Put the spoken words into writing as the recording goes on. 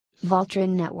Voltron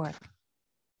Network.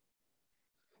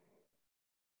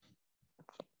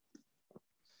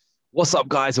 What's up,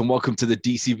 guys, and welcome to the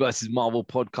DC versus Marvel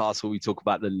podcast, where we talk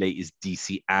about the latest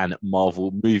DC and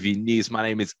Marvel movie news. My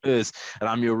name is Uz, and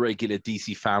I'm your regular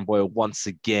DC fanboy once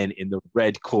again in the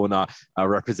red corner,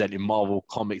 representing Marvel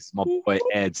Comics. My boy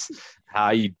Eds. How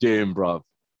you doing, bro?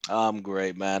 I'm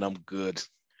great, man. I'm good.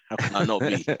 How can I not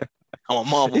be? I'm a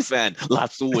Marvel fan.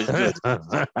 Life's always good.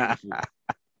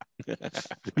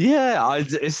 Yeah,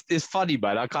 it's funny,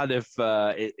 man. I kind of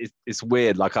it's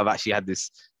weird. Like, I've actually had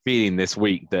this feeling this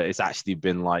week that it's actually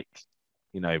been like,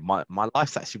 my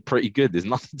life's actually pretty good. There's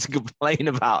nothing to complain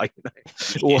about.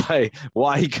 Why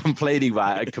are you complaining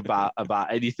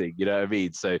about anything? You know what I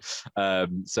mean? So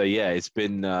yeah, it's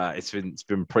been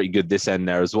pretty good this end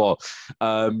there as well.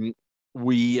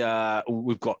 We've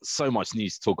got so much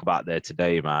news to talk about there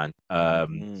today, man.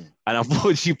 And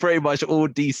unfortunately, pretty much all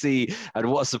DC,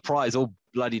 and what a surprise, all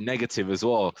bloody negative as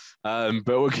well. But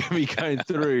we're going to be going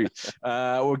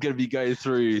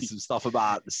through. Some stuff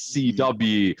about the CW.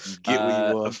 You get what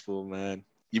you asked for, man.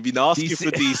 You've been asking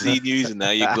for DC news, and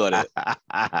now you got it.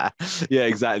 Yeah,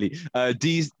 exactly.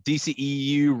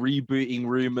 DCEU rebooting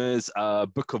rumors,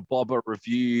 Book of Boba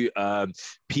review,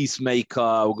 Peacemaker.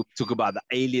 We're going to talk about the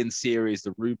Alien series,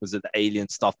 the rumors of the Alien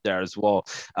stuff there as well,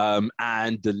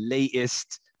 and the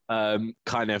latest things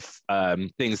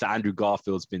that Andrew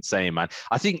Garfield's been saying, man.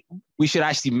 I think we should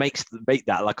actually make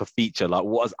that like a feature. Like,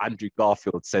 what has Andrew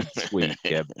Garfield said this week?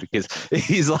 Yeah, because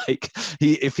he's like,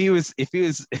 if he was,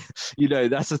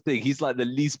 that's the thing. He's like the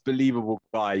least believable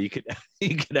guy you could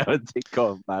ever think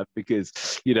of, man. Because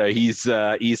he's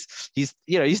doing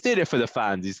it for the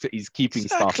fans. He's keeping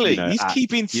stuff. He's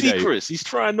keeping secrets. He's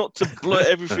trying not to blurt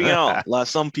everything out like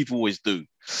some people always do.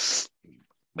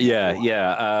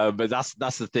 Yeah. But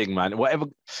that's the thing, man. Whatever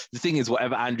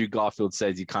Andrew Garfield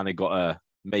says, you kind of gotta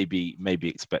maybe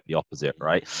expect the opposite,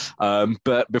 right?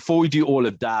 But before we do all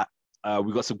of that,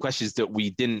 we've got some questions that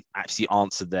we didn't actually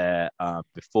answer there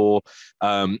before,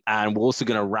 and we're also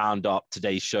going to round up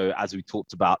today's show, as we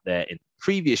talked about there in the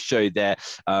previous show there,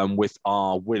 with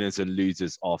our winners and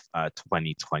losers of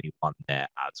 2021 there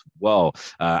as well,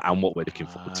 and what we're looking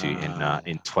forward to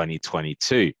in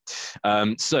 2022.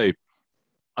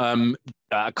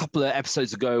 A couple of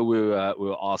episodes ago, we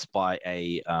were asked by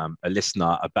a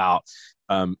listener about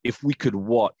if we could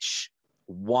watch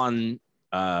one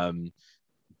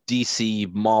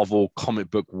DC, Marvel, comic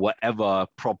book, whatever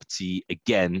property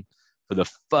again for the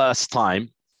first time.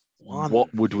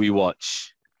 What would we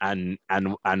watch and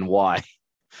why?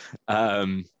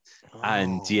 And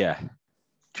yeah,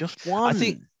 just one. I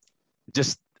think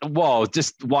just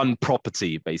one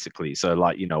property, basically. So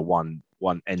like,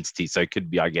 one entity. So it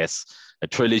could be, I guess, a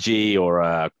trilogy or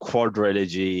a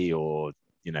quadrilogy, or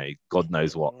God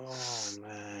knows what. Oh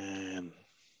man,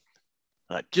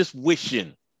 like just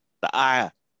wishing that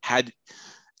I had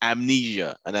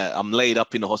amnesia and I'm laid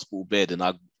up in the hospital bed, and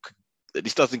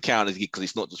this doesn't count as because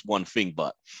it's not just one thing,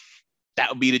 but that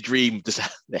would be the dream, just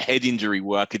the head injury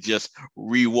where I could just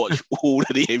rewatch all of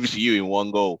the MCU in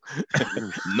one go,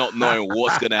 not knowing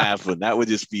what's going to happen. That would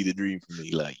just be the dream for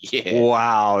me. Like, yeah.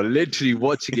 Wow, literally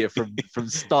watching it from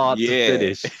start to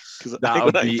finish. That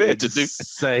would be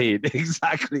insane.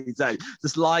 Exactly.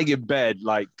 Just lying in bed,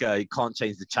 like you can't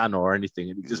change the channel or anything,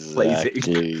 and it just plays it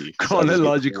in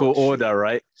chronological order,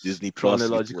 right? Disney Plus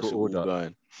chronological order.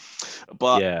 Going.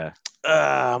 But yeah.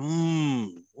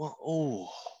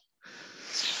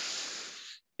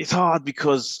 It's hard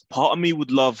because part of me would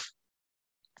love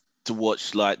to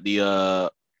watch like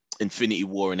the Infinity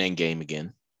War and Endgame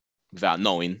again without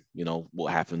knowing,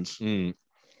 what happens.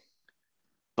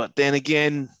 But then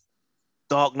again,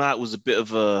 Dark Knight was a bit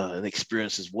of an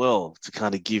experience as well, to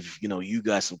kind of give, you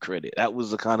guys some credit. That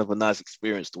was a kind of a nice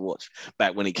experience to watch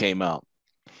back when it came out.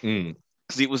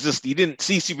 Because it was just, you didn't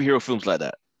see superhero films like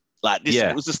that. Like this,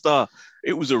 it was just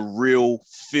it was a real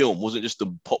film. It wasn't just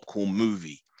a popcorn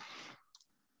movie.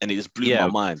 And it just blew my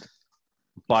mind.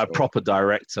 By a proper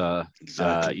director,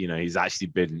 exactly. He's actually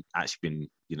been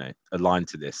aligned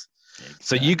to this. Exactly.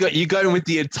 So you going with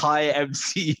the entire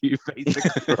MCU,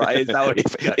 basically, right? Is that what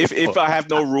if I have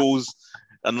no rules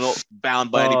and I'm not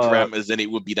bound by any parameters, then it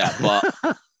would be that. But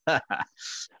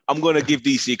I'm gonna give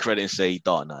DC credit and say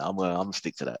Dark Knight. I'm gonna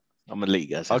stick to that. I'm gonna let you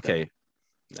guys. Okay,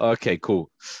 cool.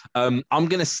 I'm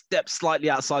gonna step slightly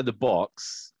outside the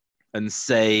box and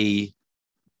say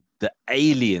the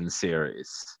Alien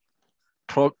series.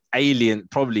 Alien,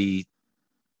 probably,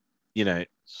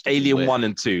 Alien 1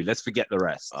 and 2. Let's forget the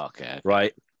rest. Okay.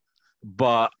 Right?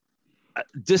 But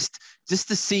just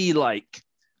to see, like,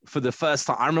 for the first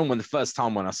time, I remember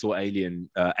when I saw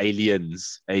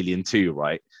Aliens, Alien 2,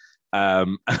 right?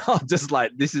 And I'm just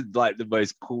like, this is like the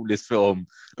most coolest film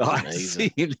that I've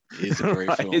Amazing. seen. It is a great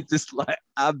Right? film. It's just like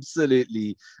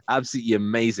absolutely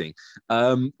amazing.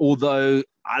 Although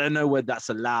I don't know whether that's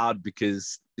allowed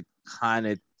because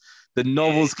the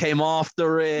novels came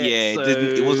after it. Yeah, So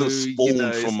it wasn't you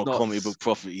know, spawned from a comic book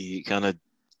property. It kind of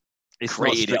it's not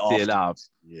created it strictly allowed. afterwards.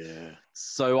 Yeah.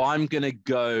 So I'm gonna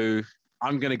go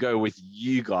with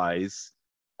you guys,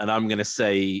 and I'm gonna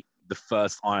say the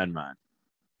first Iron Man,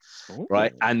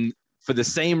 right? Ooh. And for the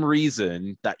same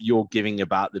reason that you're giving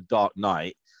about the Dark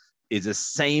Knight, is the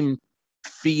same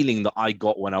feeling that I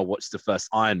got when I watched the first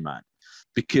Iron Man,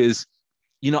 because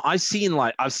you know I've seen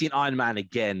Iron Man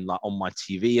again like on my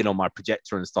TV and on my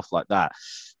projector and stuff like that.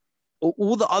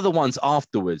 All the other ones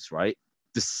afterwards, right?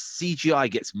 The CGI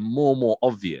gets more and more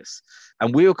obvious,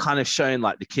 and we were kind of showing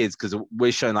like the kids because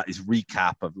we're showing like this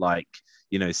recap of like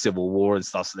you know Civil War and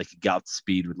stuff, so they could get up to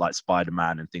speed with like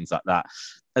Spider-Man and things like that.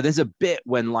 And there's a bit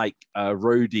when like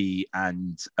Rhodey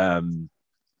and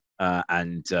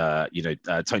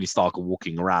Tony Stark are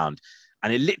walking around,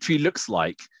 and it literally looks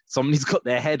like somebody's got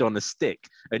their head on a stick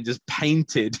and just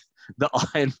painted the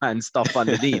Iron Man stuff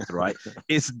underneath, right?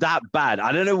 It's that bad.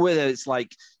 I don't know whether it's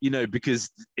like, you know, because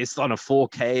it's on a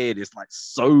 4K and it's like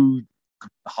so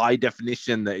high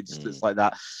definition that it just looks like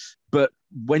that. But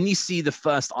when you see the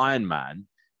first Iron Man,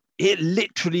 it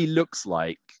literally looks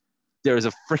like there is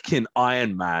a freaking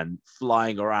Iron Man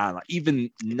flying around. Like even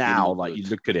now, like you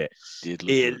look at it,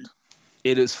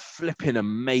 it is flipping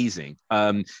amazing.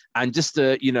 And just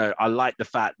you know, I like the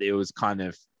fact that it was kind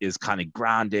of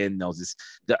grounding. There was this,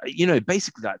 you know,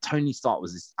 basically that Tony Stark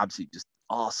was this absolute just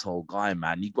arsehole guy,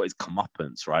 man. He got his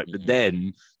comeuppance, right? But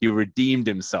then he redeemed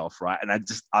himself, right? And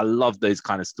I love those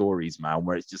kind of stories, man,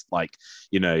 where it's just like,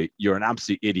 you know, you're an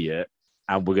absolute idiot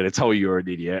and we're going to tell you you're an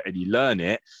idiot and you learn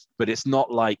it. But it's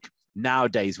not like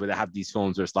nowadays where they have these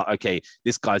films where it's like, okay,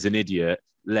 this guy's an idiot,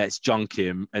 let's junk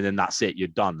him, and then that's it, you're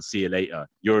done, see you later,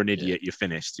 you're an idiot, you're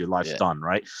finished, your life's done,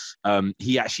 right?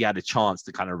 He actually had a chance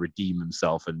to kind of redeem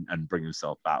himself and bring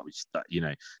himself back, which, you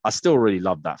know, I still really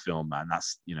love that film, man.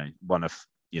 That's, you know, one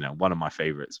of my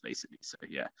favorites, basically. So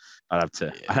yeah, I'd have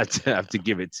to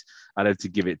give it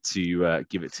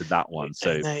to that one.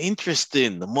 So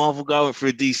interesting. The Marvel guy went for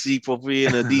a DC property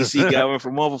and a DC guy went for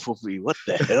a Marvel property. What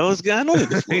the hell is going on in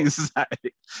this world?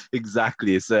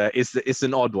 Exactly. It's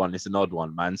an odd one. It's an odd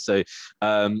one, man. So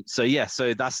yeah.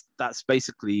 So that's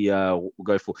basically what we'll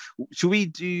go for. Should we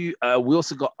do? We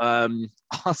also got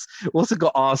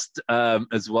asked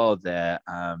as well there.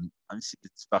 Let me see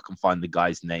if I can find the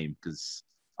guy's name because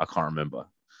I can't remember.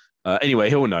 Anyway,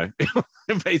 he'll know.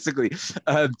 Basically,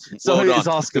 so he's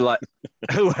asking like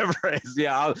whoever it is.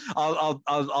 Yeah,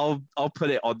 I'll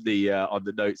put it on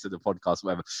the notes of the podcast,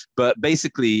 whatever. But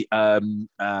basically,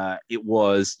 it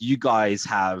was you guys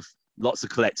have lots of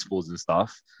collectibles and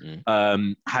stuff.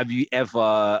 Have you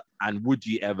ever and would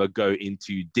you ever go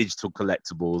into digital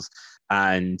collectibles?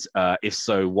 And if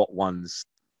so, what ones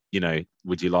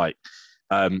would you like?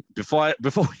 Before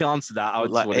we answer that, I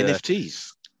would like NFTs.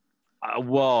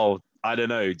 Well, I don't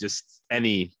know, just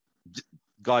any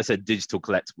guy said digital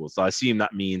collectibles. So I assume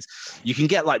that means you can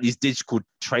get like these digital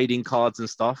trading cards and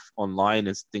stuff online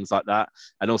and things like that,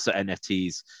 and also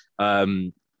NFTs.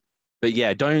 But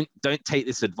yeah, don't take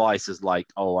this advice as like,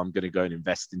 oh, I'm going to go and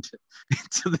invest into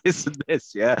this and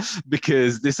this, yeah,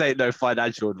 because this ain't no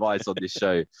financial advice on this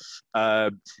show.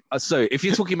 So if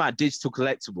you're talking about digital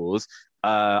collectibles,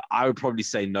 I would probably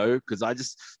say no, because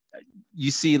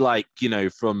you see like,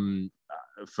 from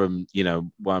when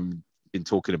I'm been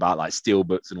talking about like steel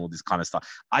books and all this kind of stuff.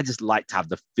 I just like to have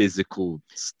the physical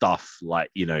stuff with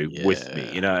me,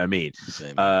 you know what I mean?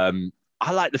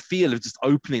 I like the feel of just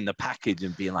opening the package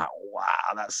and being like,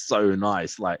 wow, that's so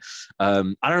nice. Like, I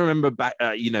don't remember back,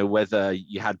 whether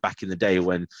you had back in the day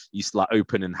when you used to like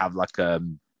open and have like,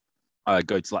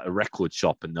 go to like a record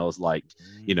shop and there was like,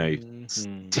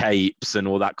 tapes and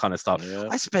all that kind of stuff. Yeah.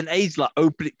 I spent ages like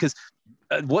opening, because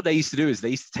what they used to do is they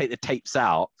used to take the tapes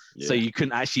out so you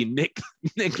couldn't actually nick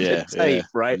the tape,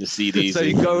 right? And the CDs. So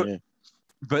you go,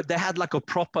 but they had like a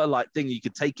proper like thing. You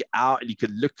could take it out and you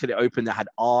could look at it open. They had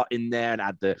art in there and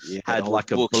had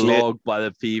like a blog by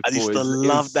the people. I used to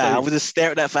love that. I would just stare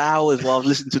at that for hours while I was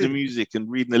listening to the music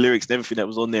and reading the lyrics and everything that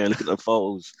was on there and looking at the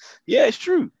photos. Yeah, it's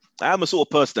true. I'm a sort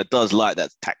of person that does like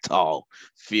that tactile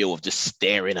feel of just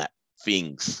staring at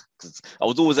things. I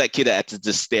was always that kid that had to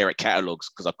just stare at catalogs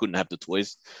because I couldn't have the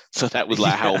toys. So that was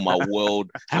like how my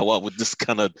world, how I would just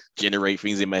kind of generate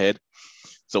things in my head.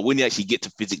 So when you actually get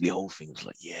to physically hold things,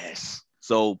 like, yes.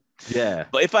 So, yeah.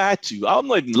 But if I had to, I'm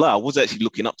not even lie, I was actually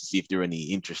looking up to see if there are any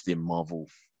interesting Marvel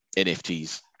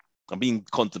NFTs. I've been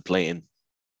contemplating.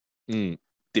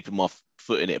 dipping my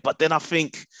foot in it. But then I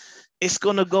think it's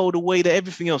gonna go the way that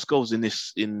everything else goes in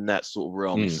that sort of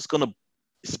realm.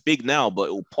 It's big now, but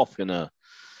it will pop in a.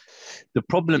 The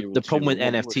problem with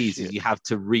NFTs is you have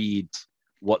to read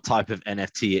what type of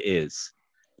NFT it is,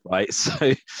 right?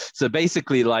 So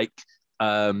basically, like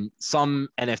some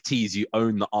NFTs, you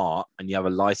own the art and you have a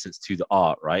license to the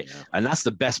art, right? Yeah. And that's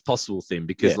the best possible thing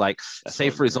because, like, say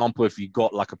for example, if you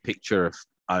got like a picture of,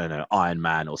 I don't know, Iron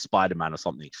Man or Spider-Man or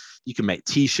something, you can make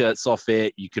T-shirts off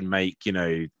it. You can make,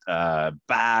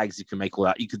 bags. You can make all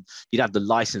that. You'd have the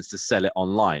license to sell it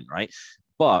online, right?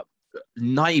 But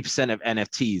 90% of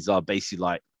NFTs are basically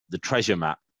like the treasure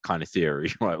map kind of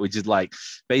theory, right? Which is like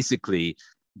basically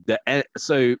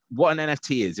so what an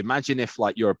NFT is. Imagine if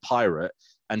like you're a pirate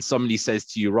and somebody says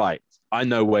to you, right, I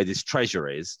know where this treasure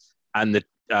is, and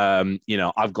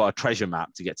I've got a treasure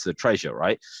map to get to the treasure,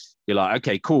 right? You're like,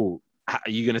 okay, cool. Are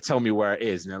you going to tell me where it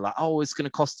is? And they're like, oh, it's going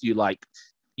to cost you like,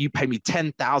 you pay me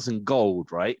 10,000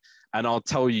 gold, right? And I'll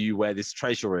tell you where this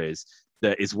treasure is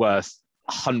that is worth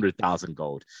 100,000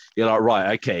 gold. You're like,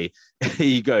 right, okay, here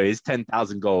you go. It's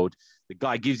 10,000 gold. The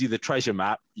guy gives you the treasure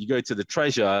map. You go to the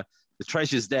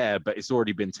treasure's there, but it's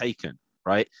already been taken,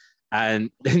 right? And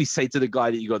then you say to the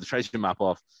guy that you got the treasure map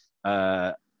off,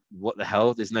 what the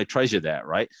hell? There's no treasure there,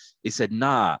 right? He said,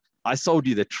 nah, I sold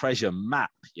you the treasure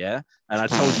map, yeah? And I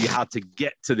told you how to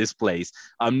get to this place.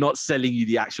 I'm not selling you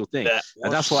the actual thing.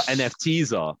 And that's what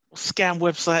NFTs are. What scam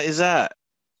website is that?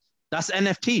 That's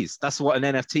NFTs. That's what an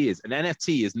NFT is. An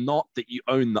NFT is not that you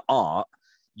own the art.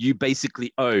 You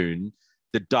basically own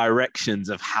the directions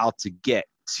of how to get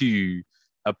to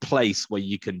a place where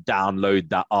you can download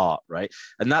that art, right?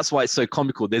 And that's why it's so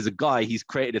comical. There's a guy, he's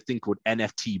created a thing called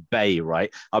NFT Bay,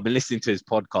 right? I've been listening to his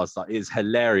podcast. That is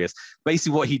hilarious.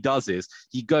 Basically what he does is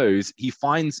he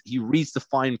reads the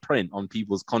fine print on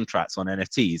people's contracts on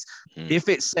NFTs. If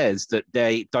it says that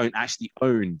they don't actually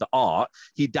own the art,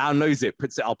 he downloads it,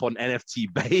 puts it up on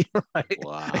NFT Bay, right?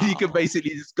 Wow. And you can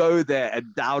basically just go there and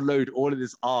download all of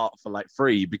this art for like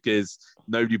free because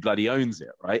nobody bloody owns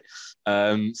it, right?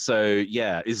 So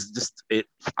yeah, it's just it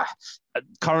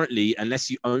currently, unless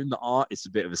you own the art, it's a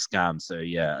bit of a scam. So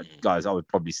yeah, guys, I would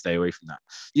probably stay away from that.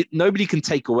 Nobody can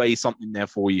take away something there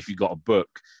for you if you got a book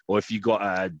or if you got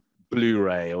a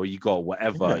Blu-ray or you got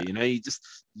whatever.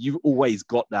 You've always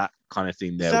got that kind of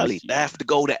thing there. Exactly. They have to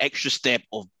go the extra step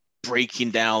of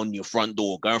breaking down your front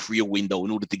door, going through your window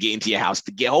in order to get into your house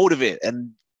to get hold of it.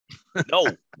 And no.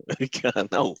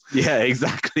 Yeah,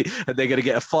 exactly. And they're gonna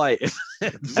get a fight.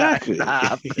 Exactly.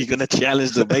 You're gonna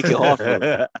challenge them, make it hard.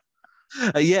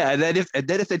 Yeah, and then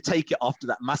if they take it after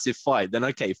that massive fight, then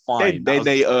okay, fine. Then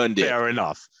they earned it. Fair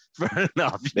enough.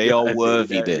 They are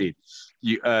worthy then.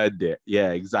 You earned it.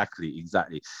 Yeah, exactly.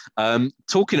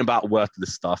 Talking about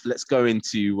worthless stuff, let's go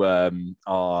into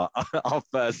our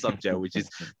first subject, which is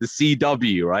the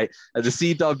CW, right? And the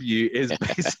CW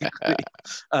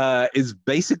is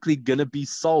basically gonna be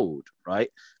sold,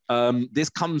 right? This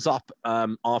comes up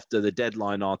after the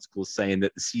Deadline article saying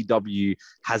that the CW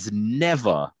has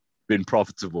never been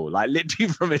profitable, like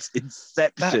literally from its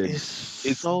inception.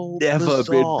 It's so never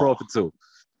been profitable.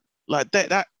 Like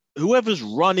that whoever's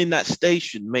running that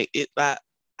station, mate,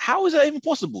 how is that even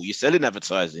possible? You're selling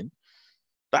advertising,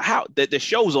 but how the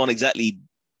shows aren't exactly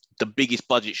the biggest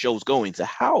budget shows going. So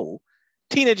how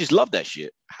teenagers love that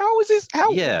shit? How is this?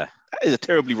 That is a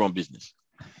terribly run business.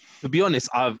 To be honest,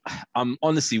 I'm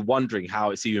honestly wondering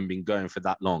how it's even been going for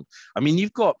that long. I mean,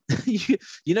 you've got the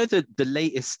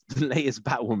latest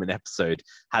Batwoman episode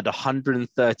had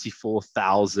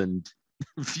 134,000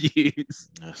 views.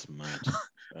 That's mad.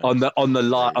 on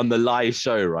the live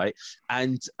show, right?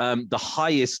 And the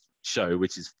highest show,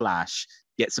 which is Flash,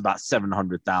 gets about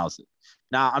 700,000.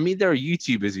 Now, I mean, there are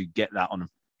YouTubers who get that on a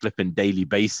flipping daily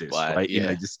basis, right?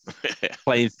 Yeah. Just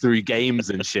playing through games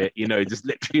and shit. Just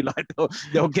literally like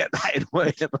they'll get that in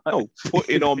way.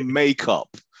 Putting on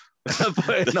makeup.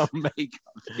 Putting on makeup.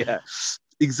 Yeah.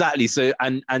 Exactly. So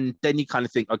and then you kind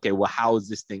of think, okay, well, how has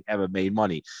this thing ever made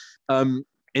money? In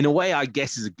a way, I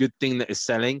guess is a good thing that it's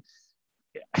selling.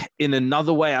 In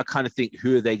another way, I kind of think,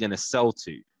 who are they going to sell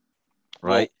to?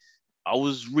 Right. Well, I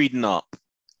was reading up,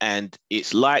 and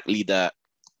it's likely that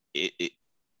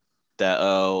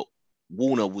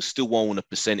Warner will still own a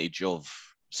percentage of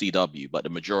CW, but the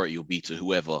majority will be to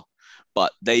whoever.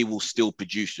 But they will still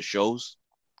produce the shows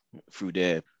through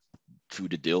the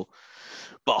deal.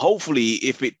 But hopefully,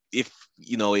 if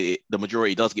the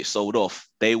majority does get sold off,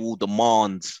 they will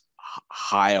demand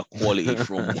higher quality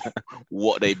from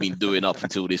what they've been doing up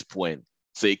until this point.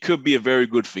 So it could be a very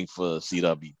good thing for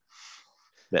CW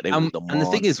that they will demand. And the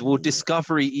thing is, will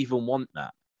Discovery even want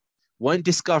that? Won't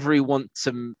Discovery want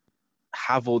to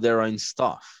have all their own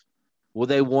stuff? Will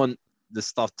they want the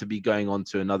stuff to be going on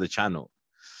to another channel?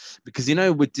 Because, you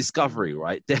know, with Discovery,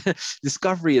 right?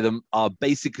 Discovery of them are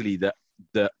basically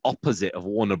the opposite of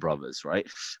Warner Brothers, right?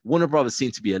 Warner Brothers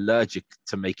seem to be allergic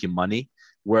to making money,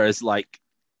 whereas like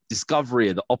Discovery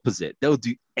are the opposite. They'll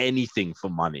do anything for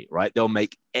money, right? They'll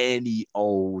make any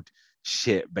old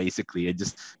shit basically and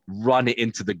just run it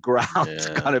into the ground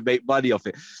to kind of make money off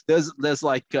it. There's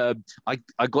like I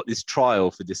got this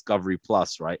trial for Discovery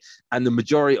Plus, right? And the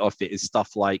majority of it is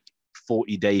stuff like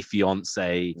 40 Day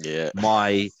Fiance,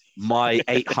 my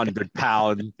 800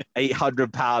 pound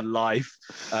life,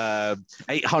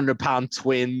 800 pound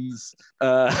twins,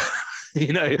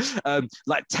 you know,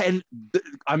 like 10.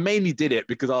 I mainly did it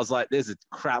because I was like, there's a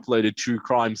crap load of true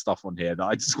crime stuff on here that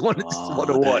I just want to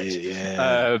watch.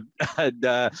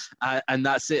 And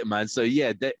that's it, man. So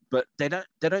yeah, but they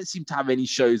don't seem to have any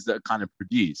shows that are kind of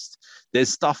produced. There's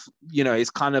stuff, you know,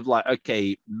 it's kind of like,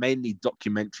 okay, mainly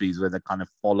documentaries where they're kind of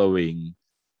following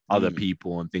other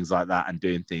people and things like that and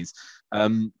doing things.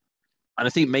 And I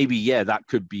think maybe, yeah, that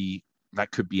could be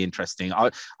interesting.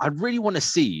 I really want to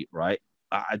see, right?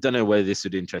 I don't know whether this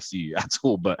would interest you at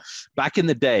all, but back in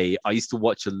the day, I used to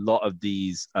watch a lot of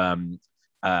these kind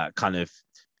of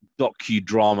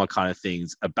docudrama kind of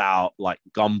things about like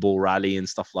Gumball Rally and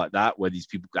stuff like that, where these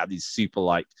people got these super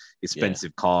like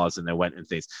expensive cars and they went and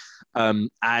things. And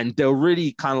they were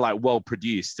really kind of like well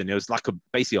produced, and it was like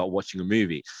basically like watching a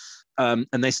movie. And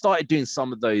they started doing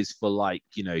some of those for like,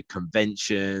 you know,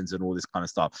 conventions and all this kind of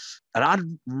stuff. And I'd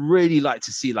really like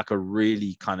to see like a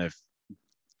really kind of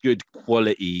good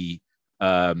quality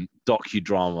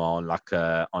docudrama on like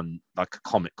a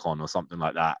Comic-Con or something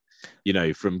like that, you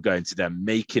know, from going to them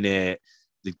making it,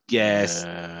 the guests,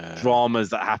 dramas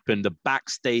that happen, the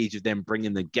backstage of them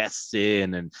bringing the guests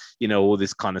in, and, you know, all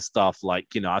this kind of stuff.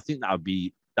 Like, you know, I think that would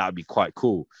be quite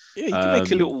cool. Yeah, you can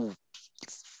make a little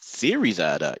series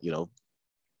out of that, you know,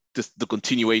 just the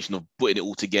continuation of putting it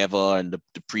all together and the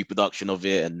pre-production of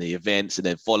it and the events, and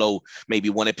then follow maybe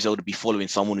one episode to be following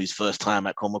someone who's first time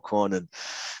at Comic-Con and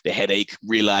the headache,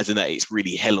 realizing that it's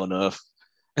really hell on earth.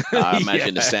 I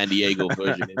imagine the San Diego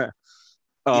version.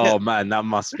 Oh man, that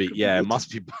must be, it must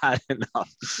be bad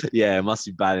enough. Yeah, it must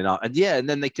be bad enough. And yeah, and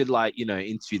then they could like, you know,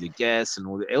 interview the guests and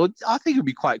all that. I think it'd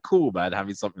be quite cool, man,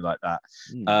 having something like that.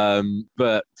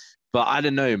 But I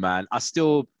don't know, man.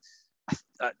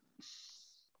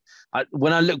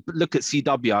 When I look at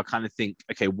CW, I kind of think,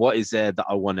 okay, what is there that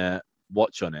I want to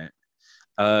watch on it?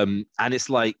 And it's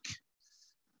like,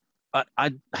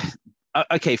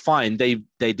 okay, fine, they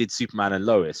did Superman and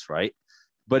Lois, right?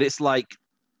 But it's like,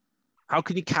 how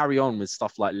can you carry on with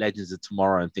stuff like Legends of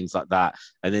Tomorrow and things like that,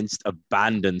 and then just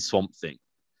abandon Swamp Thing,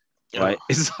 right?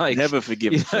 It's like, never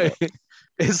forgive you know,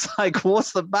 it's like,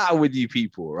 what's the matter with you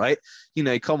people, right? You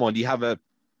know, come on, you have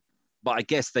but I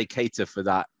guess they cater for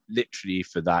that, literally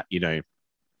for that, you know,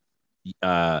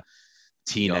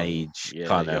 teenage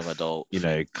kind of adult, you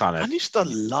know, kind of. I used to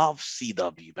love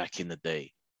CW back in the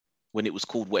day when it was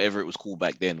called whatever it was called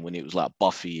back then, when it was like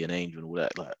Buffy and Angel and all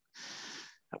that. Like,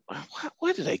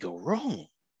 where did they go wrong?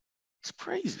 It's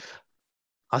crazy.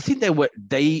 I think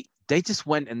they just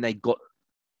went and they got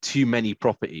too many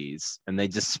properties and they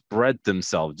just spread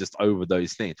themselves just over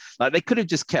those things. Like they could have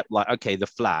just kept like, okay, The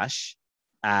Flash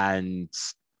and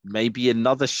maybe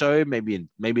another show, maybe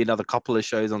another couple of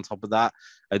shows on top of that,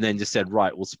 and then just said,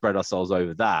 right, we'll spread ourselves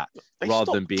over that,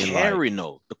 rather than being caring,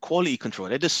 though, the quality control.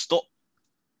 They just stopped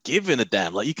giving a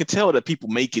damn. Like, you can tell that people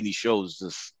making these shows,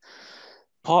 just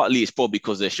partly it's probably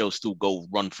because their shows still go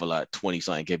run for like 20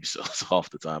 something episodes half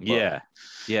the time. But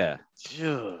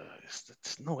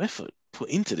there's no effort put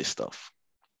into this stuff.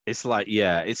 It's like,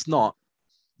 it's not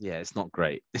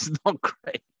great. It's not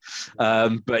great.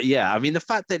 But yeah, I mean, the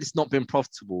fact that it's not been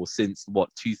profitable since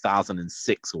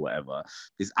 2006 or whatever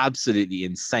is absolutely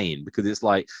insane, because it's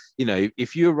like, you know,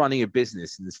 if you're running a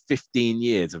business and there's 15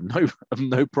 years of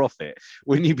no profit,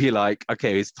 wouldn't you be like,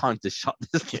 okay, it's time to shut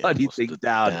this bloody thing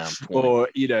down, or,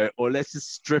 you know, or let's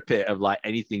just strip it of like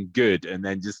anything good and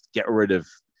then just get rid of,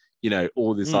 you know,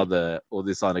 all this other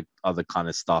kind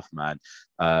of stuff, man.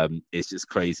 It's just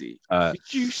crazy.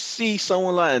 Did you see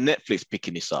someone like Netflix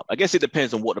picking this up? I guess it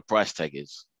depends on what the price tag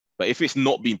is. But if it's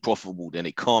not being profitable, then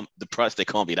the price tag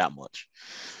can't be that much.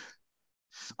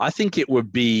 I think it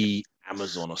would be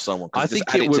Amazon or someone. I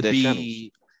think it would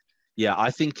be. Yeah,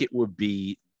 I think it would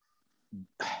be.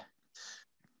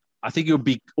 I think it would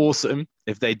be awesome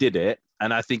if they did it,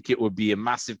 and I think it would be a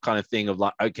massive kind of thing of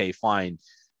like, okay, fine,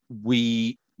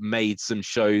 we made some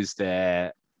shows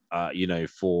there, you know,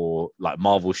 for like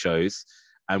Marvel shows,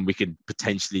 and we could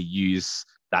potentially use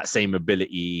that same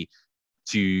ability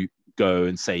to go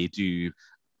and say do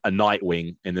a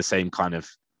Nightwing in the same kind of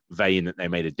vein that they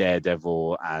made a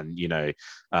Daredevil and, you know,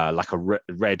 like a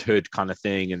Red Hood kind of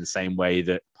thing in the same way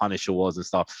that Punisher was and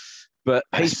stuff. But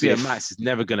HBO Max is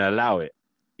never going to allow it.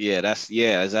 Yeah,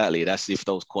 exactly. That's if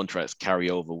those contracts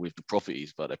carry over with the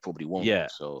properties, but they probably won't. Yeah.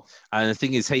 So, and the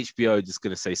thing is, HBO are just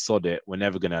going to say, sod it. We're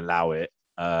never going to allow it.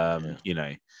 You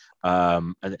know,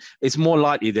 and it's more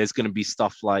likely there's going to be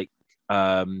stuff like,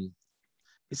 isn't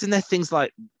there things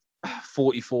like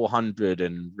 4400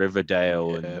 and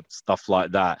Riverdale and stuff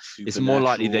like that? It's more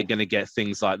likely they're going to get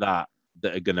things like that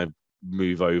are going to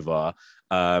move over,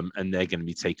 and they're going to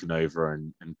be taken over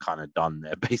and kind of done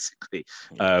there, basically.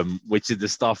 Which is the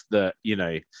stuff that, you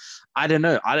know, I don't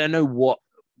know what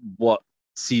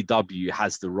CW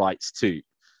has the rights to,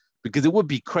 because it would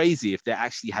be crazy if they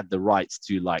actually had the rights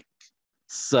to like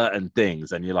certain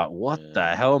things, and you're like, what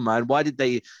the hell, man? Why did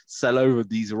they sell over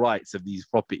these rights of these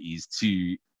properties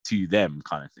to them,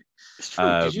 kind of thing? It's true,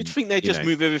 because you'd think they just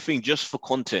move everything just for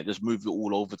content, just move it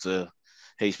all over to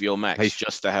HBO Max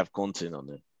just to have content on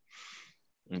it,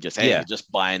 and just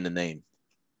just buying the name.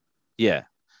 Yeah,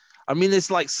 I mean, there's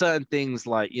like certain things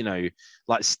like, you know,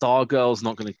 like Stargirl's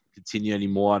not going to continue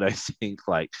anymore, I don't think.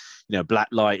 Like, you know, Black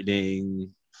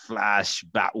Lightning, Flash,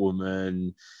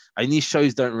 Batwoman. I mean, these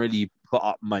shows don't really put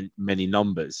up many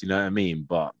numbers, you know what I mean?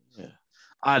 But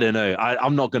I don't know.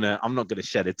 I'm not gonna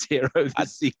shed a tear over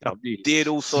CW. Did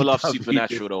also love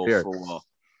Supernatural though for a while.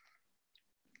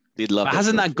 Did love. But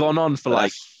hasn't that gone on for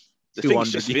like the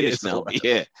thing's just finished now? But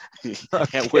yeah,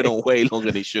 it went on way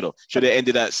longer than it should have. Should have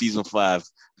ended at season 5.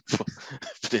 But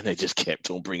then they just kept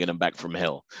on bringing them back from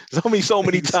hell. There's only so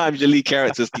many times your lead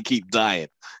characters can keep dying.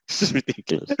 It's just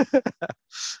ridiculous.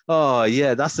 Oh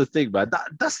yeah, that's the thing, man.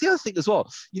 That's the other thing as well.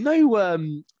 You know,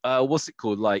 what's it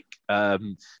called? Like,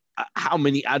 how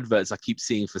many adverts I keep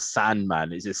seeing for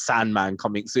Sandman? Is it Sandman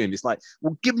coming soon? It's like,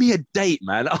 well, give me a date,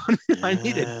 man. I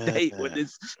need a date when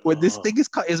this thing is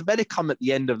cut. It's better come at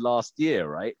the end of last year,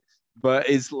 right? But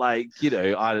it's like, you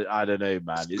know, I don't know,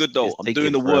 man. It's good though. I'm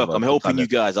doing the work. I'm helping you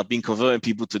guys. I've been converting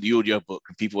people to the audiobook,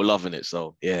 and people are loving it.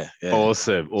 So yeah.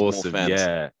 Awesome.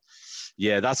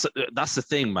 Yeah, that's the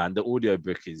thing, man. The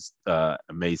audiobook is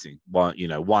amazing. One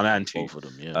and two. Both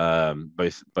of them,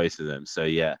 both of them. So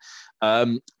yeah.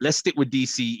 Let's stick with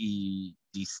DCEU,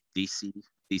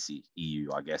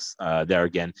 I guess. There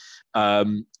again.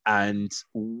 And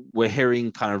we're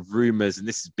hearing kind of rumors, and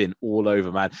this has been all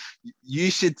over, man. You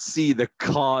should see the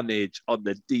carnage on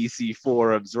the DC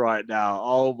forums right now.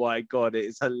 Oh my god,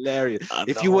 it's hilarious.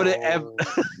 If you want to ever,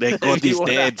 their god is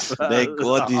dead. Their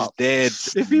god is dead.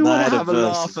 If you want to have a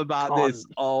laugh about this,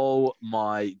 oh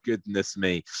my goodness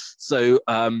me. So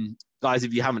guys,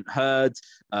 if you haven't heard,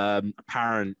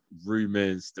 apparent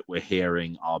rumors that we're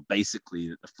hearing are basically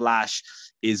that The Flash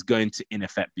is going to, in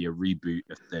effect, be a reboot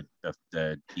of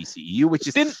the DCEU, which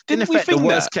is, in effect, the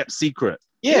worst kept secret.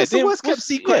 Yeah, it's the worst kept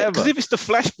secret ever. Because if it's the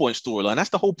Flashpoint storyline, that's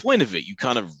the whole point of it. You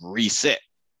kind of reset.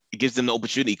 It gives them the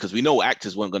opportunity, because we know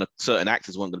certain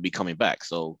actors weren't going to be coming back.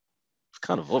 So it's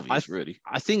kind of obvious, really.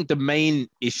 I think the main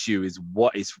issue is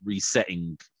what it's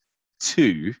resetting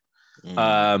to.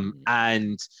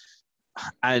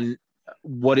 And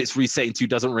what it's resetting to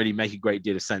doesn't really make a great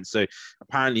deal of sense. So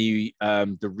apparently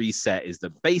the reset is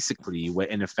that basically we're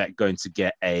in effect going to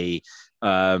get a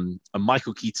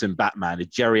Michael Keaton Batman, a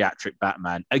geriatric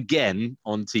Batman, again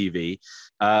on TV.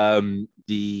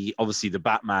 Obviously the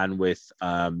Batman with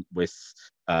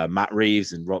Matt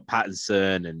Reeves and Robert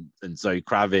Pattinson and Zoe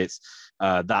Kravitz,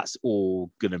 that's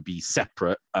all going to be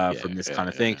separate from this kind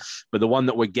of thing. But the one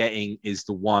that we're getting is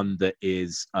the one that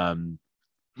is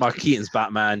Mark Keaton's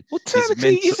Batman. Well,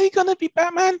 technically, is he going to be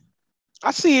Batman?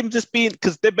 I see him just being,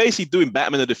 because they're basically doing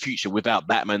Batman of the future without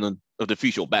Batman of the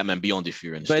future or Batman Beyond, if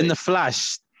you're in. But in The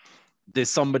Flash, there's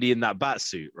somebody in that bat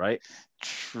suit, right?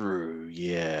 True,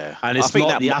 yeah. And it's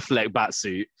not the Affleck bat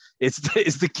suit. It's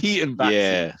the Keaton bat suit.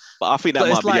 Yeah, but I think that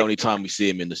might be the only time we see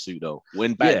him in the suit, though.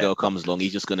 When Batgirl comes along,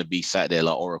 he's just going to be sat there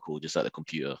like Oracle, just at the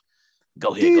computer.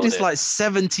 Dude is like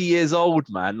 70 years old,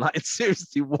 man. Like,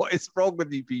 seriously, what is wrong with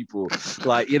you people?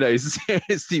 Like, you know,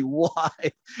 seriously,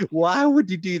 why would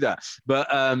you do that?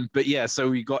 But yeah, so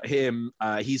we got him.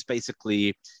 He's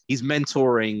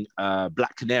mentoring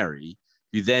Black Canary,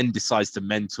 who then decides to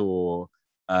mentor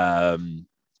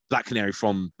Black Canary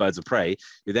from Birds of Prey,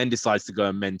 who then decides to go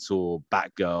and mentor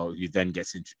Batgirl, who then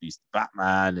gets introduced to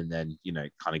Batman, and then, you know,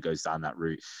 kind of goes down that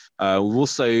route. We've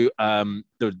also,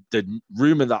 the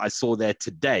rumor that I saw there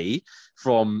today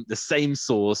from the same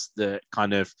source that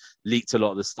kind of leaked a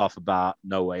lot of the stuff about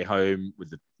No Way Home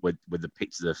with with the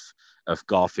pictures of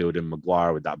Garfield and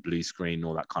Maguire with that blue screen,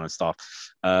 all that kind of stuff,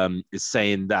 is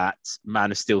saying that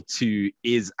Man of Steel 2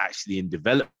 is actually in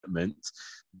development,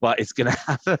 but it's gonna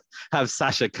have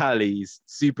Sasha Calle's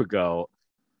Supergirl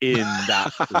in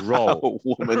that role.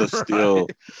 Woman of Steel.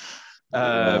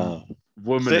 Wow.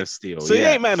 Woman of Steel. So it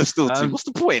ain't Man of Steel 2. What's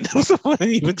the point? What's the point of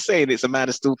even saying it's a Man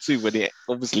of Steel 2 when it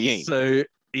obviously ain't? So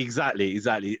exactly.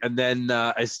 And then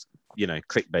it's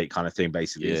clickbait kind of thing,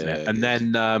 basically, isn't it? And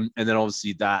then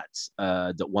obviously that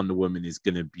Wonder Woman is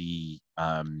gonna be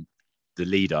the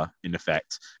leader in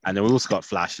effect, and then we also got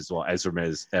Flash as well. Ezra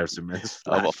Miller's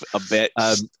I bet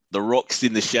the Rock's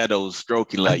in the shadows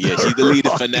stroking like, yeah, she's the leader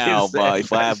for now, but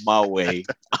if I have my way,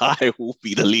 I will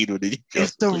be the leader of the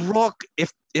If the Rock,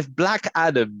 if Black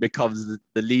Adam becomes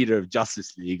the leader of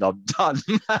Justice League, I'm done,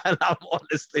 man.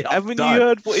 Haven't you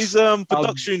heard what his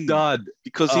production done?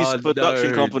 Because his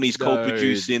production company's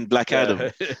co-producing Black Adam,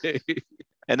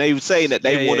 and they were saying that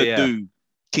they want to do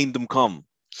Kingdom Come.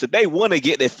 So they want to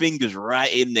get their fingers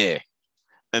right in there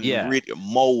and really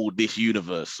mold this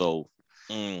universe. So,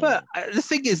 but the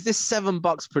thing is, this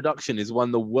 $7 production is one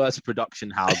of the worst production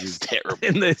houses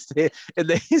in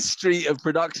the history of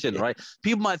production, right?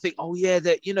 People might think, oh yeah,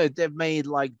 they've made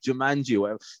like Jumanji or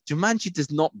whatever. Jumanji does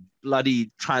not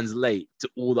bloody translate to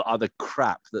all the other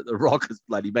crap that The Rock has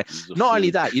bloody made. Not only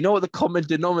that, you know what the common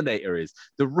denominator is?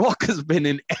 The Rock has been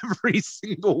in every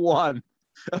single one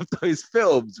of those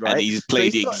films, right? And he's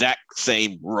played the exact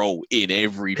same role in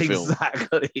every film.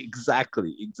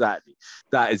 Exactly.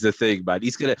 That is the thing, man.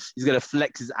 He's gonna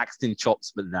flex his acting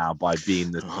chops, but now by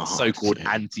being the so-called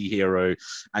anti-hero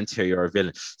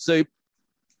villain. So,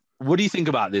 what do you think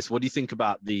about this? What do you think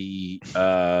about the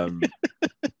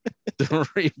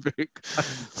reboot?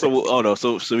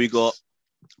 So we got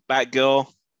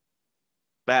Batgirl,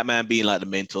 Batman being like the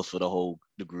mentors for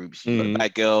the groups. You got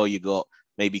Batgirl, you got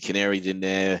maybe Canary's in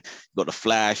there. You got the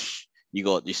Flash. You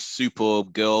got this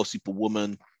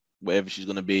Superwoman, whatever she's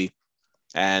gonna be,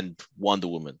 and Wonder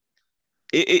Woman.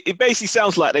 It basically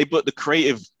sounds like they put the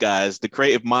creative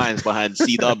minds behind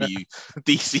CW,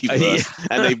 DC,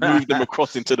 and they moved them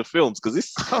across into the films because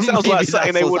this sounds like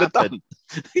something they would have done.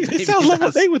 It sounds like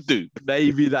what they would do.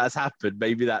 Maybe that's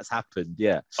happened.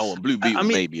 Yeah. Oh, and Blue Beetle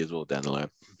maybe as well down the line.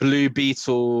 Blue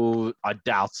Beetle, I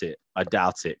doubt it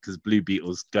because Blue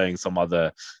Beetle's going some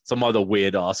other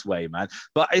weird ass way, man.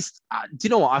 But it's do you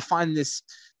know what I find this?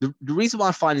 The reason why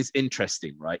I find this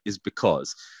interesting, right, is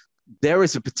because there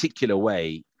is a particular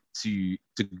way to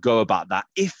go about that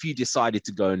if you decided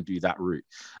to go and do that route.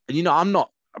 And I'm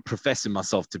not professing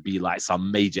myself to be like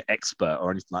some major expert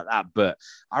or anything like that, but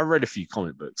I read a few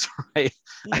comic books, right?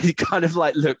 And you kind of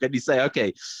like look and you say,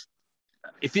 okay,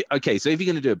 so if you're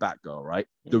going to do a Batgirl, right,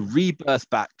 the rebirth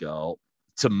Batgirl,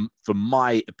 for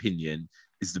my opinion,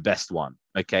 is the best one.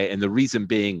 Okay, and the reason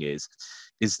being is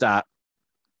that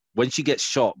when she gets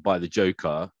shot by the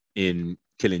Joker in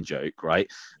Killing Joke, right,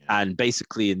 and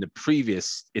basically in the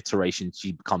previous iteration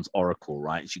she becomes Oracle,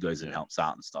 right, and she goes and helps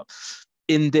out and stuff.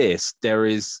 In this, there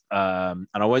is, and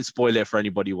I won't spoil it for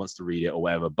anybody who wants to read it or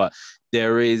whatever, but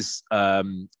there is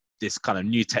this kind of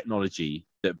new technology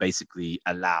that basically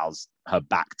allows her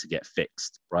back to get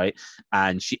fixed, right?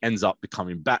 And she ends up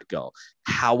becoming Batgirl.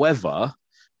 However,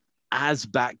 as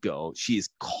Batgirl, she is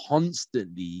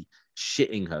constantly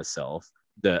shitting herself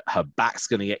that her back's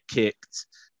going to get kicked,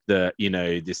 that,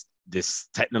 this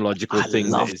technological thing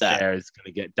that is there is going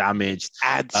to get damaged.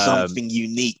 Add something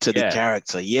unique to the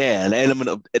character. Yeah, an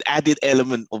added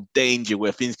element of danger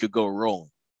where things could go wrong.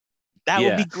 That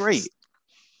would be great.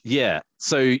 Yeah,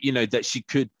 so that she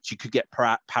could get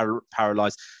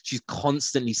paralyzed. She's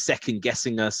constantly second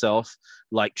guessing herself.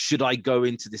 Like, should I go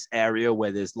into this area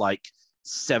where there's like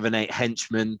 7-8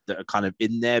 henchmen that are kind of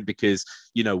in there because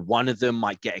one of them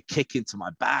might get a kick into my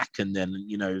back and then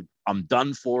I'm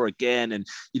done for again. And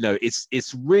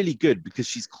it's really good because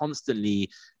she's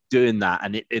constantly doing that,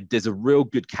 and there's a real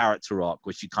good character arc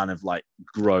where she kind of like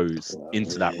grows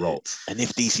into that role. And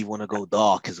if DC want to go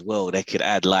dark as well, they could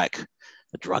add like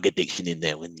a drug addiction in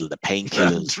there when the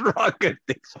painkillers. Drug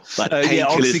addiction. Like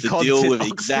painkillers to deal with,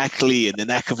 exactly. And then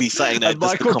that could be something that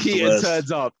Michael Keaton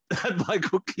turns up.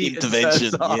 Michael Keaton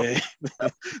intervention.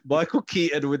 Michael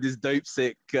Keaton with his dope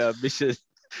sick mission.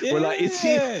 Yeah. We're like, is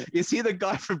he the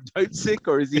guy from Dope Sick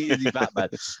or is he Batman?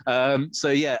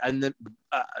 And then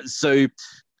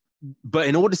but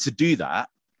in order to do that,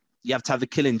 you have to have the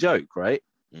Killing Joke, right?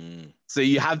 So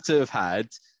you have to have had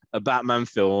a Batman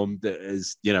film that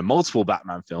is, multiple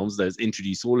Batman films that has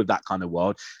introduced all of that kind of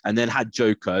world, and then had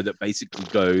Joker that basically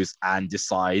goes and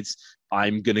decides,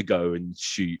 I'm going to go and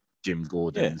shoot Jim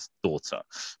Gordon's daughter,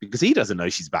 because he doesn't know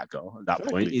she's Batgirl at that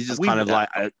point. He's just kind of like,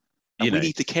 we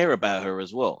need to care about her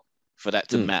as well for that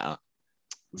to matter.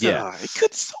 Yeah, it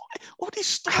could. All these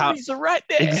stories are right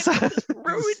there. Exactly.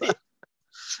 Ruin it.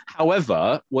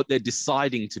 However, what they're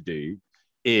deciding to do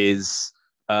is,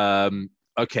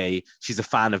 okay, she's a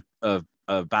fan of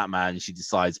Batman. She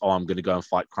decides, oh, I'm going to go and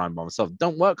fight crime by myself.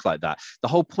 Don't work like that. The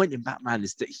whole point in Batman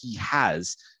is that he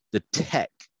has the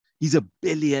tech. He's a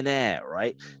billionaire,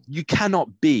 right? You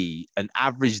cannot be an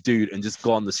average dude and just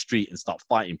go on the street and start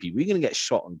fighting people. You're going to get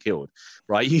shot and killed,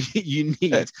 right? You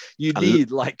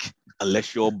need like,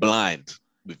 unless you're blind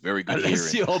with very good hearing.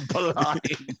 Unless you're blind,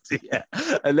 yeah.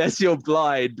 Unless you're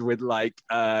blind with like,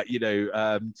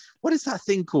 what is that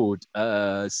thing called?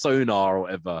 Sonar or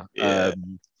whatever. Yeah.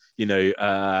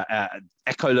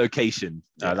 Echolocation.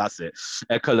 That's it.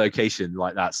 Echolocation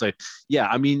like that. So yeah,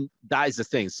 I mean, that is the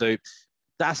thing. So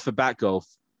that's for Batgirl.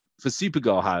 For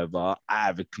Supergirl, however, I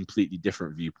have a completely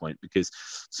different viewpoint, because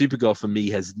Supergirl for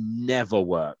me has never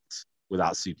worked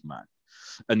without Superman.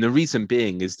 And the reason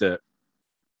being is that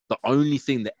the only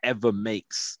thing that ever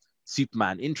makes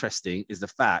Superman interesting is the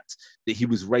fact that he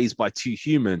was raised by two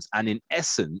humans. And in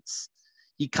essence,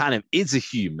 he kind of is a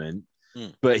human,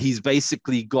 but he's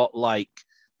basically got like,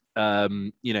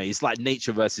 it's like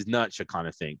nature versus nurture kind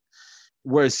of thing.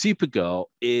 Whereas Supergirl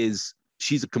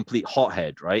she's a complete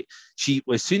hothead, right?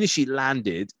 As soon as she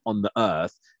landed on the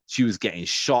Earth, she was getting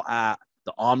shot at.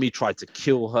 The army tried to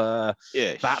kill her.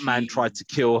 Yeah, Batman tried to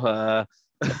kill her.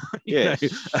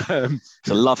 It's a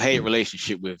love-hate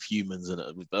relationship with humans and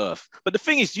with Earth. But the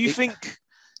thing is, do you think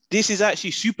this is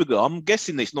actually Supergirl? I'm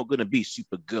guessing it's not going to be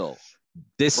Supergirl.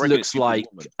 This looks like,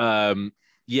 so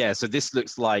this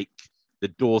looks like the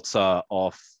daughter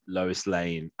of Lois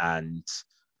Lane and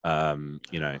and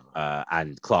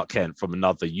Clark Kent from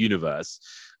another universe,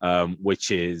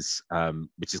 which is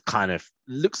kind of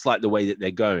looks like the way that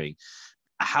they're going.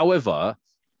 However,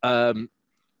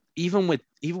 even with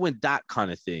that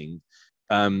kind of thing,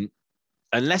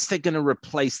 unless they're going to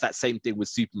replace that same thing with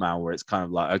Superman, where it's kind of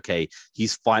like, okay,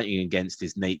 he's fighting against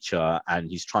his nature and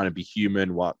he's trying to be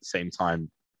human while at the same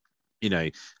time,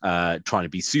 trying to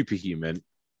be superhuman.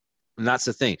 And that's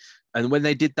the thing. And when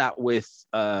they did that with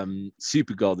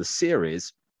Supergirl, the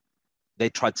series, they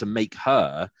tried to make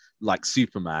her like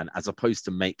Superman, as opposed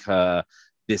to make her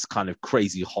this kind of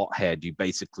crazy hothead who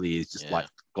basically is just like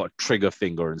got a trigger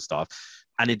finger and stuff.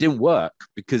 And it didn't work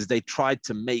because they tried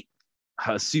to make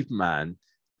her Superman,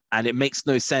 and it makes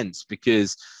no sense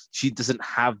because she doesn't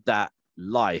have that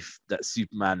life that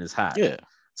Superman has had. Yeah.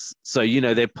 So,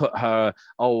 they put her,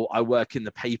 oh, I work in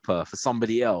the paper for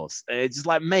somebody else. It's just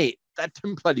like, mate, that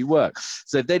didn't bloody work.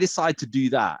 So if they decide to do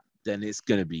that, then it's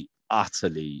going to be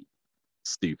utterly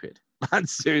stupid. Man,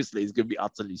 seriously, it's going to be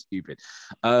utterly stupid.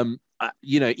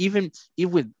 Even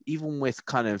with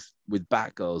kind of with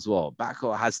Batgirl as well,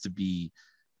 Batgirl has to be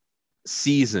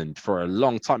seasoned for a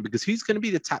long time, because who's going to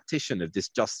be the tactician of this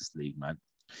Justice League, man?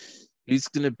 Who's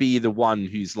going to be the one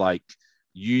who's like,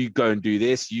 you go and do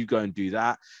this, you go and do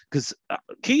that? Because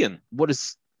Keaton, what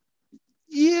is?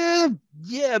 Yeah,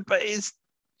 but is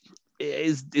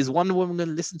Wonder Woman going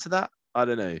to listen to that? I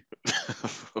don't know.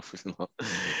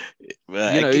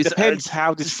 It depends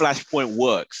how this Flashpoint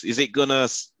works. Is it gonna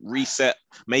reset,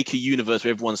 make a universe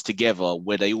where everyone's together,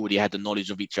 where they already had the knowledge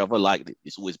of each other, like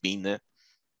it's always been there?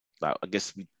 Like, I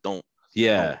guess we don't.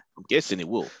 Yeah, I'm guessing it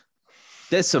will.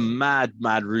 There's some mad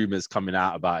rumors coming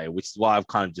out about it, which is why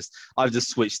I've just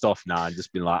switched off now and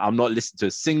just been like, I'm not listening to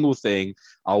a single thing.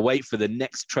 I'll wait for the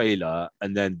next trailer,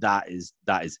 and then that is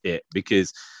it.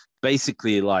 Because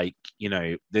basically, like,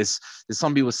 there's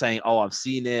some people saying, oh, I've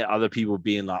seen it. Other people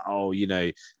being like, oh,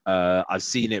 I've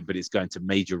seen it, but it's going to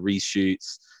major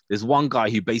reshoots. There's one guy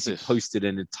who basically posted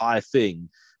an entire thing,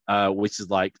 which is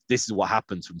like, this is what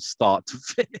happens from start to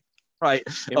finish, right,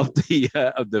 of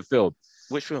the film.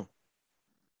 Which film?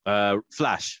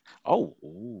 Flash. Oh,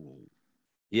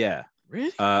 yeah.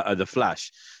 Really? The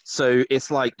Flash. So it's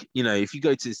like, if you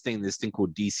go to this thing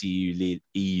called DCEU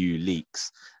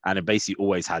leaks, and it basically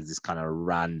always has this kind of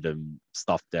random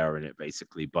stuff there in it,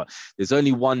 basically. But there's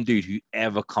only one dude who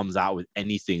ever comes out with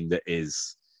anything that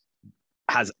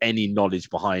has any knowledge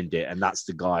behind it, and that's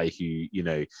the guy who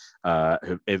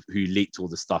who leaked all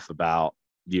the stuff about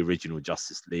the original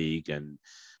Justice League and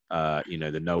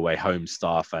the No Way Home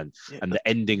stuff and the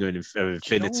ending of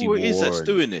Infinity War. Who is that's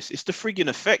doing this? It's the friggin'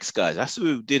 effects guys. That's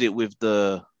who did it with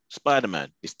the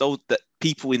Spider-Man. It's those that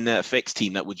people in their effects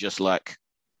team that were just like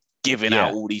giving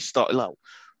out all these stuff. Like,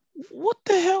 what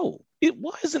the hell?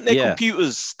 Why isn't their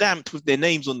computers stamped with their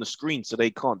names on the screen so they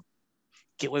can't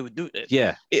get away with doing it.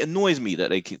 Yeah. It annoys me that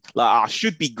they can, like, I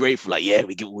should be grateful, like, yeah,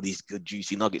 we get all these good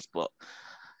juicy nuggets, but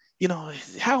you know,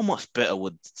 how much better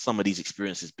would some of these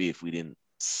experiences be if we didn't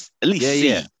at least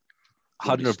see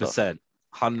 100%,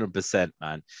 100%,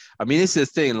 man. I mean, this is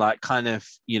the thing, like, kind of,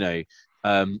 you know,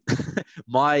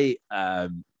 my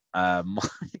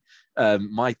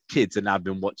my kids have now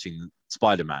been watching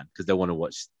Spider-Man because they want to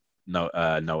watch No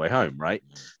Way Home, right?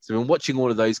 So I've been watching all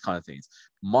of those kind of things.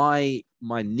 My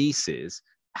nieces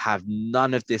have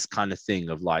none of this kind of thing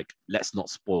of like, let's not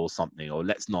spoil something or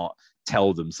let's not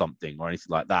tell them something or anything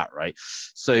like that, right?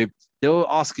 So they were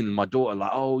asking my daughter,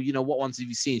 like, oh, you know, what ones have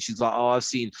you seen? She's like, oh, I've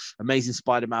seen Amazing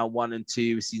Spider-Man 1 and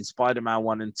 2. We've seen Spider-Man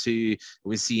 1 and 2.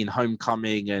 We've seen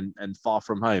Homecoming and Far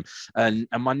From Home. And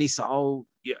my niece, like, oh,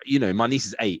 yeah, you know, my niece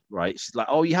is 8, right? She's like,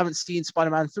 oh, you haven't seen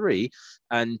Spider-Man 3?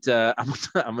 And my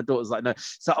daughter's like, no.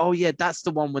 So, oh yeah, that's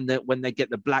the one when they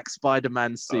get the black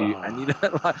Spider-Man suit. And you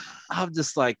know, like, I'm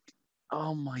just like,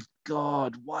 oh my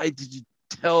God, why did you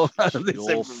tell her this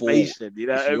information? You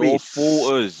know what I mean? Your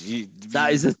fault. That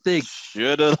is a thing.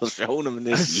 Should have shown them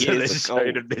this years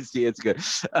ago.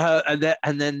 And then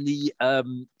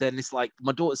then it's like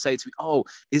my daughter saying to me, "Oh,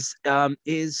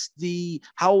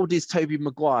 how old is Tobey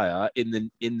Maguire in the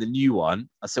new one?"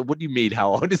 I said, "What do you mean?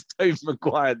 How old is Tobey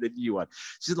Maguire in the new one?"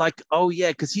 She's like, "Oh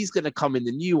yeah, because he's gonna come in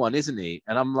the new one, isn't he?"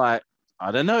 And I'm like, I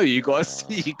don't know. You gotta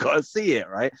see it,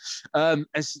 right? And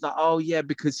she's like, oh yeah,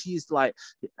 because he's like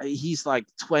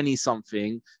 20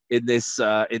 something in this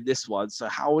one. So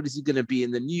how old is he gonna be in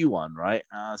the new one, right?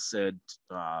 And I said,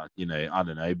 you know, I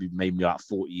don't know, maybe about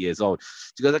 40 years old.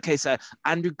 She goes, okay, so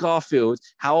Andrew Garfield,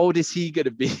 how old is he gonna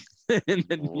be in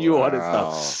the new one and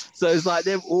stuff? So it's like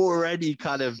they've already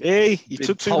kind of you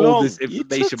took too long. This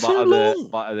information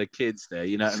by other kids there.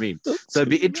 You know what I mean? So it'd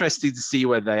be interesting to see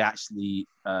whether they actually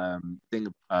think,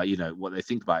 you know, what they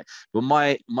think about it. But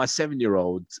my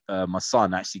 7-year-old, my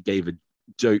son, actually gave a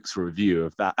jokes review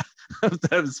of that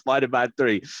of Spider-Man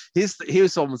 3. His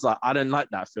one was like, I don't like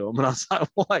that film, and I was like,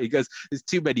 why? He goes, there's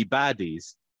too many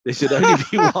baddies. There should only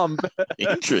be one.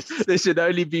 There should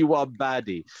only be one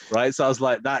baddie, right? So I was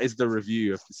like, that is the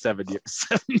review of the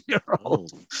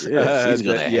 7-year-old. He's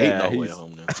gonna hate No Way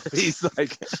Home now. he's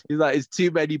like, it's too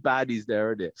many baddies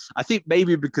there, isn't it? I think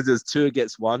maybe because there's 2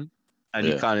 against 1, and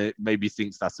he kind of maybe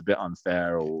thinks that's a bit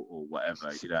unfair or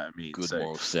whatever. You know what I mean? Good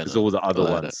moral center. Because all the other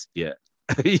ones, yeah,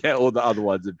 all the other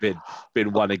ones have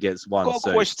been 1 against 1. I've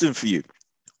got a question for you.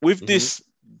 With this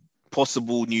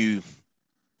possible new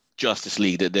Justice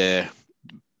League that they're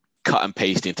cut and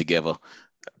pasting together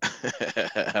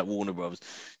at Warner Brothers,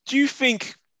 do you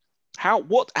think at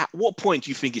what point do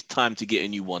you think it's time to get a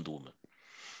new Wonder Woman?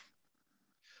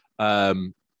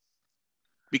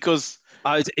 Because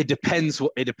it depends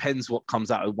what comes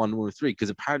out of Wonder Woman 3,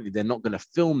 because apparently they're not going to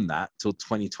film that till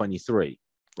 2023.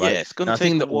 Right? Yeah, it's going to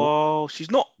take a while. She's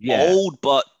not old,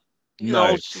 but you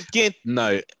know,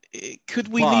 could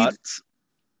we need?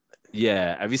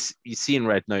 Yeah, have you seen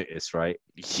Red Notice, right?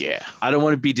 Yeah. I don't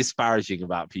want to be disparaging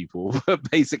about people, but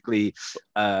basically,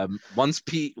 once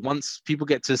people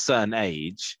get to a certain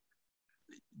age,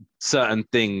 certain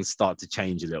things start to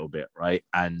change a little bit, right?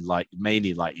 And like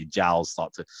mainly like your jowls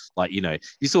start to, like, you know,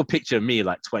 you saw a picture of me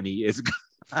like 20 years ago.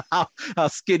 How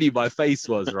skinny my face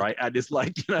was, right? And it's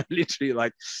like, you know, literally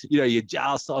like, you know, your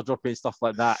jowls start dropping, stuff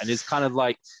like that. And it's kind of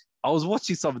like, I was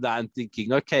watching some of that and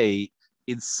thinking, okay,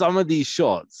 in some of these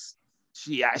shots,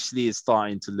 she actually is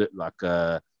starting to look like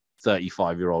a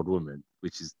 35-year-old woman,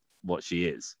 which is what she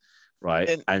is,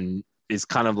 right? And it's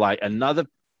kind of like another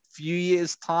few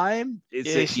years' time.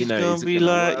 She's going to be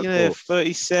like,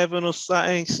 37 or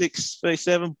something,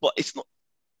 37, but it's not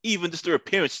even just her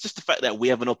appearance. It's just the fact that we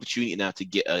have an opportunity now to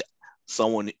get an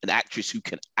actress who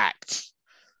can act.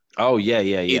 Oh, yeah.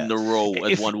 In the role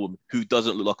as Wonder Woman, who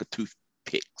doesn't look like a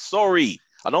toothpick. Sorry,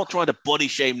 I'm not trying to body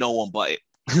shame no one, but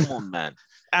come on, man.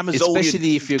 Amazon,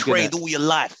 especially if you're trained all your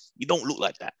life, you don't look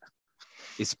like that.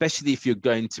 Especially if you're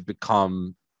going to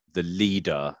become the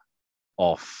leader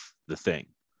of the thing,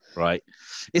 right?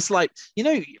 It's like, you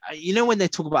know when they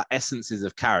talk about essences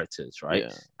of characters, right?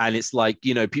 Yeah. And it's like,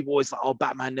 you know, people always like, oh,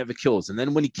 Batman never kills, and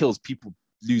then when he kills, people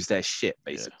lose their shit,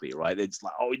 basically, right? It's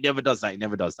like, oh, he never does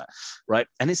that, right?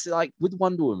 And it's like with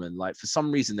Wonder Woman, like for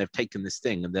some reason they've taken this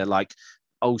thing and they're like,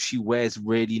 oh, she wears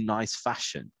really nice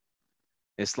fashion.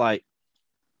 It's like,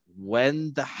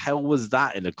 when the hell was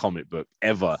that in a comic book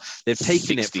ever? They've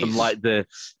taken 60s. It from like they've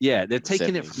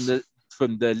taken 70s. It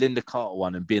from the Linda Carter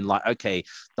one and been like, okay,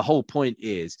 the whole point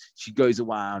is she goes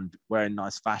around wearing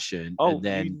nice fashion and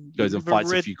then goes and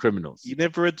fights a few criminals. You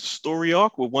never read the story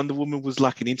arc where Wonder Woman was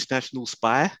like an international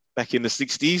spy back in the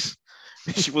 60s?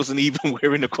 She wasn't even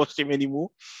wearing a costume anymore.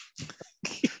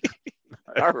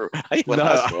 I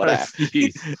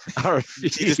refuse. I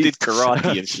refuse. She just did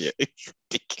karate and shit.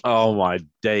 Oh my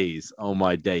days.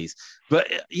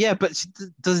 But yeah, but she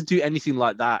doesn't do anything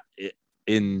like that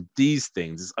in these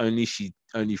things. It's only she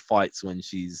only fights when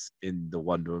she's in the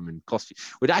Wonder Woman costume,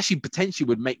 which actually potentially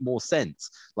would make more sense.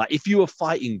 Like if you were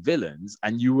fighting villains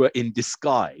and you were in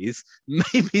disguise,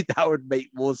 maybe that would make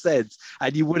more sense,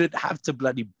 and you wouldn't have to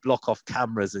bloody block off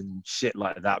cameras and shit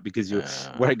like that because you're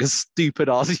wearing a stupid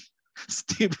ass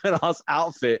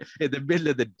outfit in the middle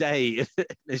of the day in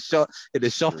a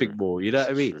shopping mall. You know what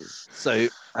I mean? So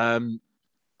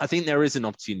I think there is an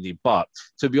opportunity, but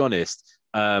to be honest,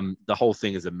 the whole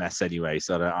thing is a mess anyway,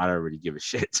 so I don't really give a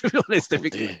shit, to be honest. If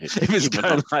it's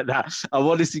going like that, I've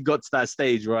honestly got to that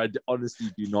stage where I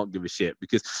honestly do not give a shit,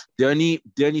 because the only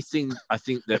thing I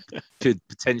think that could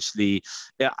potentially,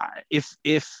 if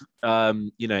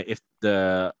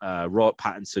the Robert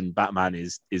Pattinson Batman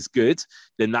is good,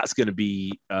 then that's going to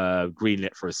be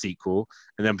greenlit for a sequel,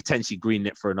 and then potentially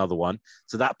greenlit for another one.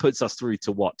 So that puts us through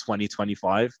to what,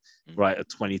 2025, right, or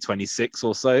 2026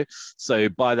 or so. So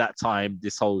by that time,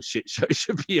 this whole shit show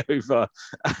should be over,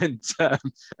 and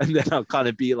then I'll kind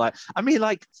of be like, I mean,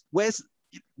 like, where's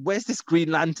this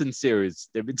Green Lantern series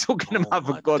they've been talking about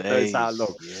for God knows how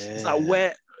long? Yeah. It's like,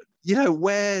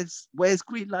 where's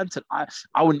Green Lantern? I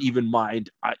wouldn't even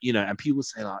mind, and people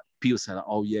say like,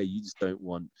 oh yeah, you just don't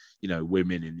want,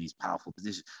 women in these powerful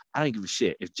positions. I don't give a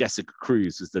shit if Jessica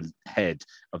Cruz was the head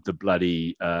of the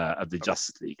bloody of the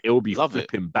Justice League. It will be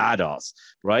flipping badass,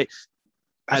 right?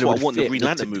 That's what I want the Green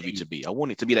Lantern movie to be. I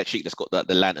want it to be that chick that's got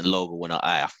the Lantern logo on her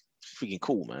eye. Freaking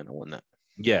cool, man. I want that.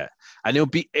 Yeah, and it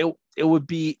would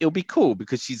be cool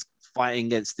because she's fighting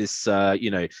against this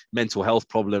mental health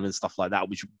problem and stuff like that,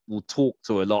 which will talk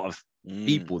to a lot of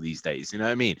people these days. You know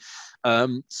what I mean?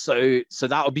 So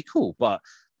that would be cool, but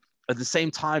at the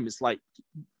same time, it's like,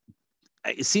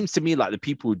 it seems to me like the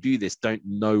people who do this don't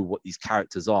know what these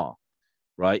characters are.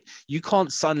 Right? You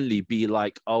can't suddenly be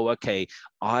like, oh, okay,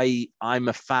 I'm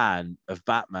a fan of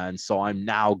Batman, so I'm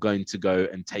now going to go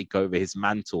and take over his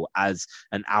mantle as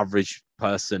an average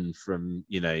person from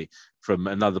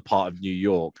another part of New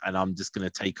York, and I'm just going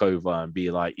to take over and be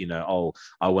like, oh,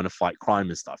 I want to fight crime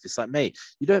and stuff. It's like, mate,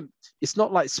 it's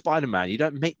not like Spider-Man. You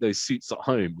don't make those suits at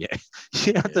home. Yeah,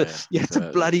 you have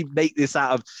to bloody make this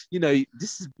out of,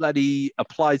 this is bloody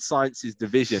applied sciences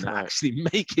division actually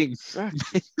making.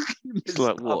 It's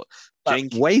like what?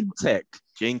 Wayne Tech.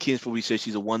 Jenkins probably says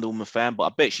she's a Wonder Woman fan, but I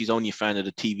bet she's only a fan of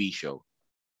the TV show,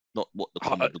 not what the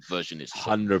comic book version is.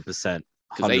 100%.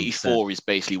 Because 84 is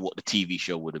basically what the TV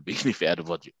show would have been if it had a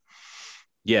budget.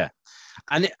 Yeah,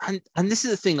 and this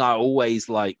is the thing I always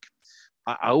like.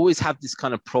 I always have this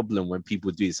kind of problem when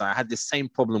people do this. I had this same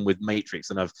problem with Matrix,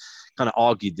 and I've kind of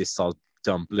argued this till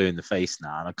I'm blue in the face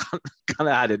now, and I kind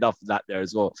of had enough of that there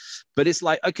as well. But it's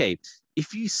like, okay,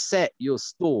 if you set your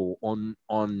store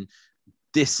on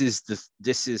this is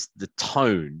the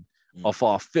tone of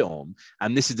our film,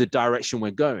 and this is the direction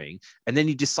we're going, and then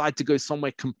you decide to go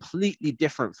somewhere completely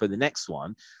different for the next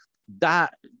one,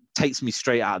 that takes me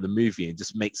straight out of the movie and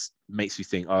just makes me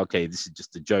think, oh, okay, this is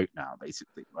just a joke now,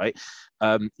 basically, right?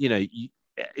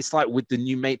 It's like with the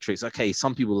new Matrix. Okay,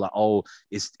 some people are like, oh,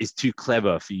 it's too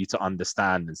clever for you to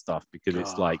understand and stuff, because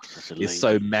it's like it's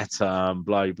so meta and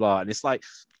blah blah, and it's like,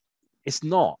 it's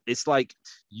not. It's like,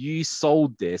 you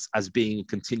sold this as being a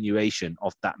continuation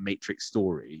of that Matrix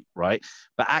story, right?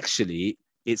 But actually,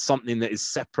 it's something that is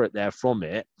separate there from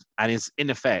it, and is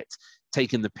in effect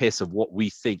taking the piss of what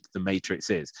we think the Matrix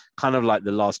is. Kind of like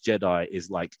The Last Jedi is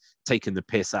like taking the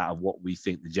piss out of what we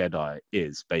think the Jedi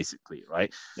is, basically,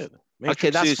 right? Yeah,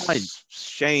 okay, that's fine.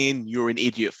 Shane, you're an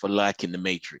idiot for liking the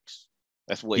Matrix.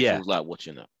 That's what it feels like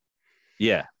watching that.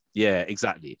 Yeah,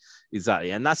 exactly.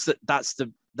 And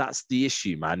that's the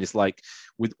issue, man. It's like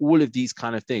with all of these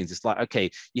kind of things, it's like, okay,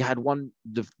 you had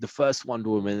the first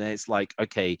Wonder Woman, and it's like,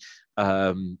 okay,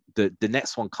 the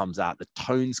next one comes out, the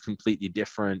tone's completely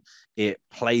different, it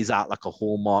plays out like a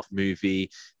Hallmark movie,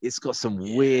 it's got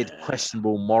some weird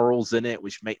questionable morals in it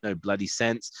which make no bloody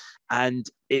sense, and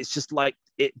it's just like,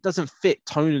 it doesn't fit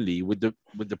tonally with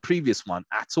the previous one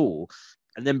at all.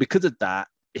 And then because of that,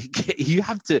 you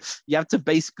have to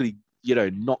basically,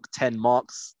 knock 10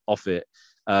 marks off it,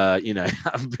 for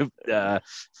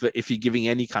if you're giving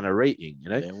any kind of rating,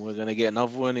 And we're gonna get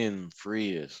another one in 3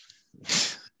 years.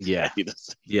 Yeah.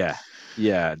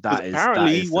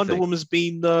 Apparently, Wonder Woman's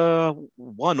been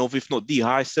one of, if not the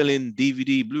highest selling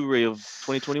DVD Blu-ray of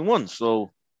 2021.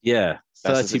 So yeah,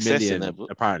 30 million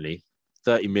apparently,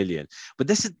 30 million. But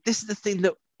this is the thing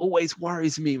that always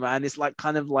worries me, man. It's like,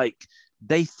 kind of like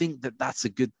they think that that's a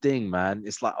good thing, man.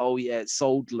 It's like, oh yeah, it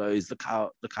sold loads. Look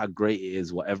how great it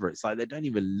is, whatever. It's like they don't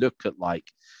even look at like,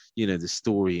 the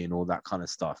story and all that kind of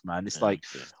stuff, man. It's like,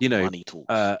 money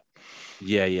talks.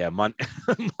 Yeah,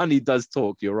 money does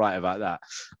talk. You're right about that.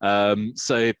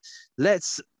 So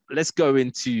let's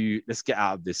get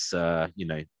out of this, of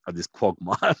this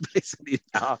quagmire basically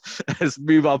now. Let's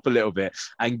move up a little bit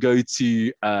and go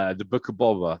to the Book of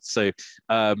Boba. So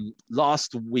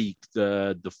last week,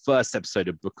 the first episode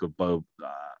of Book of Boba,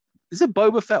 is it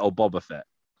Boba Fett or Boba Fett?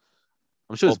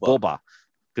 I'm sure it's Boba.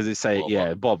 Because they say,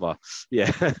 Boba,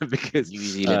 because New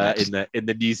Zealand in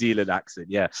the New Zealand accent,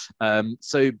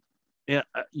 So,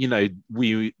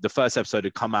 the first episode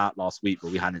had come out last week,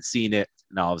 but we hadn't seen it.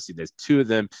 Now, obviously, there's two of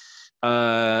them.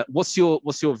 What's your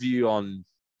view on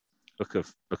Book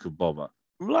of Boba?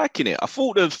 I'm liking it. I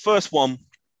thought the first one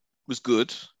was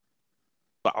good,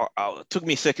 but it took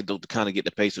me a second to kind of get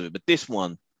the pace of it. But this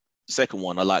one, the second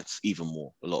one, I liked even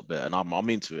more, a lot better, and I'm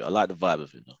into it. I like the vibe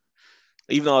of it now.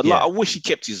 Even though I wish he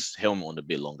kept his helmet on a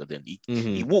bit longer. Then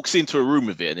he walks into a room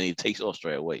with it and then he takes it off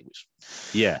straight away, which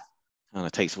kind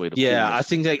of takes away the I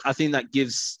think that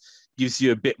gives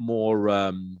you a bit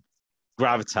more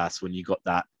gravitas when you got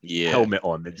that helmet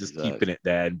on and just keeping it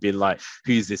there and being like,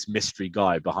 who's this mystery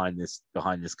guy behind this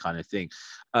kind of thing.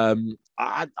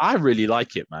 I really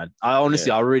like it, man. I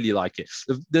really like it.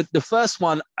 The first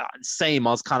one, same.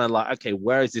 I was kind of like, okay,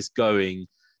 where is this going?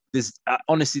 There's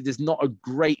honestly, there's not a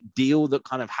great deal that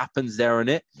kind of happens there in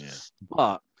it,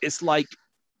 but it's like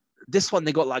this one,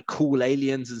 they got like cool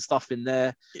aliens and stuff in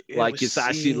there. Like it's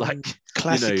actually like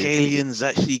classic aliens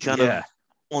actually kind of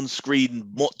on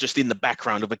screen, not just in the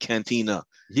background of a cantina.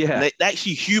 Yeah, and they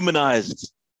actually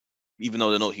humanized, even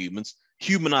though they're not humans,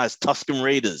 humanized Tusken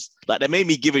Raiders. Like they made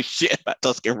me give a shit about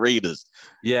Tusken Raiders.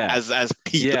 Yeah, as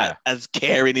people, as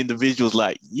caring individuals.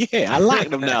 Like, I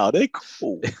like them now. They're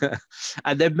cool.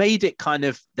 And they made it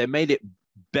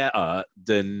better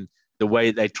than the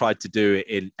way they tried to do it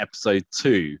in episode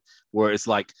 2, where it's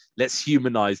like, let's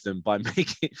humanize them by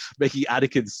making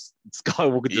Anakin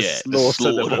Skywalker just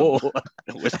slaughter them all.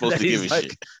 We're supposed to give a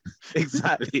shit.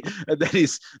 Exactly. And then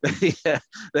he's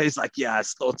like, I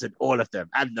slaughtered all of them,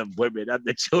 and the women and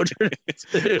the children.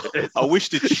 I wish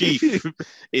the chief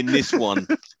in this one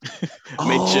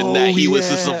mentioned that he was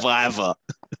a survivor.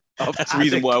 That's the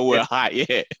reason why we're hot.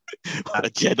 A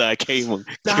Jedi came and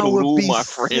killed all my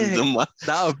friends.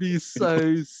 That would be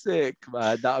so sick,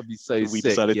 man. That would be so sick. We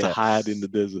decided to hide in the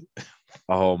desert.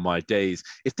 Oh my days!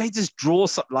 If they just draw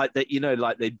something like that,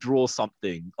 like they draw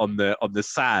something on the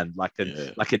sand, like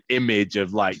an image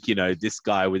of this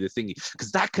guy with a thingy,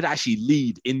 because that could actually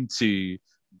lead into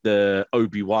the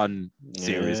Obi-Wan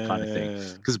series kind of thing.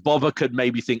 Because Boba could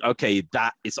maybe think, okay,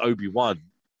 that is Obi-Wan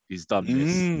who's done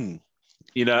this.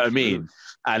 You know what I mean?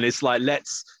 And it's like,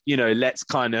 let's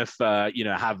kind of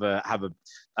have a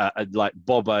like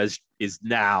Boba is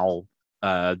now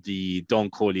the Don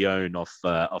Corleone of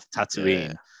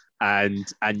Tatooine,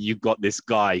 and you've got this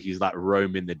guy who's like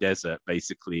roaming the desert,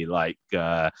 basically like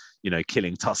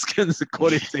killing Tuskens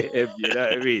according to him. You know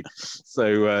what I mean?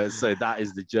 So that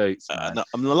is the jokes.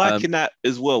 I'm liking that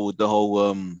as well with the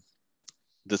whole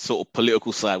the sort of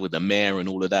political side with the mayor and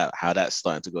all of that, how that's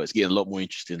starting to go. It's getting a lot more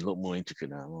interesting, a lot more intricate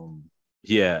now.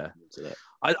 There's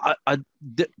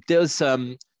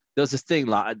a thing,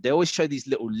 like they always show these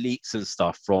little leaks and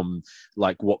stuff from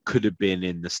like what could have been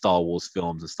in the Star Wars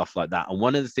films and stuff like that. And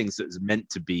one of the things that was meant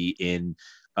to be in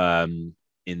the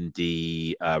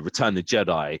Return of the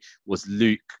Jedi was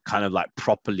Luke kind of like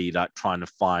properly like trying to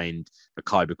find the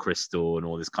Kyber crystal and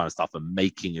all this kind of stuff and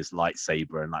making his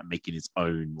lightsaber and like making his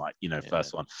own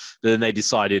first one. But then they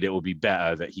decided it would be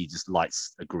better that he just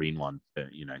lights a green one,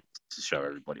 to show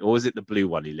everybody. Or was it the blue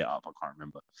one he lit up? I can't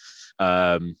remember.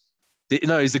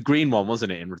 No, it was the green one,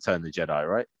 wasn't it, in Return of the Jedi,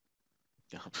 right?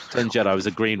 Return of the Jedi was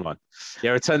a green one.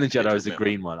 Yeah, Return of the Jedi was a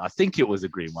green one. I think it was a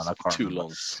green one. I can't remember.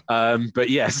 Long. But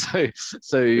yeah, so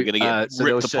we're gonna get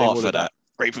ripped apart for that.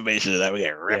 Great information that we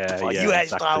get ripped apart. You had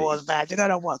Star Wars badge. You don't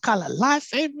know what color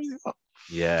lightsaber.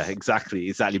 Yeah,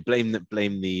 exactly. Blame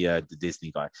the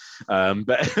Disney guy.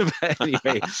 But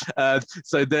anyway,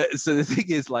 so the thing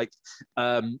is, like,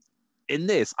 in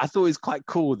this, I thought it was quite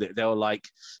cool that they were like,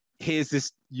 here's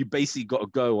this, you basically got to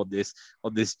go on this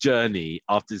journey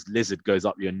after this lizard goes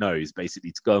up your nose,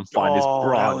 basically, to go and find this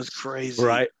branch. That was crazy.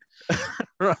 Right?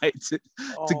 Right. To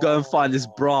go and find this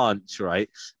branch, right?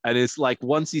 And it's like,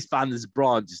 once he's found this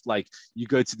branch, it's like you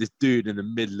go to this dude in the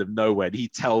middle of nowhere and he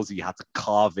tells you how to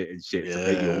carve it and shit to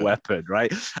make your weapon,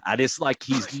 right? And it's like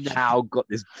he's now got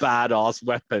this badass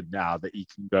weapon now that he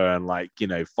can go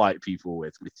and fight people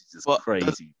with, which is just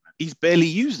crazy. he's barely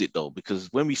used it though, because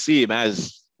when we see him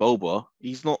as Boba,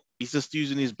 he's just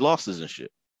using his blasters and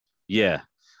shit. Yeah,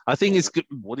 I think it's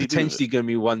potentially it? going to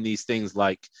be one of these things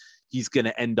like he's going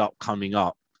to end up coming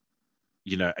up,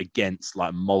 you know, against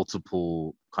like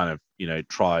multiple kind of, you know,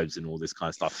 tribes and all this kind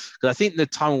of stuff. Because I think the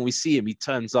time when we see him, he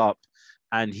turns up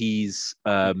and he's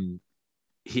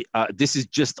this is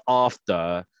just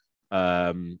after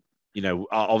you know,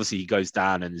 obviously he goes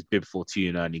down and there's Bib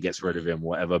Fortuna and he gets rid of him,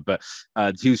 whatever. But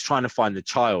he was trying to find the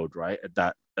child, right?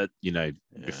 You know,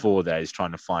 before there, he's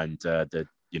trying to find the,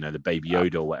 you know, the baby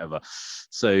Yoda or whatever.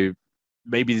 So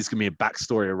maybe there's gonna be a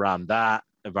backstory around that,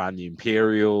 around the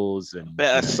Imperials, and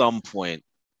at some point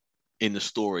in the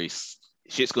story,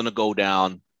 shit's gonna go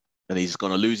down, and he's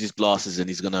gonna lose his glasses, and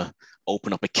he's gonna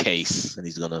open up a case, and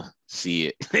he's gonna see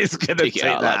it. He's gonna take it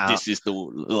out like this is the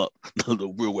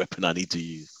real weapon I need to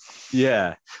use.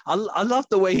 Yeah, I love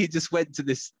the way he just went to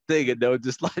this thing, and they were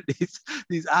just like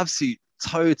these absolute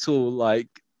total like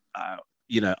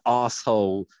you know,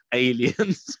 asshole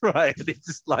aliens, right? And it's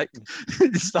just like,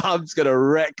 I'm just gonna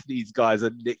wreck these guys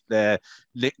and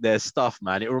nick their stuff,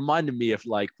 man. It reminded me of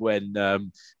like when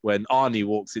Arnie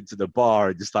walks into the bar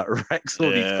and just like wrecks all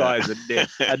these guys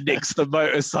and nicks the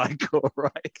motorcycle,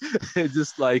 right? It's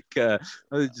just like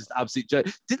just absolute joke.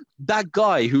 Did that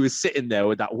guy who was sitting there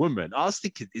with that woman? I was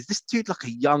thinking, is this dude like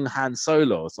a young Han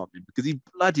Solo or something? Because he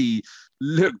bloody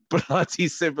looked bloody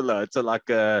similar to like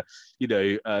a, you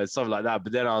know, something like that.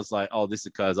 But then I was like, oh, this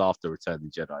occurs after Return of the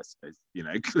Jedi. So, you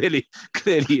know, clearly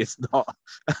it's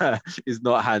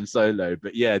not Han Solo.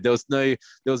 But yeah, there was no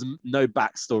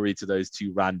backstory to those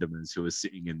two randomers who were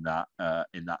sitting in that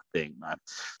thing, man.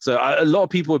 So a lot of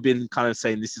people have been kind of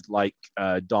saying this is like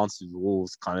Dance with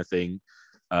Wolves kind of thing,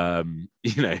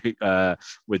 you know,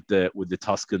 with the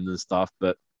Tuskens and stuff.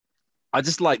 But I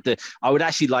would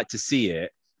actually like to see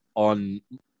it on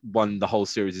when the whole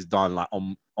series is done, like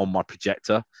on my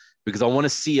projector, because I want to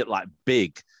see it like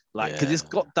big, like because it's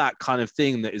got that kind of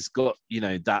thing that it's got, you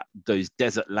know, that those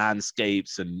desert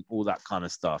landscapes and all that kind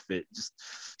of stuff. It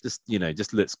just you know,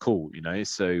 just looks cool, you know.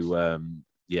 So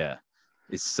yeah,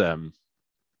 it's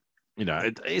you know,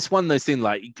 it's one of those things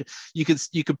like you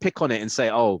could pick on it and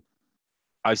say, oh,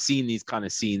 I've seen these kind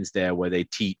of scenes there where they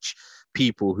teach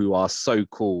people who are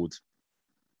so-called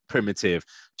primitive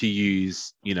to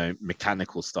use, you know,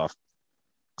 mechanical stuff.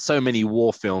 So many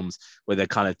war films where they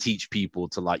kind of teach people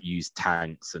to like use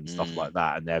tanks and stuff like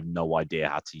that, and they have no idea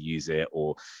how to use it,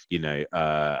 or, you know,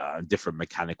 different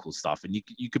mechanical stuff, and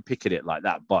you could pick at it like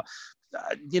that. But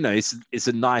you know, it's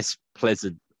a nice,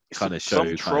 pleasant kind of show.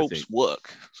 Some tropes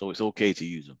work, so it's okay to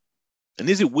use them. And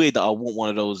is it weird that I want one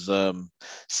of those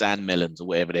sand melons or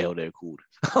whatever the hell they're called?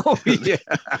 Oh yeah,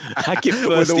 I get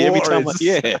thirsty every time.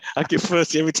 I get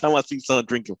thirsty every time I see someone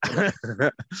drinking.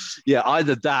 Yeah,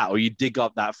 either that or you dig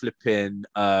up that flipping,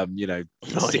 you know,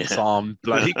 six-armed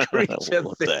bloody creature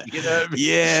thing. You know what I mean?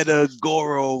 Yeah, the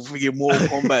Goro freaking Mortal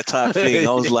Kombat type thing.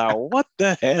 I was like, what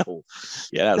the hell?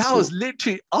 Yeah, that was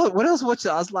literally. Oh, when I was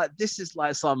watching it, I was like, this is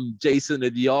like some Jason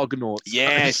and the Argonauts.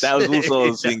 Yes, that was also what I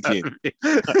was thinking.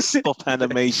 Stop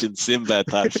animation, Sinbad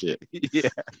type shit.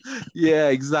 Yeah,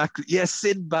 exactly. Yes.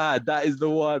 Sinbad, that is the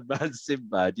one, man.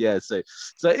 Sinbad, yeah. So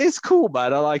it's cool,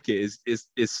 man. I like it.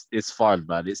 It's fun,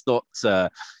 man. It's not,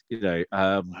 you know,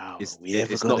 wow. It's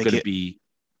not going to be.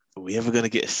 Are we ever going to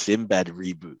get a Sinbad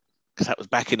reboot? Because that was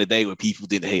back in the day where people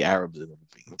didn't hate Arabs and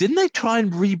everything. Didn't they try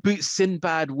and reboot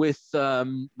Sinbad with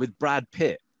Brad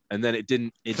Pitt, and then it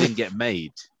didn't get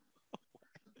made?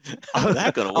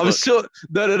 I'm sure.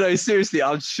 No. Seriously,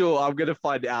 I'm sure. I'm gonna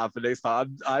find it out for next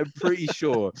time. I'm pretty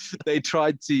sure they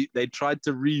tried to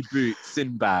reboot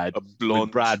Sinbad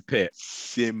with Brad Pitt.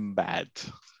 Sinbad,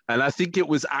 and I think it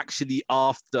was actually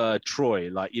after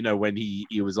Troy, like, you know, when he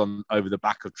was on over the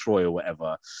back of Troy or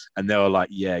whatever, and they were like,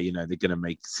 yeah, you know, they're gonna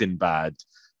make Sinbad.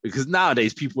 Because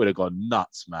nowadays people would have gone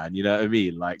nuts, man. You know what I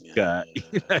mean? Like, you know,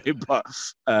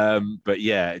 but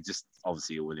yeah, it just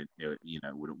obviously it wouldn't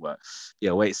work.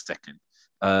 Yeah, wait a second.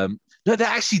 No, they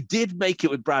actually did make it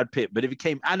with Brad Pitt, but it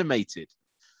became animated.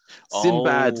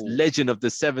 Sinbad, Legend of the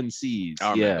Seven Seas.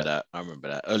 I remember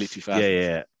that. Early 2000s.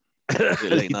 Yeah.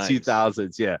 Early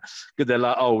 2000s, yeah. Because they're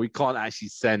like, oh, we can't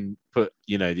actually put,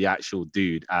 you know, the actual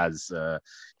dude as,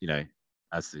 you know,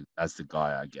 as the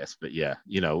guy, I guess. But yeah,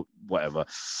 you know, whatever.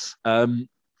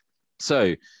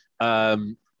 So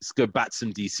let's go back to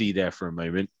some DC there for a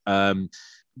moment.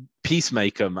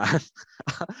 Peacemaker, man.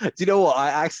 Do you know what?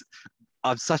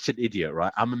 I'm such an idiot,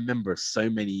 right? I'm a member of so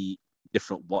many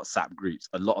different WhatsApp groups.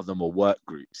 A lot of them are work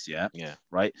groups, yeah. Yeah.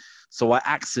 Right. So I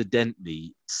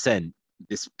accidentally sent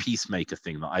this Peacemaker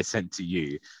thing that I sent to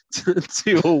you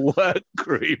to a work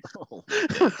group,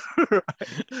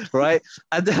 right?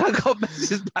 And then I got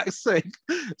messages back saying,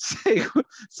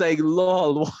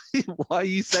 "Lol, why are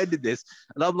you sending this?"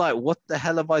 And I'm like, "What the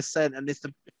hell have I sent?" And it's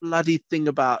the bloody thing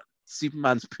about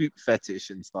Superman's poop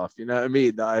fetish and stuff. You know what I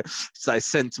mean? That I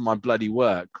sent to my bloody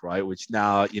work, right? Which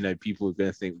now, you know, people are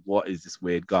going to think, "What is this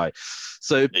weird guy?"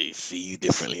 So they see you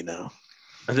differently now.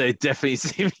 They definitely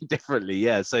see me differently,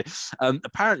 yeah. So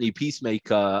apparently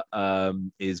Peacemaker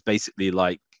is basically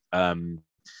like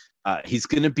he's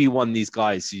going to be one of these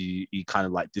guys who he kind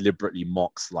of like deliberately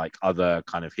mocks like other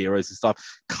kind of heroes and stuff,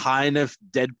 kind of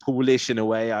Deadpoolish in a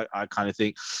way, I kind of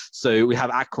think. So we have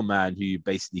Aquaman, who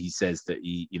basically he says that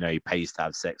he pays to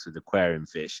have sex with aquarium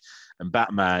fish, and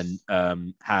Batman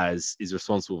is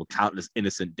responsible for countless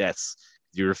innocent deaths.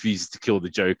 He refuses to kill the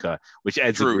Joker, which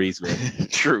Ed agrees with.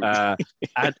 True.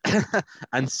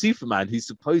 And Superman, who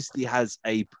supposedly has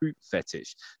a poop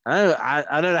fetish.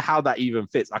 I don't know how that even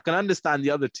fits. I can understand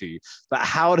the other two, but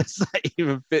how does that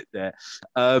even fit there?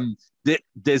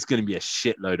 There's going to be a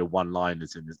shitload of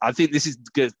one-liners in this. I think this is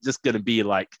just going to be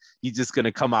like, he's just going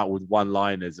to come out with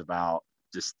one-liners about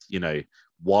just, you know,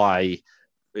 why,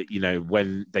 you know,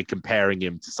 when they're comparing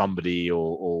him to somebody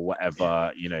or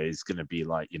whatever, you know, it's going to be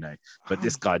like, you know, but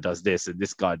this guy does this and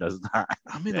this guy does that.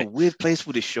 I'm in a weird place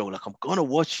with this show. Like, I'm going to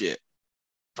watch it,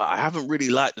 but I haven't really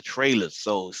liked the trailers.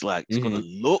 So it's like, it's going to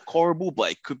look horrible,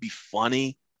 but it could be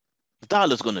funny. The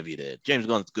dialogue's going to be there. James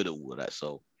Gunn's good at all of that.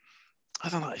 So I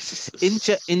don't know.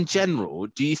 In general,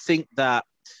 do you think that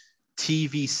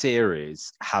TV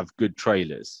series have good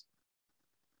trailers?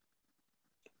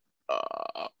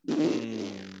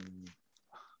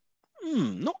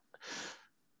 No.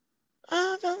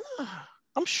 I don't know.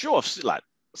 I'm sure I've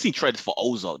seen trailers for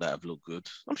Ozark that have looked good.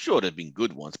 I'm sure there've been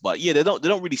good ones, but yeah, they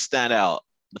don't really stand out.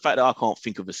 The fact that I can't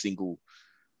think of a single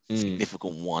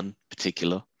significant one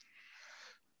particular.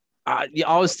 Yeah,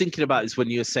 I was thinking about this when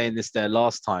you were saying this there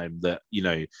last time, that, you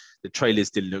know, the trailers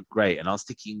didn't look great, and I was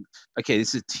thinking, okay,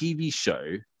 this is a TV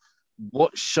show.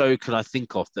 What show can I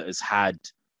think of that has had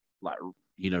like,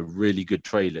 you know, really good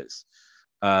trailers?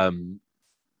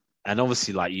 And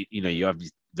obviously, like, you know, you have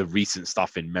the recent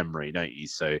stuff in memory, don't you?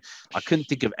 So I couldn't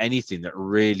think of anything that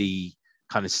really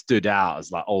kind of stood out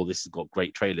as like, oh, this has got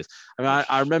great trailers. I mean,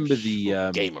 I remember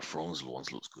the Game of Thrones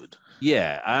ones looks good.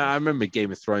 Yeah, I remember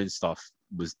Game of Thrones stuff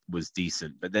was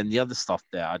decent, but then the other stuff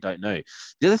there, I don't know.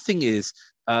 The other thing is,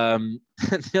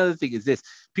 this.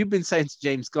 People have been saying to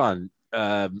James Gunn,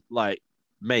 like,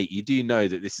 mate, you do know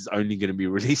that this is only going to be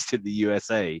released in the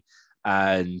USA,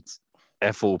 and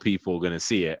therefore people are going to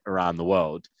see it around the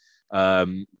world.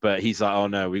 But he's like, oh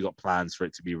no, we got plans for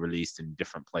it to be released in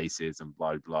different places and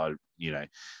blah blah, you know,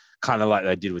 kind of like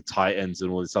they did with Titans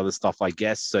and all this other stuff, I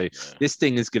guess. So this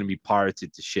thing is going to be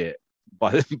pirated to shit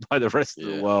by the rest of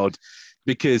the world,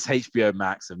 because HBO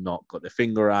Max have not got their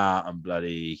finger out and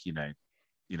bloody, you know,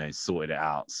 sorted it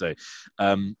out. So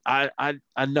I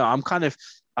know I'm kind of,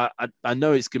 I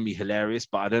know it's gonna be hilarious,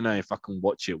 but I don't know if I can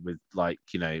watch it with, like,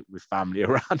 you know, with family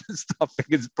around and stuff.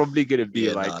 It's probably gonna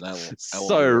be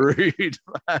so rude,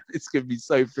 man. It's gonna be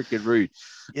so freaking rude.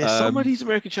 Yeah, some of these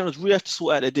American channels really have to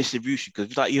sort out their distribution,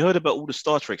 because like, you heard about all the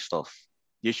Star Trek stuff,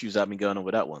 the issues that have been going on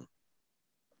with that one.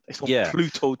 It's on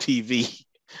Pluto TV.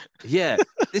 Yeah,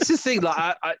 this is the thing.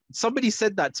 Like, somebody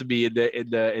said that to me in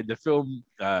the film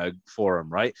forum,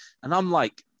 right? And I'm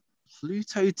like,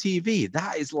 Pluto TV?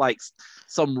 That is like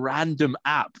some random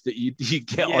app that you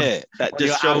get on that on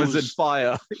just your shows, Amazon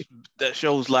Fire. That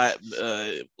shows like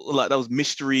those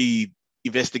mystery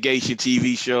investigation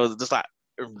TV shows, just like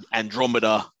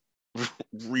Andromeda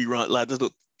rerun, like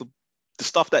the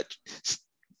stuff that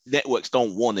networks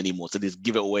don't want anymore, so they just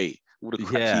give it away. All the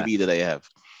crap TV that they have.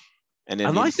 And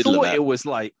I thought it was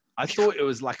like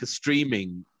a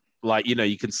streaming, like, you know,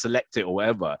 you can select it or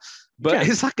whatever, but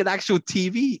it's like an actual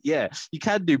TV. Yeah, you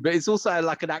can do, but it's also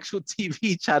like an actual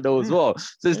TV channel as well.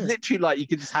 So it's literally like you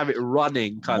can just have it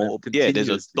running kind of continuously. Yeah,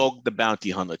 there's a Dog the Bounty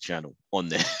Hunter channel on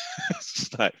there. It's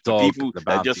just like Dog people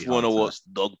that just want to watch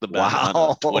Dog the Bounty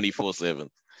Hunter 24/7.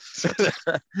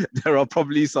 There are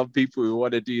probably some people who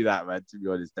want to do that, man. To be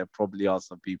honest, there probably are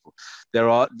some people. There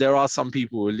are some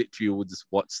people who literally will just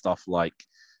watch stuff like,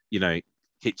 you know,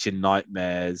 Kitchen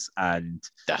Nightmares and,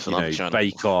 you know,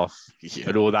 Bake Off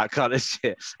and all that kind of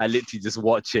shit, and literally just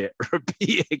watch it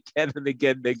repeat again and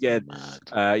again and again.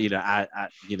 You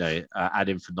know, ad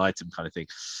infinitum kind of thing.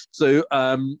 So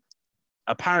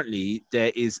apparently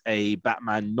there is a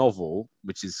Batman novel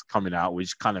which is coming out,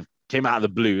 which kind of came out of the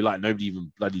blue, like nobody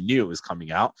even bloody knew it was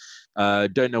coming out.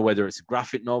 Don't know whether it's a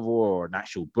graphic novel or an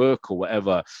actual book or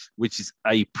whatever, which is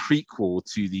a prequel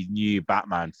to the new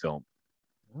Batman film.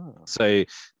 Oh. So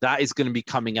that is going to be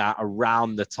coming out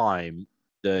around the time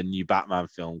the new Batman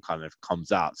film kind of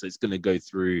comes out. So it's going to go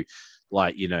through,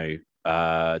 like, you know,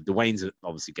 the Waynes are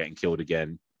obviously getting killed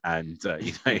again, and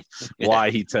you know, why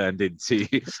he turned into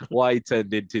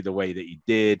the way that he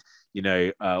did, you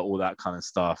know, all that kind of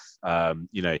stuff.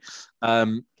 You know,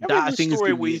 that I think is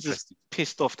going to be interesting.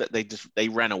 Pissed off that they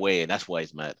ran away, and that's why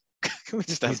he's mad. Can we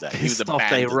just have that? He was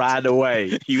abandoned. They ran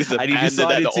away. He was abandoned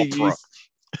at the opera.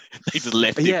 They just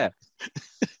left him. Yeah.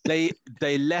 They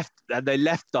left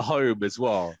the home as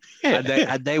well, and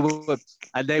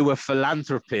they were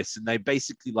philanthropists, and they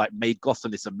basically like made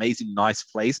Gotham this amazing nice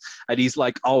place. And he's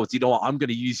like, oh, do you know what? I'm going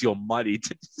to use your money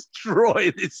to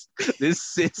destroy this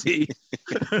city,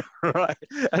 right,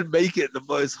 and make it the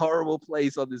most horrible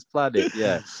place on this planet.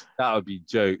 Yeah, that would be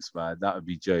jokes, man. That would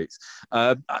be jokes.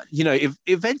 You know, if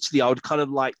eventually I would kind of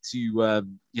like to,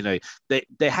 you know,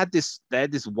 they had this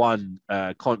one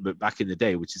comic book back in the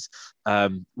day, which is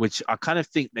which I kind of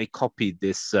think they copied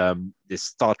this this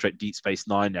Star Trek Deep Space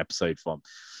Nine episode from,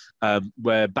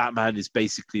 where Batman is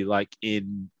basically like he's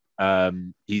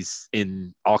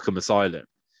in Arkham Asylum,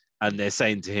 and they're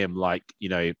saying to him, like, you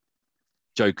know,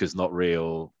 Joker's not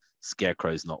real,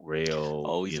 Scarecrow's not real.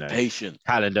 Oh, he's, you know, patient.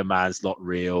 Calendar Man's not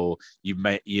real. You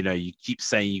keep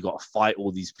saying you got to fight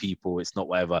all these people. It's not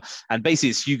whatever. And basically,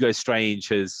 it's Hugo Strange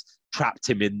has trapped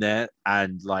him in there,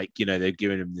 and like, you know, they've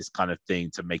given him this kind of thing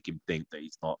to make him think that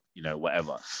he's not, you know,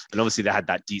 whatever. And obviously, they had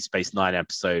that Deep Space Nine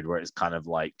episode where it's kind of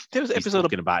like there was an episode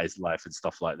talking about his life and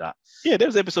stuff like that. Yeah, there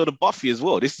was an episode of Buffy as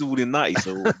well. This is all in the 90s.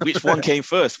 So which one came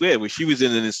first? Where she was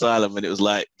in an asylum, and it was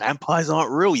like, vampires aren't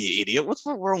real, you idiot. What's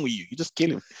wrong with you? You just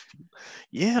kill him.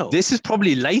 Yeah. This is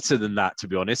probably later than that, to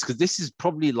be honest, because this is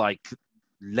probably like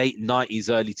late 90s,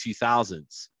 early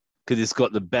 2000s, because it's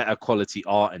got the better quality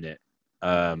art in it.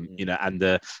 You know, and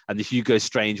the Hugo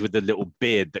Strange with the little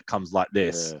beard that comes like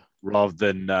this, rather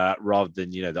than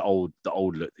you know, the old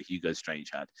look that Hugo Strange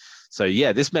had. So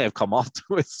yeah, this may have come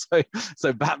afterwards.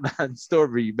 So Batman's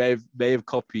story may have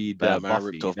copied Batman Buffy.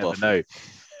 ripped off You never Buffy. know.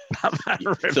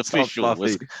 Batman It's official.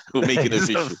 We'll make it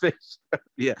official.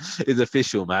 Yeah, it's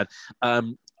official, man.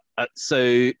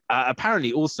 So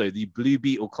apparently, also the Blue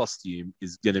Beetle costume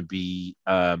is going to be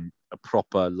a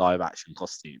proper live action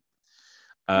costume.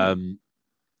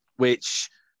 Which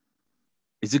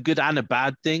is a good and a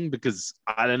bad thing, because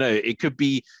I don't know, it could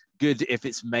be good if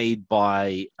it's made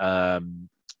by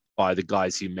the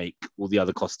guys who make all the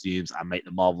other costumes and make the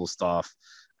Marvel stuff,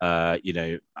 you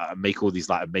know, make all these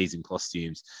like amazing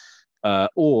costumes,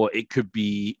 or it could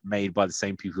be made by the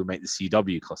same people who make the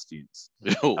CW costumes.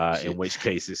 In which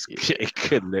case it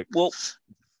could look, well,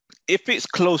 if it's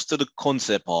close to the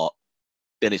concept art,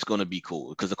 then it's going to be cool,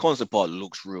 because the concept art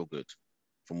looks real good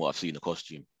from what I've seen the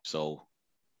costume. So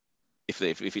if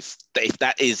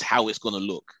that is how it's gonna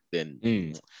look,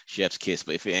 then chef's kiss.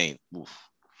 But if it ain't, oof.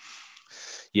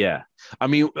 Yeah, I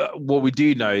mean, what we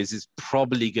do know is it's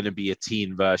probably going to be a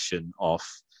teen version of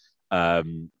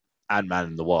Ant-Man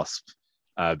and the Wasp,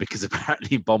 because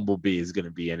apparently Bumblebee is going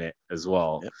to be in it as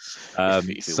well. Yep.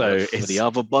 So it's for the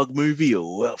other Bug movie,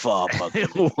 or work for our Bug movie?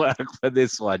 It'll work for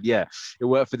this one. Yeah, it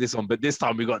worked for this one, but this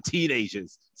time we got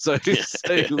teenagers. So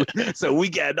we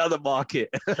get another market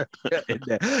in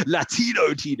there.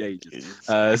 Latino teenagers.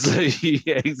 So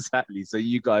yeah, exactly. So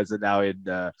you guys are now in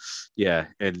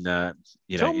in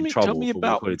trouble. Tell me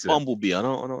about Bumblebee. I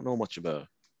don't know much about it.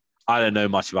 I don't know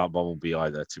much about Bumblebee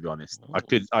either, to be honest.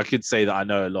 I could say that I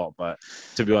know a lot, but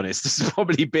to be honest, this has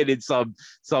probably been in some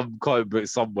comic book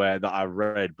somewhere that I've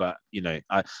read. But you know,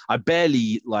 I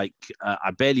barely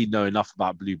know enough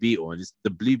about Blue Beetle, and it's the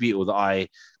Blue Beetle that I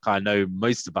kind of know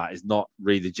most about is not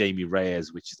really the Jamie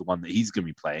Reyes, which is the one that he's going to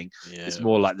be playing. Yeah, it's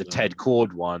more like the Ted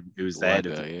Cord one, who was the head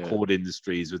of the Cord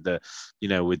Industries with the, you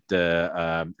know, with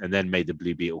the and then made the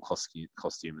Blue Beetle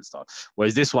costume and stuff.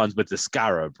 Whereas this one's with the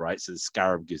Scarab, right? So the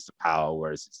Scarab gives the power,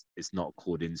 whereas it's not a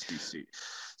Cord Industry suit.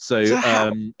 So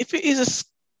if it is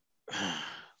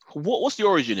what's the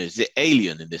origin? Is it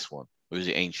alien in this one, or is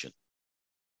it ancient?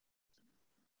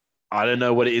 I don't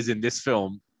know what it is in this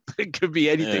film. It could be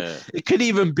anything. Yeah. It could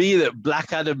even be that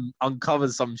Black Adam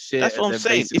uncovers some shit. That's what I'm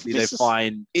saying.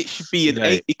 It should be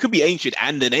it could be ancient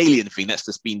and an alien thing that's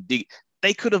just been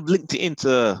They could have linked it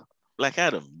into Black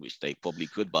Adam, which they probably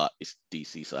could, but it's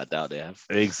DC, so I doubt they have.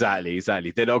 Exactly.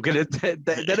 They're not gonna. They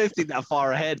don't think that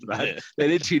far ahead, man. Yeah. They're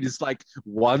literally just like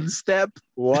one step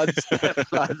like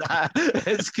that.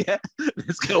 Let's get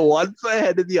one foot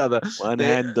ahead of the other. One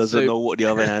hand doesn't know what the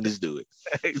other hand is doing.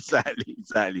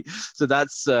 Exactly. So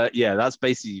that's that's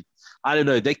basically. I don't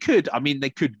know. They could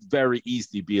very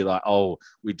easily be like, oh,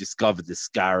 we discovered the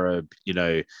scarab.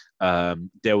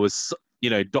 There was,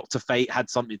 Dr. Fate had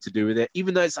something to do with it,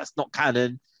 even though that's not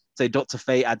canon. Say Dr.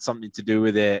 Fate had something to do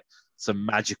with it. Some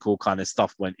magical kind of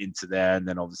stuff went into there, and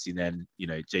then obviously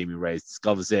Jamie Reyes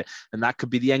discovers it, and that could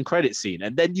be the end credit scene,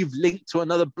 and then you've linked to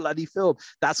another bloody film.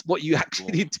 That's what you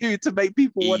actually do to make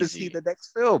people want to see the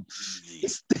next film.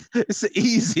 It's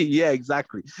easy, yeah,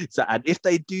 exactly. So, and if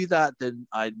they do that, then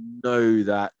I know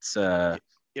that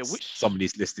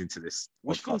somebody's listening to this.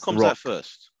 Which film comes out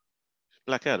first?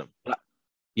 Black Adam. Black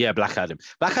Adam.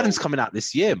 Black Adam's coming out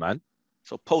this year, man.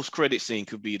 So post-credit scene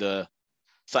could be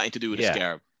something to do with the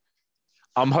scarab.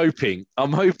 I'm hoping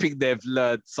they've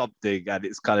learned something and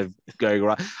it's kind of going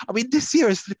right. I mean, this year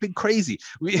is flipping crazy.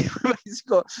 We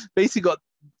basically got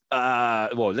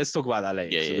well, let's talk about that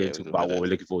later. Yeah, we're going to talk about what we're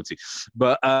looking forward to.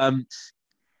 But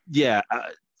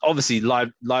obviously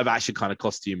live action kind of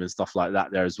costume and stuff like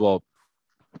that there as well.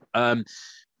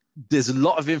 There's a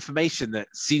lot of information that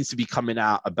seems to be coming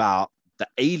out about the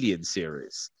Alien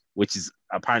series, which is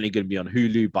apparently going to be on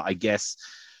Hulu, but I guess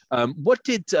what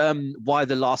did Why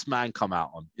the Last Man come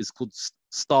out on? It's called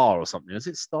Star or something. Is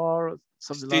it Star or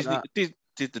something like that?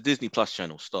 The Disney Plus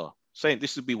channel, Star. Saying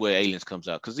this would be where Aliens comes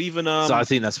out, because even so I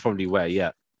think that's probably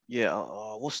where,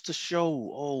 what's the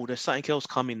show? Oh, there's something else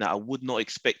coming that I would not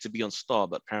expect to be on Star,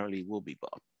 but apparently it will be. But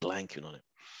I'm blanking on it.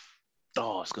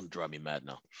 Oh, it's gonna drive me mad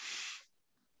now.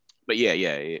 But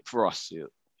for us,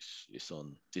 it's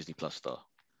on Disney Plus Star.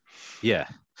 Yeah.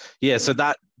 So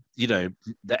that the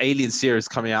Alien series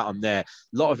coming out on there,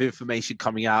 a lot of information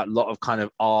coming out, a lot of kind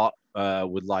of art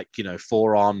with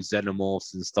forearms,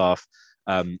 xenomorphs and stuff.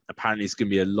 Apparently it's going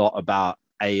to be a lot about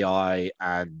AI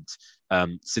and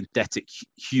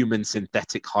human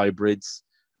synthetic hybrids,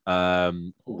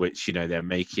 which they're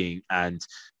making, and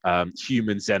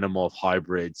human xenomorph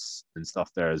hybrids and stuff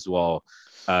there as well.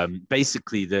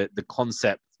 Basically the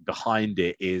concept behind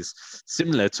it is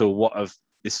similar to what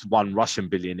this one Russian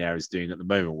billionaire is doing at the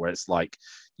moment, where it's like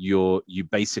you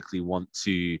basically want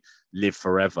to live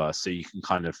forever, so you can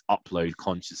kind of upload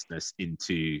consciousness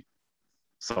into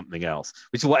something else,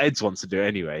 which is what Eds wants to do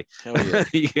anyway. Hell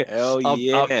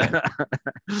yeah.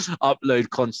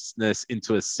 Upload consciousness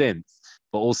into a synth,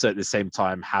 but also at the same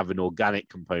time have an organic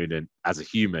component as a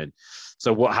human.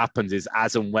 So what happens is,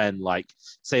 as and when, you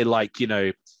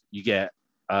get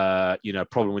a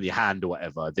problem with your hand or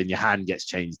whatever, then your hand gets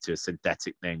changed to a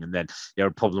synthetic thing, and then you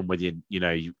have a problem with your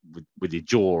with your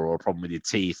jaw, or a problem with your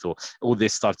teeth, or all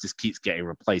this stuff just keeps getting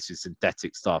replaced with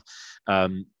synthetic stuff.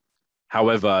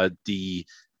 However, the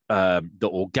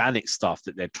organic stuff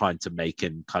that they're trying to make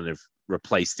and kind of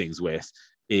replace things with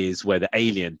is where the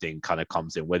alien thing kind of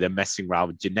comes in, where they're messing around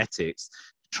with genetics to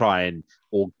try and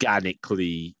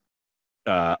organically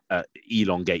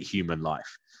elongate human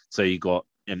life. So you got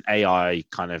an AI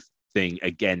kind of thing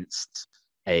against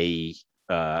a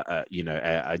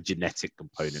genetic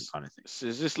component kind of thing. So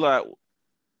is this like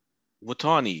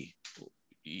Watani,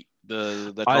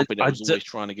 the company that was always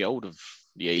trying to get hold of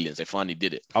the aliens? They finally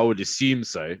did it. I would assume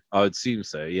so.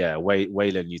 Yeah,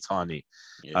 Weyland Yutani.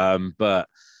 Yeah. But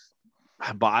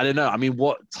I don't know. I mean,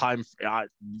 what time?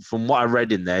 From what I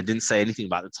read in there, it didn't say anything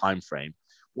about the time frame.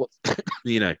 What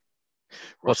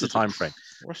what's the time frame?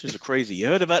 Russians are crazy. You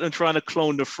heard about them trying to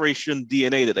clone the Thracian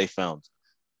DNA that they found?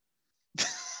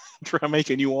 Try to make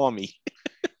a new army.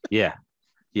 Yeah.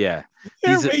 They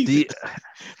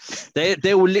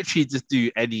will literally just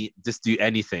do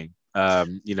anything.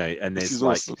 And it's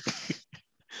like awesome.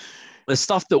 the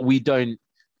stuff that we don't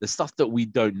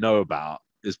know about.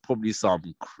 There's probably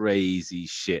some crazy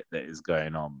shit that is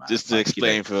going on, man. Just to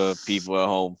explain for people at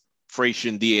home,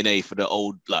 Thracian DNA for the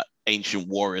old ancient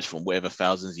warriors from whatever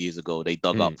thousands of years ago, they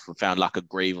dug up and found a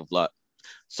grave of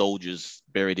soldiers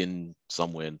buried in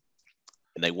somewhere, and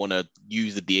they want to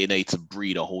use the DNA to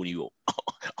breed a whole new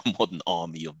modern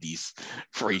army of these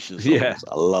Thracian soldiers. Yeah.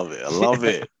 I love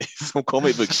it. It's some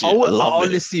comic book shit. I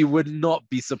honestly would not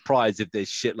be surprised if there's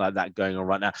shit like that going on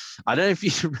right now. I don't know if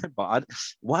you remember.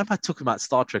 Why am I talking about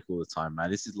Star Trek all the time,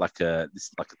 man? This is like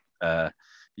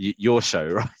your show,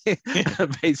 right?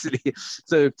 Basically.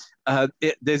 So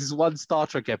there's this one Star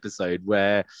Trek episode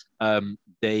where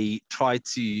they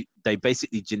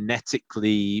basically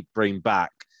genetically bring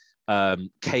back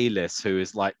Kalis,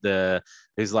 who's like the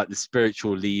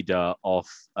spiritual leader of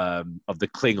the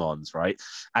Klingons, right?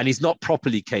 And he's not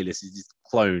properly Kalis; he's just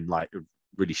clone, like a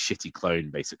really shitty clone,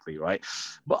 basically, right?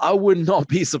 But I would not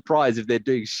be surprised if they're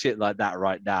doing shit like that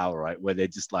right now, right? Where they're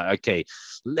just like, okay,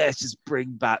 let's just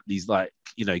bring back these like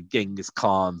Genghis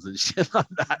Khans and shit like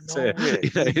that.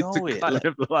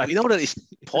 You know that it's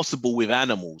possible with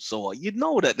animals, so you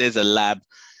know that there's a lab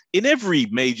in every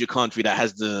major country that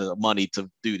has the money to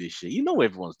do this shit.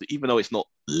 Everyone's, even though it's not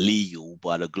legal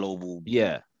by the global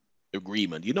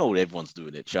agreement, everyone's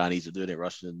doing it. Chinese are doing it,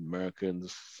 Russian,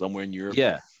 Americans, somewhere in Europe.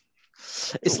 Yeah.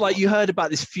 It's like you heard about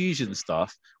this fusion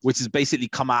stuff, which has basically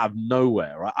come out of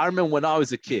nowhere, right? I remember when I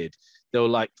was a kid, they were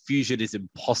like, fusion is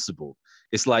impossible.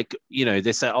 It's like,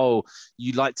 they say, oh,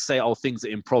 you like to say, oh, things are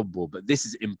improbable, but this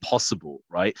is impossible,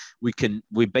 right? We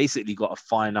basically got a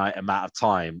finite amount of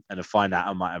time and a finite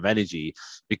amount of energy,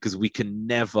 because we can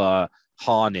never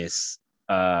harness,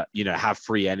 have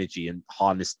free energy and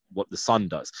harness what the sun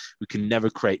does. We can never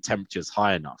create temperatures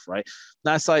high enough, right?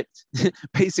 That's like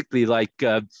basically like,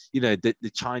 the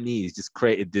Chinese just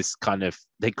created this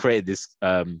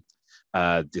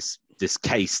this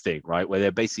case thing, right, where they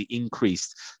basically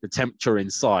increased the temperature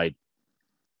inside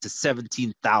to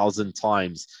 17,000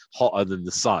 times hotter than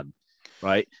the sun,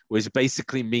 right? Which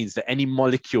basically means that any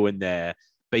molecule in there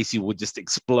basically will just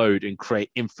explode and create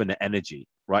infinite energy,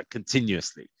 right,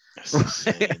 continuously. That's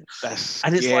insane. That's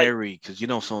scary, because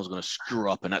someone's going to screw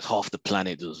up and that's half the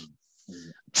planet just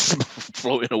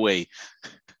floating away.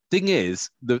 Thing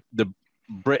is, the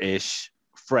British,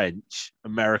 French,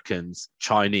 Americans,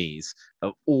 Chinese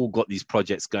have all got these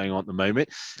projects going on at the moment.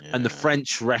 And the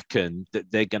French reckon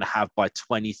that they're going to have, by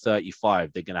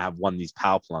 2035, they're going to have one of these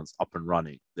power plants up and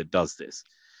running that does this,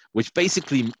 which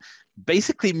basically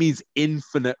means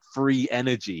infinite free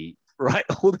energy, right?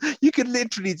 You can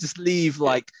literally just leave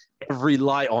like every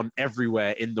light on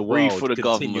everywhere in the world. Free for the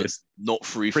government, not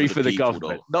free for the people,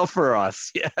 government, not for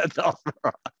us. Yeah, not for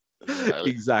us.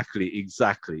 Exactly.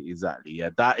 Yeah,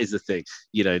 that is the thing.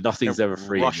 Nothing's ever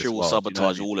free. Russia will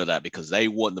sabotage all of that because they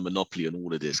want the monopoly on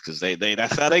all of this, because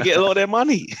that's how they get a lot of their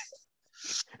money.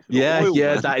 Oil,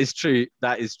 man. That is true,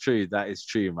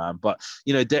 man. But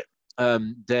I don't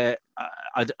know,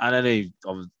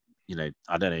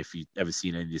 I don't know if you've ever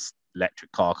seen any of this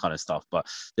electric car kind of stuff, but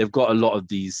they've got a lot of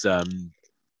these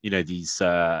these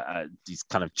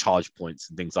kind of charge points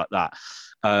and things like that.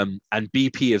 And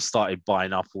BP have started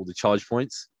buying up all the charge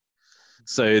points.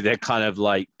 So they're kind of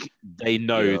like, they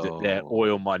know that their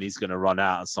oil money is going to run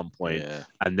out at some point,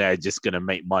 and they're just going to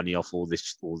make money off all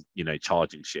this,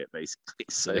 charging shit, basically.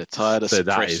 So they're tired of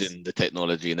suppressing the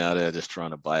technology. Now they're just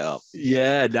trying to buy it up.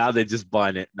 Yeah, now they're just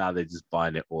buying it. Now they're just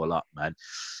buying it all up, man.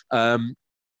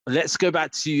 Let's go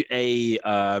back to a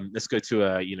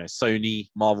Sony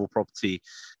Marvel property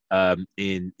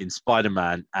in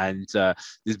Spider-Man, and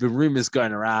there's been rumors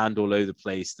going around all over the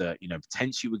place that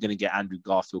potentially we're going to get Andrew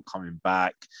Garfield coming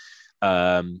back,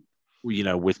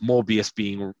 with Morbius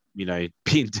being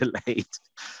being delayed.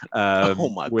 Oh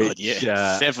my god,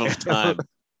 yeah, seventh time.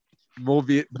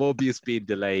 Morbius being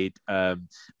delayed,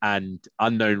 and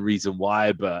unknown reason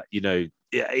why, but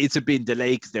it's been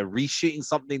delayed because they're reshooting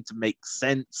something to make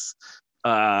sense.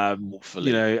 As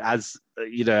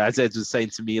Ed was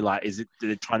saying to me, like, is it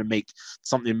they're trying to make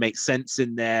something make sense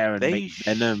in there and make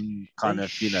Venom kind of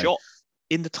shot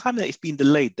in the time that it's been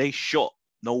delayed. They shot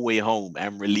No Way Home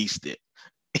and released it.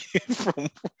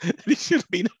 It should have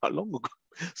been how long ago?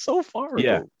 So far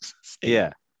ago.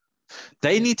 Yeah.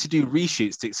 They need to do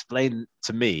reshoots to explain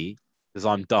to me, because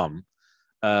I'm dumb,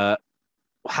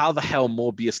 how the hell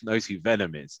Morbius knows who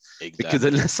Venom is. Exactly. Because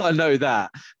unless I know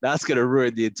that, that's going to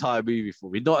ruin the entire movie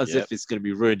for me. Not as if it's going to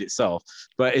be ruined itself,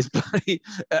 but it's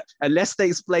unless they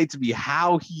explain to me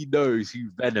how he knows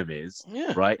who Venom is,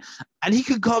 right? And he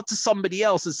could go up to somebody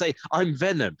else and say, I'm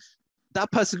Venom. That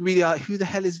person could be like, who the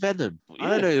hell is Venom? I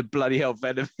don't know who the bloody hell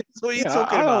Venom is. What are you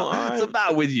talking about? What's the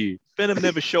matter with you? Venom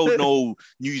never showed no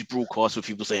news broadcast with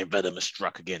people saying Venom has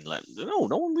struck again. Like, no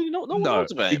one really knows. No one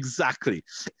knows about it. Exactly.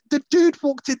 The dude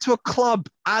walked into a club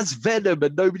as Venom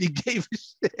and nobody gave a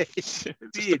shit. It's a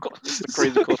crazy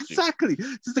costume. Exactly.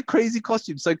 It's a crazy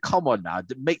costume. So come on now,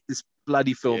 make this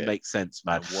bloody film make sense,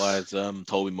 man. And why is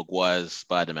Tobey Maguire's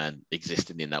Spider-Man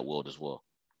existing in that world as well?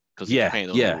 Because they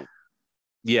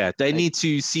need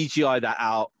to CGI that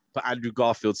out, put Andrew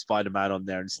Garfield Spider-Man on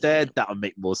there instead. That would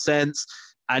make more sense.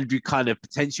 Andrew kind of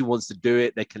potentially wants to do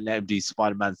it. They can let him do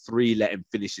Spider-Man 3, let him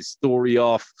finish his story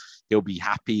off. He'll be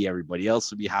happy. Everybody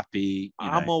else will be happy.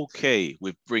 I'm okay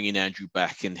with bringing Andrew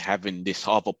back and having this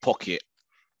Harbour pocket,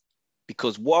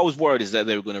 because what I was worried is that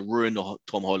they were going to ruin the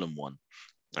Tom Holland one.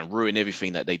 and ruin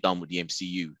everything that they've done with the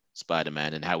MCU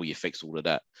Spider-Man and how he affects all of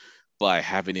that by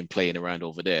having him playing around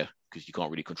over there, because you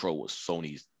can't really control what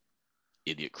Sony's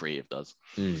idiot creative does.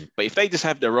 But if they just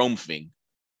have their own thing,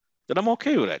 then I'm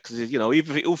okay with that, because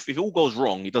even if it all goes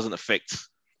wrong, it doesn't affect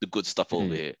the good stuff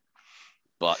over here.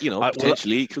 But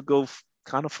potentially it could go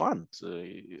kind of fun. So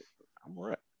I'm all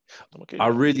right. I'm okay. I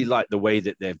really like the way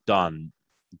that they've done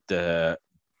the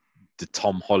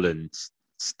Tom Holland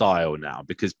style now,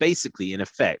 because basically, in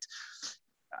effect,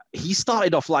 he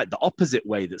started off like the opposite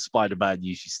way that Spider-Man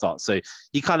usually starts. So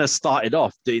he kind of started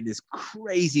off doing this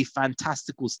crazy,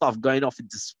 fantastical stuff, going off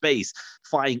into space,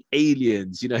 fighting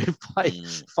aliens,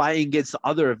 fighting against the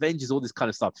other Avengers, all this kind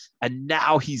of stuff. And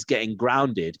now he's getting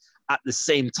grounded at the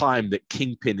same time that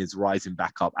Kingpin is rising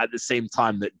back up, at the same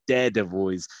time that Daredevil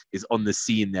is on the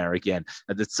scene there again,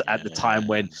 at the time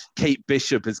when Kate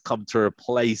Bishop has come to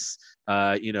replace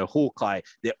Hawkeye.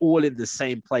 They're all in the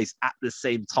same place at the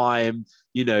same time.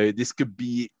 This could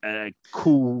be a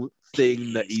cool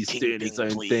thing that he's doing his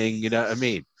own thing. You know what I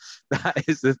mean? That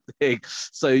is the thing.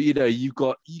 So, you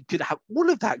could have all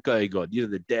of that going on,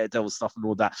 the Daredevil stuff and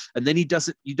all that. And then you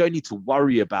don't need to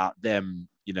worry about them,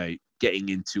 getting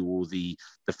into all the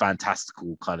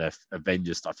fantastical kind of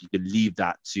Avengers stuff. You can leave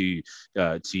that to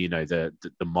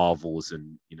the Marvels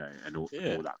and all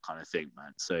that kind of thing,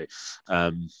 man. So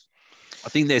I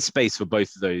think there's space for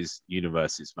both of those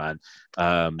universes, man.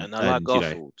 And I like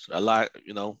Garfield. I like,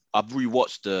 I've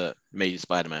rewatched the major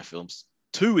Spider-Man films.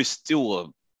 2 is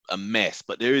still a mess,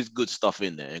 but there is good stuff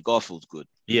in there, and Garfield's good.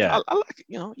 Yeah, I like it.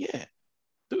 Yeah,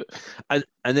 do it.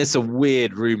 And there's some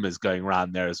weird rumors going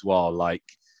around there as well, like.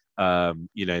 They're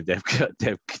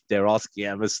asking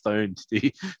Emma Stone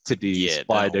to do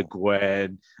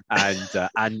Spider-Gwen and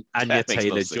Anya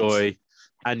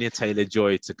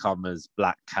Taylor-Joy to come as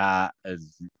Black Cat, and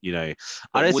I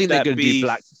don't think they're going to do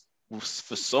Black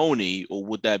for Sony, or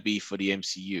would that be for the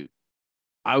MCU?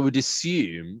 I would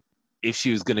assume if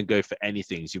she was going to go for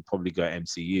anything, she'd probably go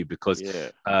MCU, because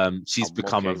she's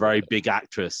become a very big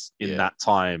actress in that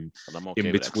time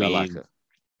in between. I like her.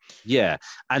 Yeah,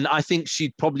 and I think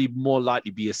she'd probably more likely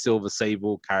be a Silver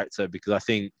Sable character, because I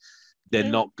think they're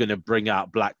not going to bring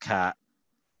out Black Cat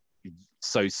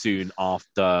so soon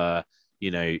after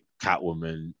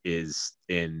Catwoman is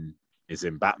in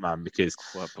Batman, because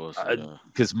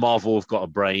Marvel have got a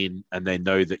brain, and they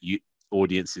know that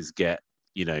audiences get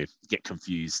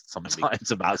confused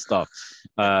sometimes about stuff.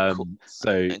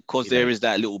 So because there is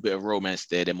that little bit of romance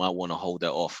there, they might want to hold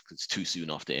that off because it's too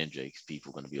soon after MJ, because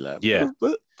people are going to be like,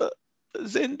 but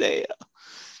Zendaya.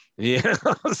 Yeah,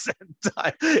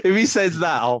 Zendaya. If he says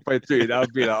that halfway through, that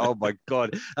would be like, oh my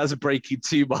god, that's breaking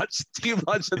too much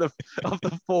of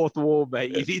the fourth wall,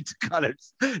 mate. You need to kind of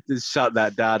just shut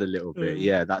that down a little bit.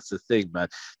 Yeah, that's the thing, man.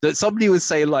 That somebody was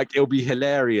saying, like, it'll be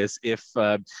hilarious if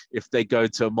they go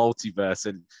to a multiverse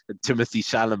and Timothée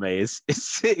Chalamet is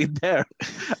sitting there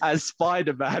as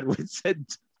Spider-Man with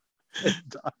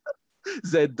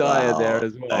Zendaya there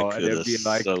as well, and it'd be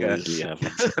like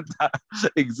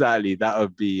exactly, that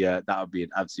would be an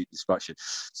absolute destruction.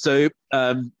 So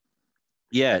should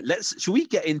we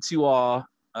get into our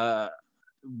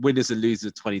winners and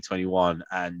losers 2021,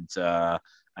 and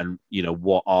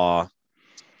what are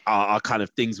our kind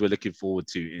of things we're looking forward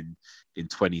to in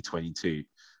 2022?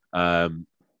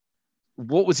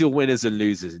 What was your winners and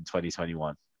losers in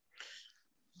 2021?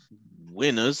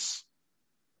 Winners,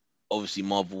 obviously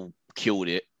Marvel killed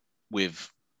it with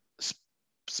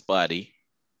Spidey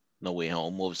No Way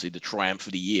Home, obviously the triumph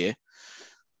of the year,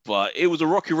 but it was a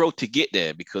rocky road to get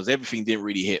there, because everything didn't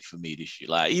really hit for me this year.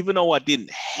 Like, even though I didn't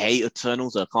hate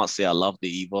Eternals, I can't say I loved it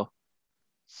either,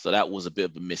 so that was a bit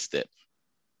of a misstep,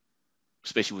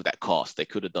 especially with that cast. They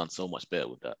could have done so much better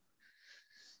with that.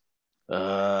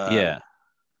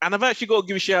 And I've actually got to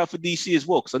give a shout out for DC as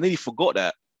well, because I nearly forgot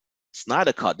that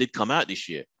Snyder Cut did come out this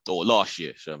year, or last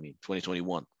year,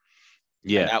 2021.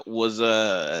 Yeah, and that was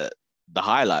the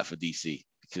highlight for DC,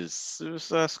 because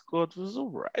Suicide Squad was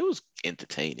all right. It was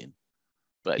entertaining,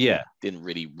 but it didn't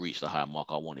really reach the high mark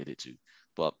I wanted it to.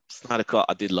 But Snyder Cut,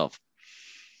 I did love.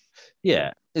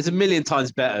 Yeah, it's a million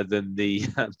times better than the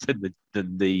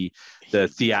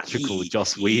theatrical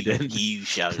Joss Whedon. You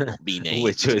shall not be named.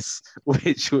 which was and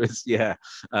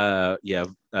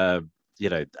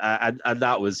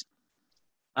that was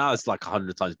like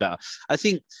 100 times better. I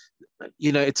think,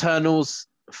 Eternals,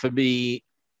 for me,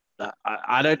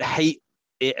 I don't hate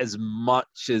it as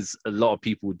much as a lot of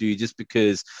people do, just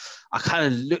because I kind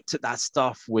of looked at that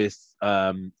stuff with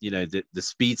the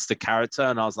speedster character,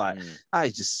 and I was like, that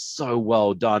is just so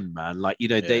well done, man. Like,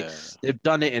 they've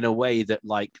done it in a way that,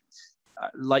 like,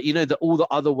 like, you know, all the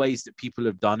other ways that people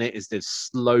have done it is they've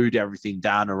slowed everything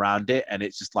down around it, and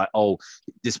it's just like, oh,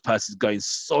 this person's going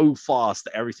so fast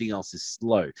that everything else is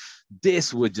slow.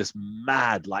 This was just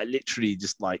mad, like literally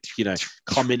just like, you know,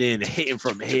 coming in, hitting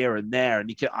from here and there,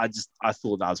 and I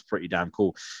thought that was pretty damn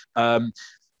cool.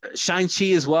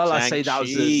 Shang-Chi as well. I say that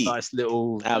was a nice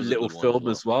little film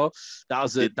as well. That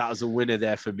was a winner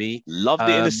there for me. Loved it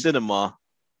in the cinema,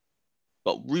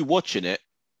 but rewatching it,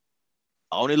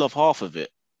 I only love half of it.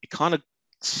 It kind of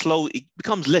it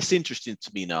becomes less interesting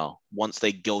to me now once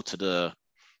they go to the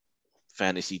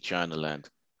fantasy China land.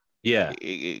 Yeah,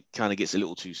 it kind of gets a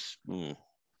little too.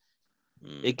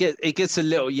 It gets a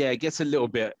little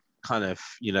bit kind of,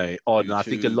 you know, odd. And I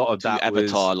think a lot of that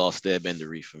Avatar Last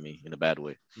Airbendery for me in a bad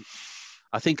way.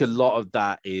 I think a lot of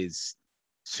that is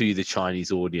to the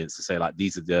Chinese audience to say, like,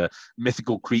 these are the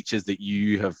mythical creatures that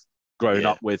you have grown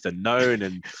up with and known,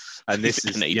 and this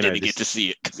is, and they didn't get to see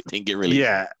it because it didn't get released.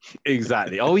 Yeah,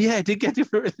 exactly. Oh yeah, it did get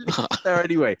released there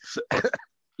anyway.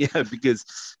 Yeah, because,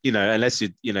 you know, unless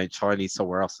you're Chinese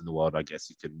somewhere else in the world, I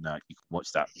guess you can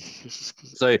watch that.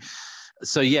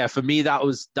 So yeah, for me that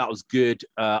was good.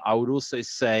 I would also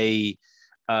say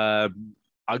I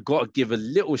got to give a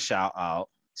little shout out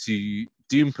to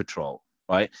Doom Patrol.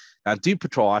 Right now, Doom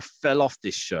Patrol, I fell off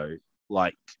this show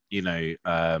like, you know,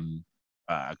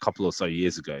 a couple or so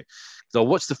years ago. So I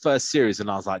watched the first series and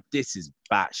I was like, this is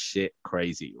batshit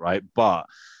crazy, right? But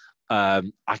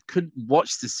I couldn't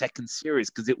watch the second series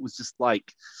because it was just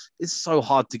like, it's so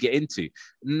hard to get into.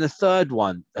 And the third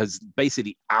one has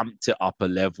basically amped it up a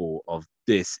level of,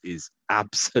 this is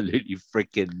absolutely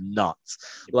freaking nuts.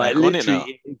 Like,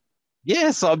 literally,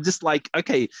 yeah, so I'm just like,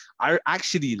 okay, I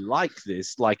actually like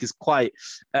this. Like, it's quite,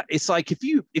 it's like if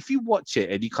you watch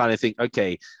it and you kind of think,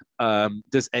 okay,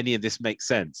 does any of this make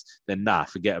sense? Then nah,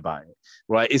 forget about it,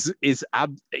 right?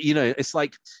 You know, it's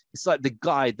like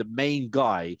the main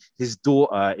guy, his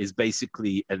daughter is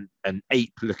basically an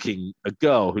ape looking, a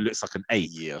girl who looks like an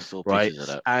ape, yeah, I saw right? Of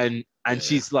that. And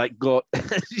she's like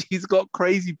she's got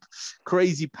crazy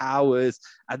powers,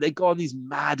 and they go on these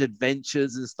mad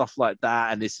adventures and stuff like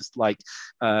that. And it's just like,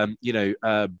 you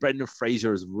know, Brendan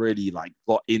Fraser has really like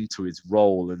got into his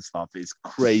role and stuff. It's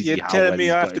crazy. You're telling me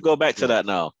I have to go back to that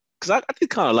now, because I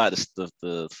did kind of like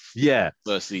the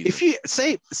first season. If you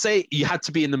say you had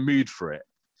to be in the mood for it,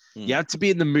 you have to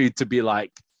be in the mood to be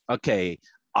like, okay,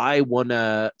 I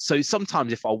wanna. So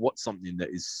sometimes if I watch something that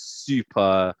is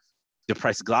super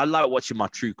depressing, because I like watching my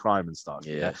true crime and stuff.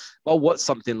 Yeah. If I watch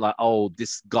something like, oh,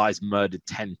 this guy's murdered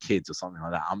 10 kids or something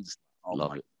like that, I'm just, oh Love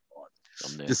my it.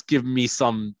 God. Just give me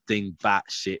something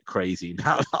batshit crazy.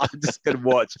 Now I'm just gonna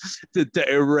watch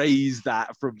to erase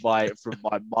that from my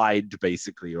mind,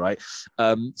 basically, right?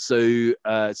 So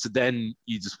then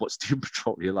you just watch Doom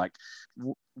Patrol. You're like,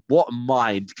 what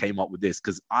mind came up with this?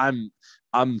 Because I'm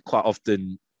quite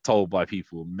often told by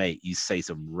people, mate, you say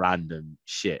some random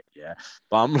shit, yeah.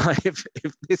 But I'm like,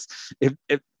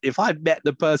 if I met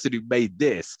the person who made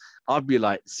this, I'd be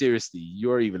like, seriously,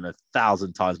 you're even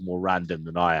 1,000 times more random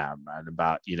than I am, man.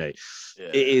 About, you know,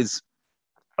 it is.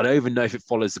 I don't even know if it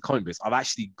follows the comic books. I've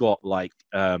actually got like,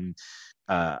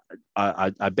 I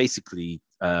basically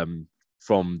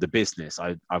from the business,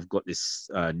 I've got this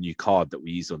new card that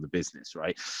we use on the business,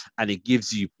 right? And it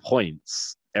gives you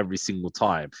points every single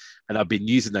time. And I've been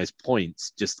using those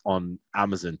points just on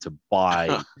Amazon to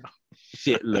buy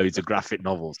shitloads of graphic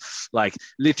novels. Like,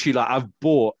 literally, like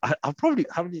I've probably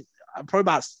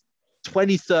about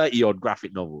 20, 30 odd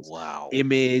graphic novels. Wow.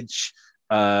 Image,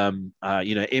 you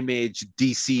know, Image,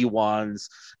 DC ones.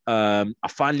 I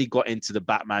finally got into the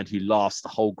Batman Who Laughs, the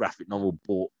whole graphic novel,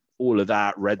 bought all of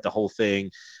that, read the whole thing.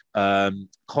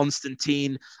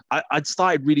 Constantine, I'd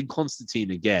started reading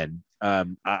Constantine again.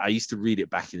 I used to read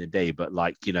it back in the day, but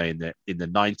like, you know, in the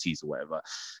 90s or whatever.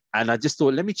 And I just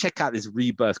thought, let me check out this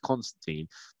Rebirth Constantine.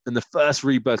 And the first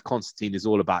Rebirth Constantine is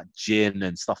all about gin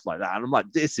and stuff like that. And I'm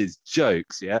like, this is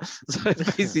jokes, yeah? So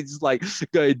basically just like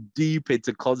going deep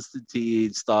into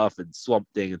Constantine stuff and Swamp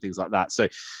Thing and things like that. So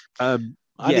I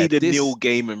need a Neil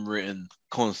Gaiman written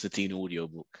Constantine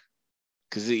audiobook.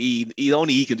 Because he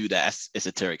can do that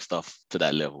esoteric stuff to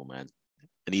that level, man.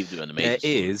 And he's doing amazing. There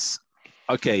is.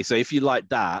 Okay, so if you like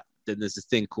that, then there's this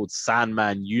thing called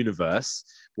Sandman Universe,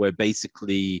 where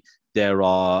basically there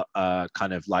are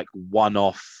kind of like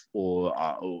one-off or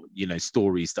you know,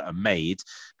 stories that are made,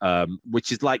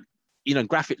 which is like, you know,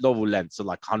 graphic novel lengths are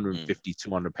like 150,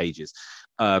 200 pages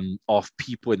of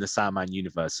people in the Sandman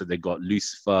universe. So they got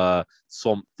Lucifer,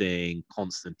 Swamp Thing,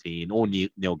 Constantine, all Neil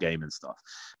Gaiman stuff,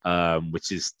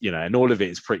 which is, you know, and all of it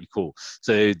is pretty cool.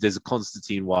 So there's a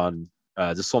Constantine one,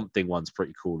 the Swamp Thing one's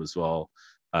pretty cool as well.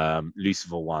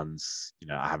 Lucifer ones,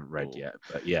 I haven't read yet,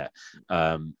 but yeah.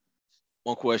 One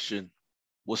question: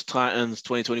 was Titans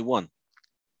 2021?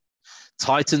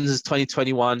 Titans is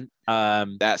 2021.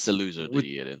 That's the loser of the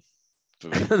year then.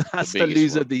 That's the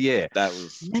loser one. of the year. That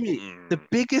was the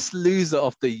biggest loser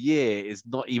of the year is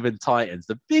not even Titans.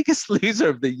 The biggest loser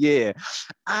of the year,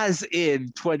 as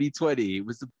in 2020,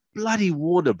 was the bloody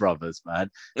Warner Brothers, man,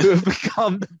 who have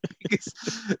become the biggest,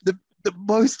 the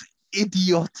most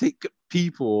idiotic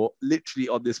people literally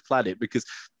on this planet. Because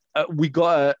we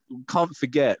can't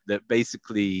forget that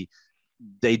basically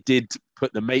they did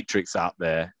put the Matrix out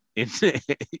there in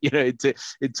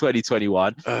in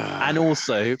 2021, and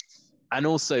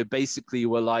also basically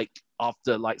were like,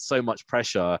 after like so much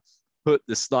pressure, put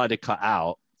the Snyder Cut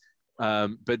out.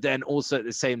 But then also at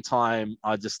the same time,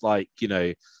 I just like,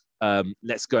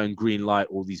 let's go and green light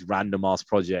all these random ass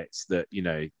projects that,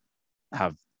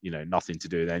 have, nothing to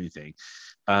do with anything.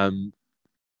 I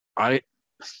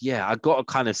got to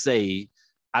kind of say,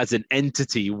 as an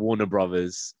entity, Warner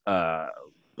Brothers,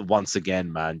 once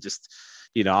again, man, just,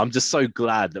 I'm just so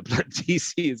glad that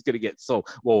DC is going to get sold.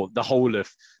 Well, the whole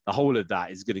of that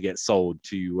is going to get sold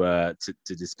to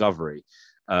Discovery.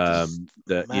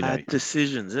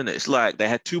 Decisions, isn't it? It's like they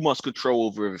had too much control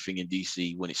over everything in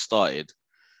DC when it started,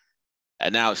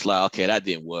 and now it's like, okay, that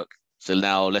didn't work. So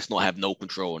now let's not have no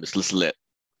control and let's let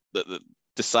the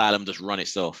asylum just run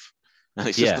itself, and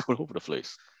it's just all over the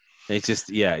place. It's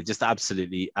just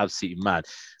absolutely mad.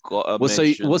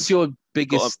 What's your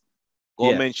biggest?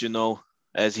 Got to mention though,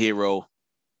 as hero,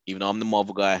 even though I'm the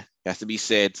Marvel guy, it has to be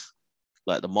said,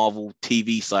 like the Marvel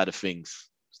TV side of things,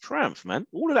 it's triumph, man.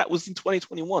 All of that was in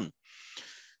 2021.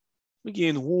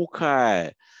 Again,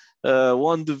 Hawkeye,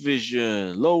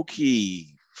 WandaVision,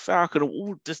 Loki, Falcon,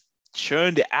 all just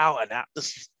churned it out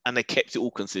and they kept it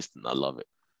all consistent. I love it.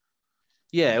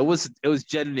 Yeah, it was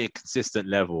generally a consistent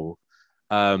level.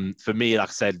 For me, like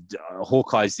I said,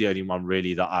 Hawkeye's the only one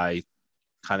really that I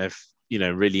kind of,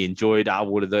 really enjoyed out of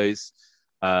all of those.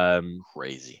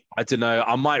 Crazy. I don't know.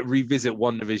 I might revisit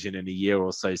WandaVision in a year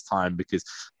or so's time, because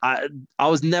I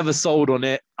was never sold on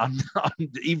it. I'm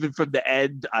even from the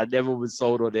end, I never was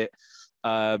sold on it.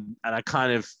 And I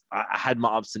had my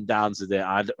ups and downs with it.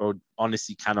 I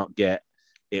honestly cannot get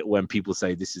it when people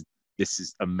say this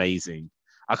is amazing.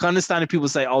 I can understand if people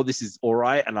say, oh, this is all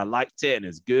right, and I liked it and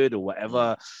it's good or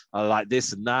whatever. I like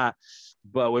this and that.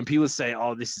 But when people say,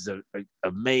 oh, this is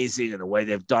amazing and the way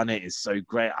they've done it is so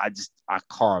great, I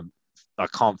can't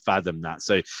fathom that.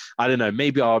 So I don't know.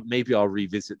 Maybe I'll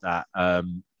revisit that.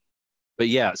 But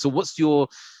yeah. So what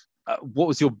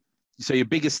was your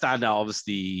biggest standout?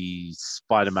 Obviously,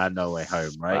 Spider-Man: No Way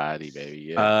Home, right? Spidey,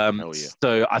 baby, yeah.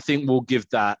 So I think we'll give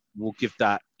that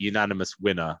unanimous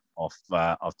winner of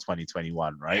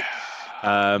 2021, right?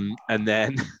 And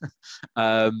then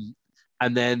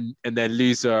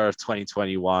loser of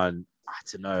 2021. I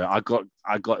don't know.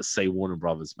 I got to say Warner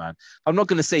Brothers, man. I'm not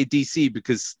going to say DC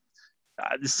because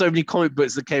there's so many comic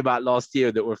books that came out last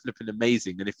year that were flipping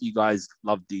amazing. And if you guys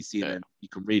love DC, then you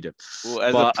can read it. Well,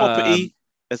 as a property,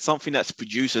 as something that's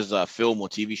produced as a film or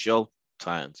TV show,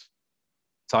 Titans.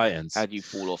 How do you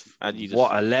fall off?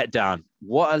 What a letdown!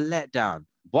 What a letdown!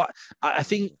 What I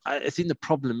think the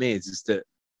problem is that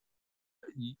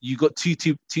you got two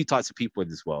types of people in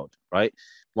this world, right?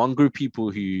 One group of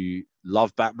people who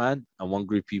love Batman and one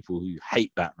group of people who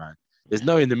hate Batman. There's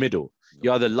no in the middle.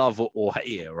 You either love or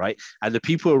hate it, right? And the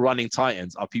people who are running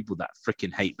Titans are people that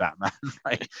freaking hate Batman,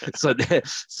 right? So they're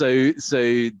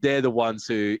the ones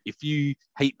who, if you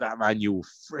hate Batman, you'll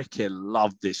freaking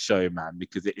love this show, man,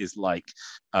 because it is like,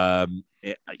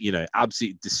 it,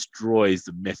 absolutely destroys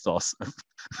the mythos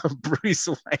of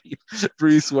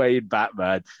Bruce Wayne,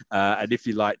 Batman. And if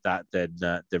you like that, then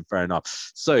fair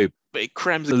enough. So, but it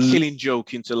crams a killing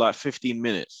joke into like 15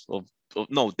 minutes of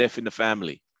Death in the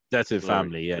Family. Death in the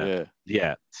Family,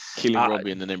 yeah. Killing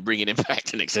Robin and then bringing him back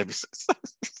to next episode.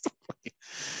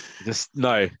 It's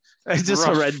just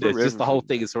horrendous. Just the whole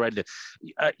thing is horrendous.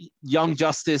 Young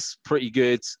Justice, pretty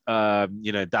good.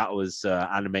 That was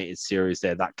animated series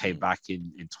there that came back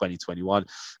in 2021.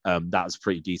 That was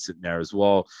pretty decent there as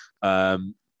well. Apart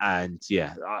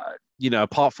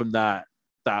from that,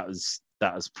 that was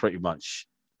pretty much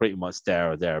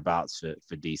there or thereabouts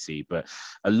for DC. But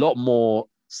a lot more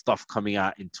stuff coming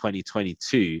out in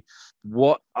 2022.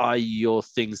 What are your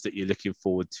things that you're looking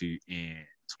forward to in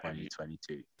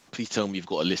 2022? Please tell me you've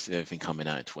got a list of everything coming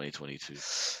out in 2022.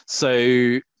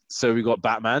 So we got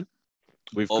Batman.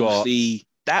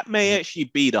 That may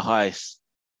actually be the highest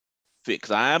fit,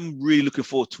 because I am really looking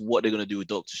forward to what they're going to do with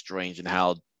Doctor Strange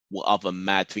and what other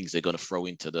mad things they're going to throw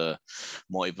into the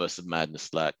multiverse of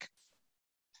madness. Like,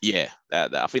 Yeah,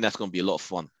 I think that's going to be a lot of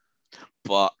fun.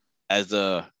 But as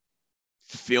a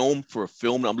film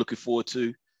that I'm looking forward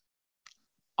to,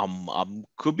 I'm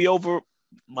could be over.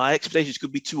 My expectations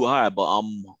could be too high, but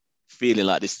I'm feeling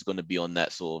like this is going to be on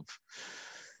that sort of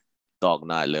Dark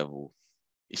Knight level.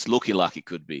 It's looking like it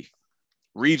could be.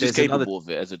 Reeves is capable of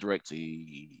it as a director.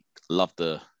 He loved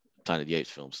the Planet of the Apes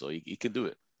film, so he can do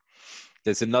it.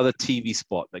 There's another TV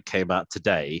spot that came out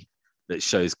today that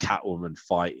shows Catwoman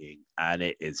fighting, and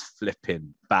it is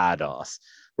flipping badass,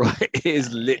 right? It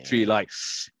is literally like,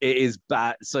 it is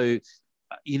bad. So,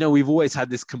 we've always had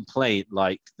this complaint,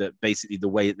 like that basically the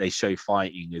way that they show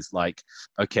fighting is like,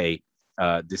 okay,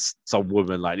 some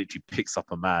woman like literally picks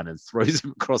up a man and throws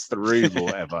him across the room or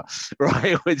whatever,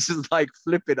 right? Which is like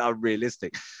flipping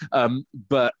unrealistic.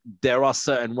 But there are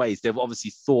certain ways they've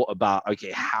obviously thought about,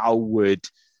 okay, how would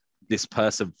this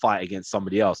person fight against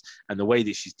somebody else? And the way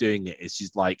that she's doing it is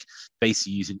she's like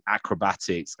basically using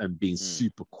acrobatics and being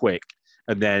super quick,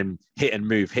 and then hit and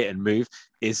move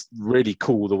is really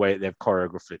cool the way they've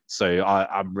choreographed it. So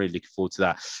I'm really looking forward to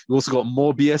that. We've also got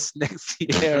Morbius next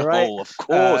year, right? Oh, of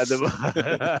course. We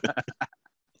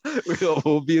got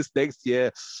Morbius next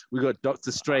year. We got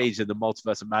Doctor Strange and the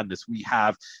Multiverse of Madness. We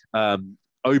have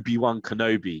Obi-Wan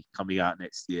Kenobi coming out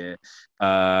next year,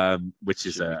 which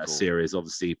is a series,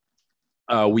 obviously.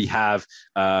 We have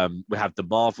the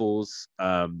Marvels,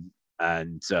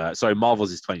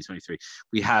 Marvels is 2023.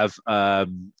 We have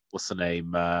what's the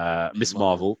name? Miss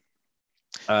Marvel.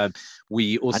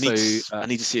 We also I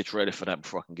need to see a trailer for that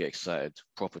before I can get excited.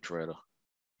 Proper trailer.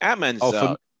 Ant-Man's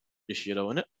out this year, though,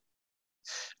 isn't it?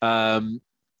 I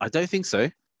don't think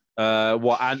so.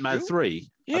 What, Ant-Man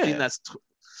 3? Yeah.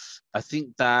 I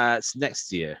think that's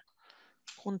next year.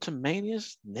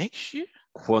 Quantumania's next year?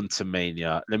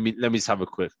 Quantumania. Let me just have a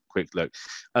quick look.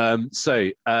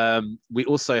 We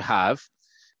also have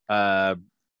The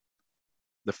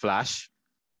Flash.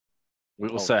 We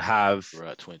also have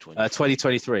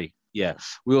 2023. Yeah.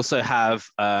 We also have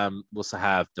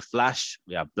The Flash.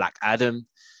 We have Black Adam.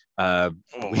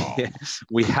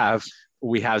 We have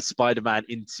Spider-Man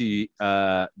into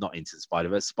not into the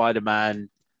Spider-Verse. Spider-Man.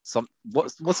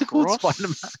 What's it called?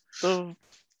 Spider-Man.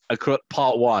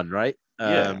 Part 1, right?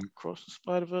 Across the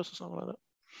Spider-Verse or something like that.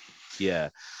 Yeah.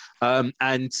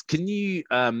 And can you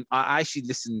I actually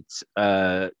listened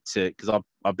to, because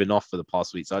I've been off for the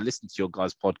past week, so I listened to your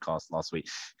guys' podcast last week.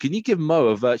 Can you give Mo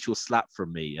a virtual slap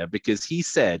from me? Because he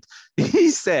said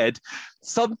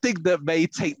something that may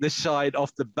take the shine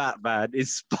off the Batman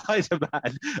is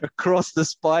Spider-Man Across the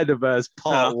Spider-Verse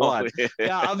Part 1.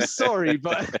 Yeah, I'm sorry,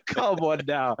 but come on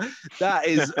now. That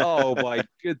is, oh my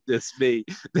goodness me.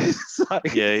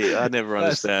 Like, I never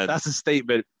understand. That's a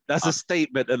statement. That's a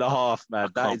statement and a half, man.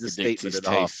 That is a statement and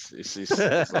a half. It's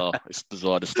bizarre. It's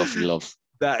bizarre, the stuff he loves.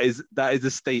 That is a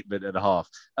statement and a half.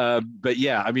 But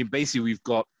yeah, I mean, basically we've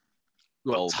got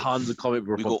tons of comic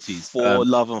book properties. For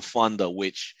Love and Thunder,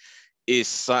 which is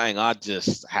something I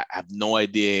just have no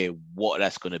idea what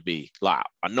that's going to be. Like,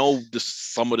 I know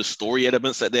some of the story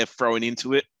elements that they're throwing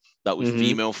into it that was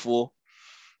female for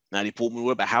Natalie Portman,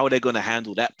 but how are they going to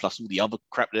handle that? Plus all the other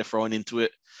crap they're throwing into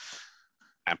it.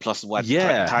 And plus,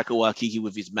 Taika Waititi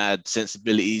with his mad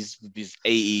sensibilities, with his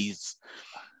 80s.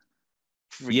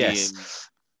 Yes.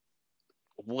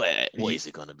 What is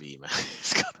it gonna be, man?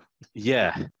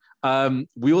 Yeah.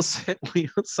 We also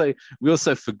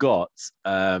forgot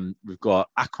we've got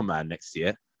Aquaman next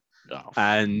year,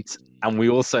 and we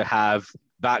also have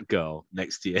Batgirl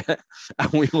next year,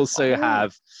 and we also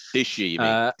have this year. You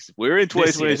mean? We're in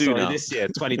 2022 now. This year,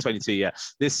 2022. Yeah,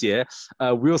 this year.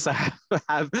 We also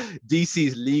have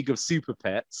DC's League of Super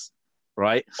Pets,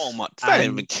 right? Oh my! That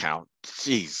didn't even count.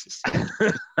 Jesus.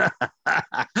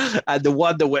 And the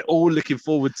one that we're all looking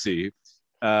forward to,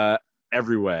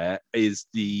 everywhere, is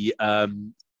the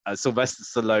Sylvester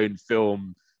Stallone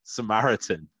film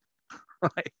Samaritan.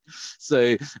 Right,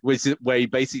 so which is where he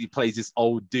basically plays this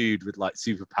old dude with like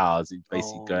superpowers. He's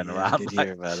basically going around. Did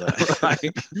hear about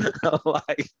that?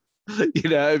 like, you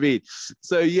know what I mean?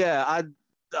 So yeah,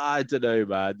 I don't know,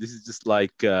 man. This is just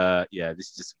like this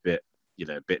is just a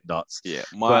bit nuts. Yeah,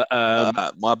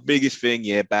 my biggest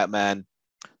thing, Batman.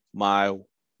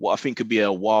 What I think could be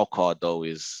a wild card though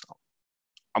is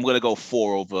I'm gonna go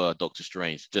 4 over Doctor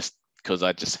Strange, just because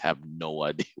I just have no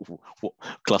idea what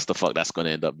clusterfuck that's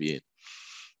gonna end up being.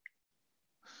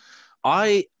 So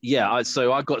I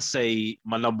got to say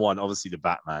my number one, obviously the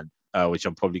Batman, which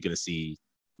I'm probably going to see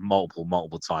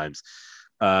multiple times.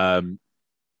 I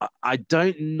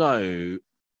don't know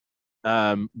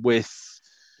with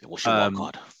what's your wild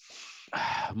card?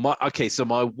 So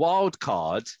my wild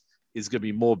card is going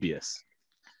to be Morbius,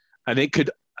 and it could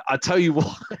I tell you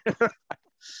what,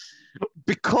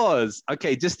 because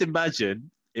okay, just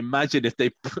imagine if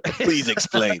they Please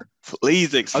explain.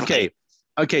 Please explain.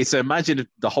 Okay, so imagine if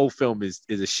the whole film is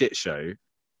a shit show,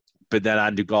 but then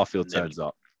Andrew Garfield turns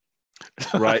up,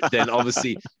 right? Then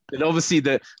obviously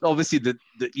the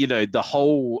you know the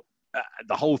whole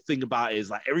thing about it is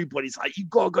like everybody's like, you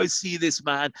gotta go see this,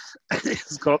 man.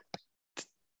 It's got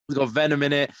Venom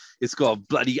in it. It's got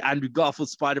bloody Andrew Garfield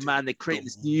Spider-Man. They create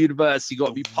this new universe. You got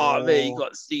to be part of it. You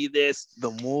got to see this.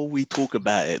 The more we talk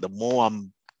about it, the more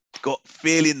I'm got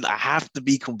feeling I have to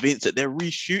be convinced that they're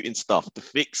reshooting stuff to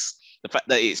fix the fact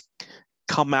that it's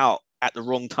come out at the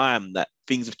wrong time, that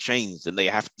things have changed and they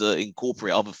have to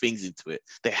incorporate other things into it.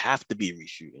 They have to be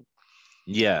reshooting.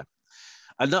 Yeah.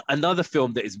 Another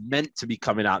film that is meant to be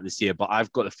coming out this year, but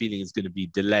I've got a feeling is going to be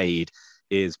delayed,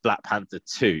 is Black Panther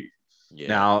 2. Yeah.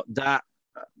 Now that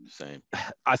same,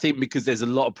 I think because there's a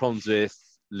lot of problems with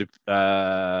what's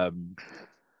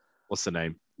the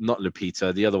name? Not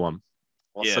Lupita, the other one.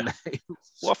 What's the name?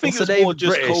 Well, I think it's more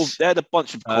just COVID. They had a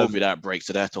bunch of COVID outbreaks,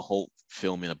 so they had to halt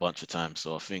filming a bunch of times.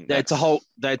 So I think they had to halt.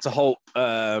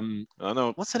 I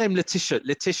know. What's her name?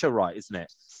 Letitia Wright, isn't it?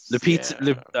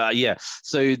 Lupita. Yeah.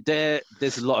 So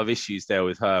there's a lot of issues there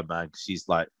with her, man. She's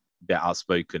like a bit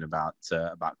outspoken about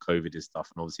COVID and stuff,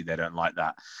 and obviously they don't like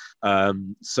that.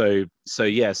 So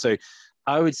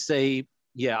I would say,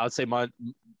 my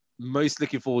most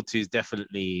looking forward to is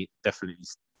definitely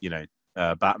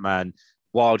Batman.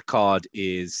 Wild card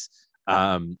is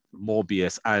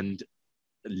Morbius, and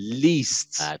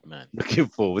least Madman looking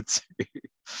forward to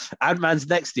Ant-Man's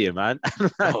next year, man.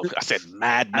 Oh, I said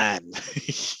Madman.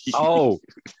 Oh,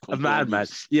 a Madman.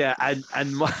 Yeah, and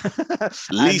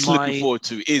least looking forward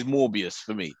to is Morbius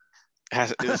for me. They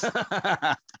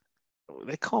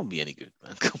can't be any good,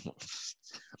 man. Come on.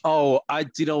 Oh, do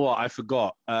you know what? I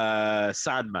forgot.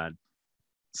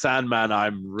 Sandman,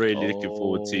 I'm really looking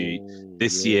forward to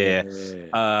this year.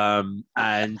 And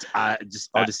I just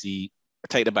honestly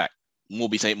take it back.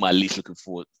 Morbius ain't my least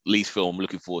film I'm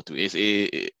looking forward to. It's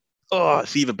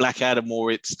either Black Adam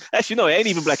or it's actually no, it ain't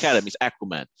even Black Adam. It's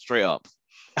Aquaman, straight up.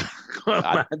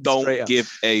 I don't give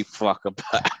a fuck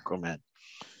about Aquaman.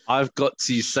 I've got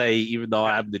to say, even though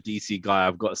I am the DC guy,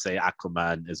 I've got to say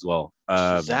Aquaman as well.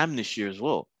 Shazam this year as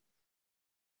well.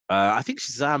 I think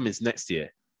Shazam is next year.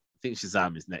 Oh,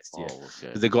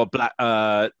 okay. They got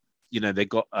they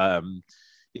got I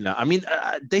mean,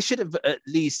 they should have at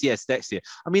least next year.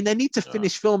 I mean, they need to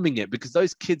finish filming it because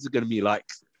those kids are going to be like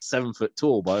 7 foot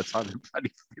tall by the time they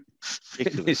bloody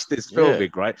finish this filming,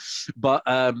 right? But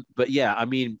yeah, I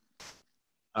mean,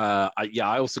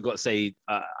 I also got to say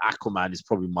Aquaman is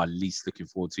probably my least looking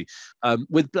forward to.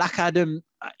 With Black Adam,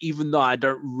 even though I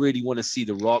don't really want to see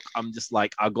The Rock, I'm just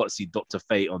like, I've got to see Dr.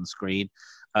 Fate on screen.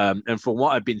 And from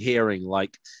what I've been hearing,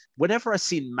 like whenever I've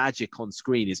seen magic on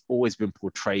screen, it's always been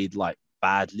portrayed like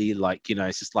badly. Like,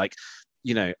 it's just like,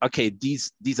 okay,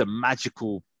 these are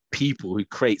magical people who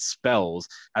create spells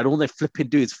and all they flipping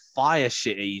do is fire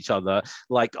shit at each other.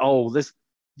 Like, oh, this,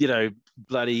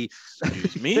 bloody.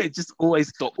 Excuse me. It just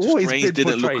always. Doctor Strange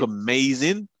didn't look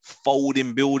amazing,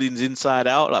 folding buildings inside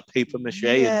out like paper mache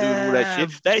and doing all that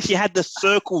shit. They actually had the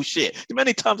circle shit. How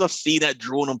many times I've seen that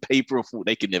drawn on paper and thought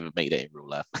they could never make that in real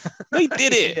life? They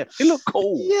did it. It looked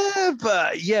cool. Yeah,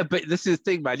 but this is the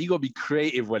thing, man. You gotta be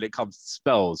creative when it comes to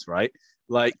spells, right?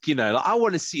 Like, I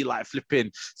want to see like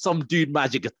flipping some dude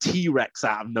magic a T-Rex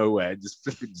out of nowhere and just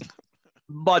flipping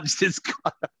munch this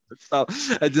guy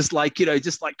and just like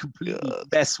completely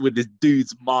mess with this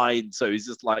dude's mind, so he's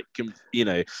just like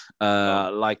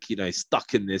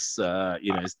stuck in this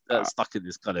stuck in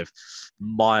this kind of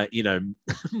mind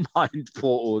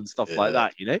portal and stuff like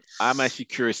that. I'm actually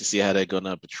curious to see how they're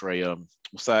gonna portray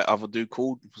what's that other dude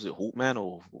called? Was it Hawkman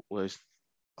or what is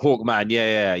Hawkman?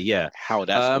 Yeah. How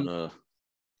that's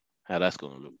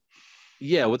gonna look.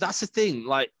 Yeah, well, that's the thing.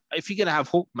 Like, if you're gonna have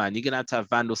Hawkman, you're gonna have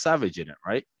Vandal Savage in it,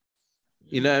 right?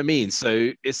 You know what I mean?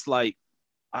 So it's like,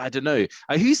 I don't know.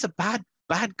 Who's the bad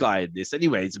guy in this?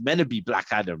 Anyway, it's meant to be Black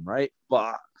Adam, right?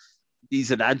 But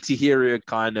he's an anti-hero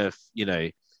kind of,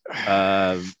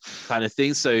 kind of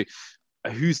thing. So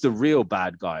who's the real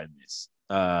bad guy in this?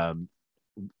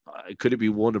 Could it be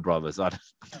Warner Brothers? I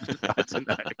don't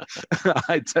know.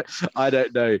 I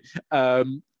don't know.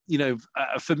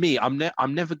 For me, I'm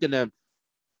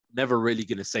never really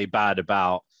gonna say bad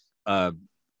about Thor: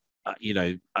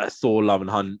 Love and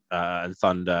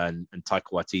Thunder and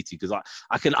Taika Waititi, because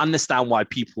I can understand why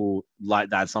people like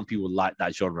that. Some people like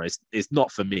that genre. It's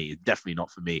not for me. It's definitely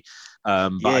not for me.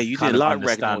 But you didn't like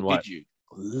Ragnarok, did you?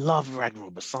 Love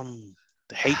Ragnarok, but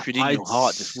the hatred in your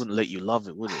heart just wouldn't let you love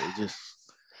it, would it? It just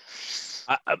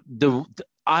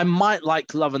I might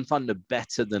like Love and Thunder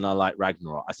better than I like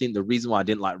Ragnarok. I think the reason why I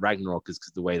didn't like Ragnarok is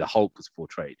because the way the Hulk was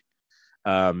portrayed.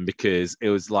 Because it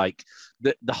was like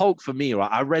the Hulk for me,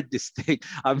 right? I read this thing.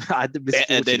 I had the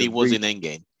misfortune And then he was in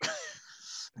Endgame.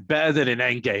 Better than in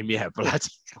Endgame, yeah. But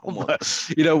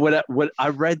you know, when I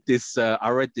read this,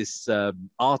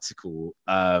 article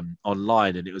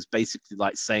online, and it was basically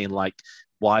like saying like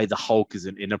why the Hulk is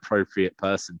an inappropriate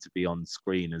person to be on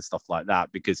screen and stuff like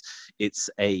that, because it's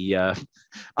a I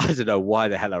don't know why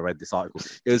the hell I read this article.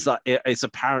 It was like it's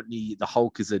apparently the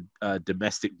Hulk is a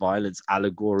domestic violence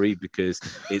allegory, because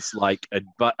it's like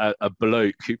a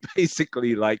bloke who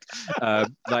basically like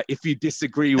if you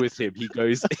disagree with him, he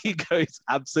goes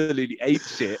absolutely ape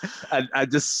shit and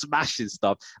just smashes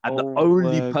stuff. And the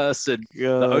only person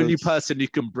who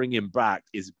can bring him back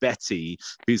is Betty,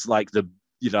 who's like the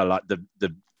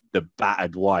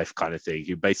battered wife kind of thing,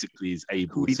 who basically is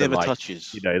able who he to never like,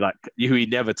 touches. Who he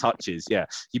never touches. Yeah,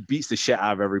 he beats the shit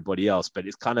out of everybody else. But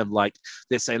it's kind of like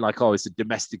they're saying like, oh, it's a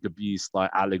domestic abuse like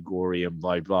allegory and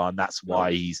blah blah, and that's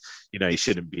why he's he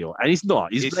shouldn't be on. And he's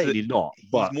not. He's blatantly not.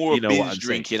 But he's more you know binge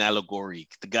drinking allegory.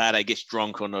 The guy that gets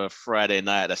drunk on a Friday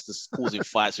night that's just causing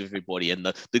fights with everybody, and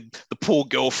the poor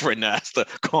girlfriend that has to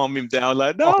calm him down.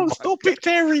 Like, no, stop it,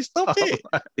 Terry, stop it.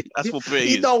 That's what Betty is.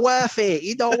 He's not worth it.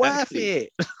 He's not worth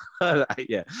it.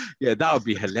 yeah, that would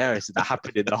be hilarious if that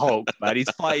happened in the Hulk, man. He's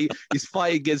fighting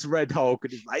against Red Hulk,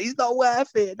 and he's like, he's not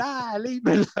worth it. Nah, leave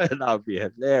me alone. That would be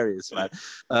hilarious, man.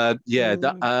 That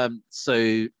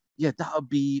would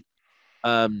be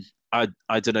I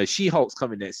don't know. She-Hulk's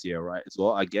coming next year, right? As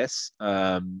well, I guess.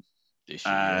 This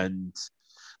year. And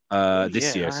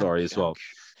this year, sorry, as well.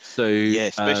 So yeah,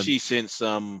 especially since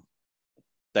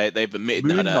they've admitted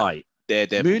Moon Knight.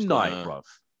 Moon Knight, bruv,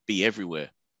 be everywhere.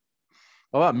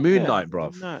 How about Moon Knight,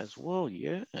 bruv? Moon Knight as well,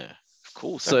 yeah. Of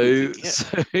course. So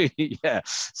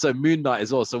Moon Knight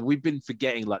as well. So we've been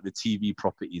forgetting like the TV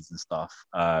properties and stuff.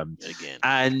 Again.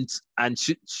 And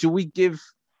should we give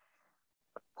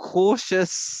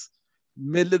cautious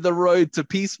middle of the road to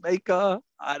Peacemaker?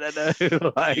 I don't know.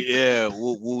 Yeah,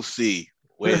 we'll see.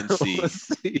 Wait and see. We'll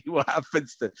see what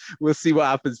happens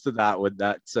to that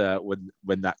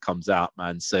when that comes out,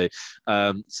 man. So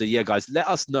yeah, guys, let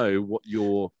us know what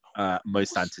your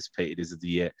most anticipated is of the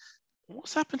year.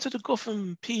 What's happened to the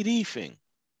Gotham PD thing?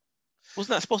 Wasn't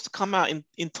that supposed to come out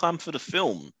in time for the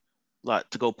film, like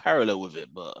to go parallel with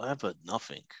it? But I've heard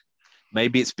nothing.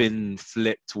 Maybe it's been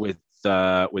flipped with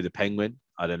the Penguin.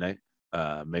 I don't know.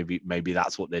 Maybe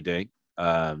that's what they're doing.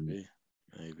 Maybe.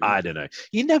 I don't know.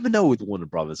 You never know with Warner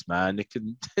Brothers, man. They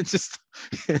can just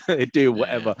do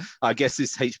whatever. Yeah. I guess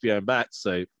it's HBO Max,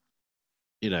 so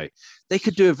they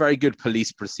could do a very good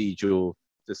police procedural.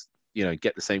 Just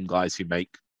get the same guys who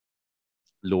make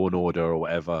Law and Order or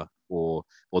whatever, or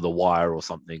The Wire or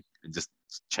something, and just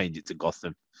change it to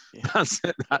Gotham. Yeah. That's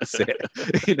it.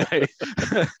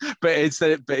 But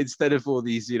instead of all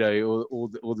these,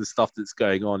 all the stuff that's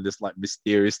going on, just like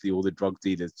mysteriously all the drug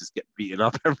dealers just get beaten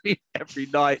up every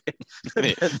night.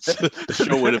 The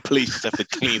show where the police just have to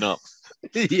clean up.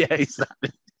 Yeah,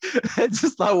 exactly. It's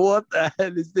just like, what the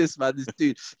hell is this, man? This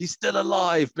dude, he's still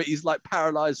alive, but he's like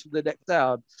paralyzed from the neck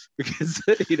down because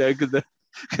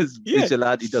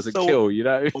vigilante doesn't kill.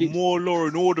 A more Law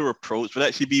and Order approach would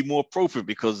actually be more appropriate,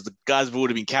 because the guys have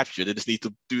already been captured. They just need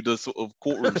to do the sort of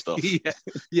courtroom stuff.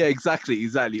 yeah,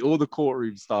 exactly. All the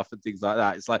courtroom stuff and things like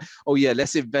that. It's like, oh yeah,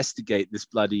 let's investigate this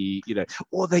bloody,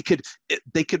 or they could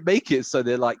make it so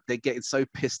they're getting so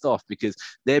pissed off because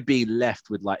they're being left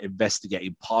with like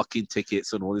investigating parking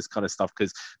tickets and all this kind of stuff,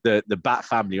 because the Bat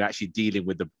family are actually dealing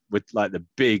with the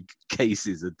big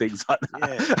cases and things like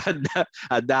that. Yeah.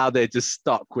 And now they're just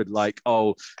stuck with like,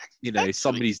 actually,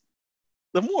 somebody's.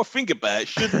 The more I think about it,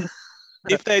 shouldn't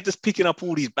if they're just picking up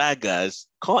all these bad guys,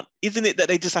 isn't it that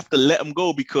they just have to let them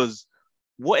go, because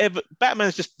whatever,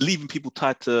 Batman's just leaving people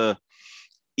tied to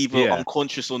either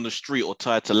unconscious on the street or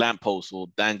tied to lampposts or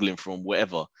dangling from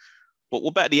whatever. But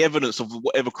what about the evidence of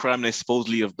whatever crime they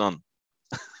supposedly have done?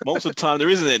 Most of the time there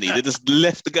isn't any. They just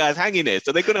left the guys hanging there,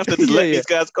 so they're gonna have to just let these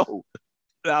guys go.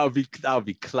 That would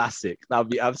be classic. That would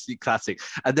be absolutely classic.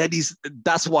 And then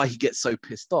that's why he gets so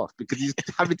pissed off, because he's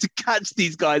having to catch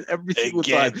these guys every single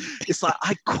time. It's like,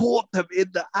 I caught them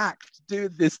in the act doing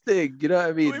this thing. You know what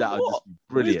I mean? That would just be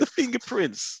brilliant. Where's the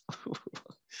fingerprints?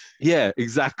 Yeah,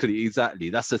 exactly.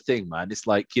 That's the thing, man. It's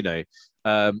like, just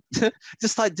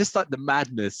like the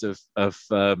madness of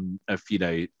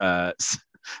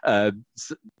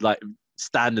like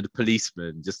standard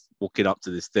policeman just walking up to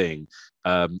this thing,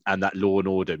 and that Law and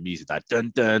Order music, that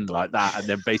dun dun like that, and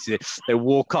then basically they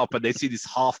walk up and they see this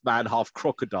half man, half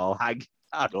crocodile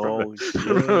Oh,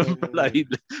 from shit. like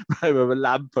from a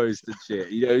lamppost and shit.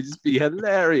 You know, it'd just be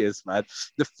hilarious, man.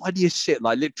 The funniest shit,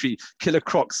 like literally Killer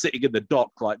Croc sitting in the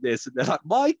dock like this, and they're like,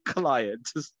 my client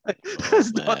has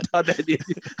not done anything,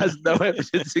 has no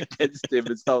evidence against him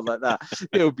and stuff like that.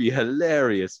 It would be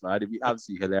hilarious, man. It'd be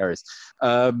absolutely hilarious.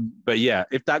 But yeah,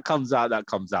 if that comes out,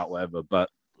 whatever. But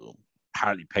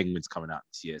apparently Penguin's coming out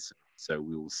this year, so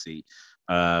we will see.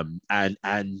 And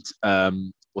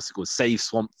what's it called? Save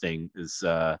Swamp Thing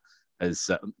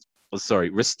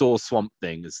Restore Swamp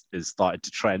Thing has started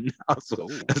to trend as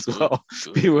well.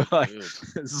 People like,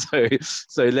 so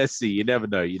let's see. You never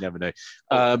know.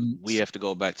 We have to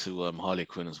go back to Harley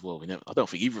Quinn as well. I don't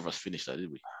think either of us finished that,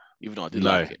 did we? Even though I did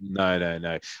like it.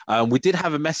 No. We did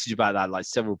have a message about that, like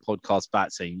several podcasts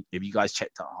back, saying if you guys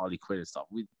checked out Harley Quinn and stuff,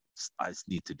 I just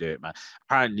need to do it, man.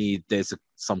 Apparently, there's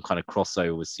some kind of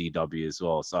crossover with CW as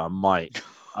well, so I might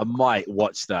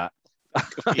watch that. I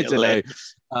don't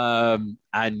know.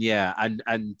 And yeah, and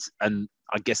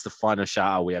I guess the final shout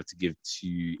out we have to give to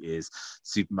is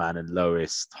Superman and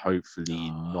Lois, hopefully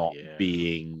not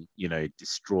being,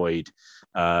 destroyed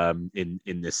in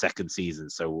the second season.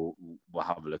 So we'll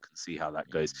have a look and see how that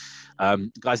goes.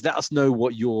 Guys, let us know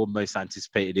what your most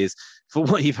anticipated is. From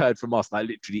what you've heard from us, like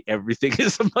literally everything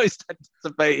is the most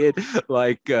anticipated.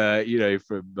 Like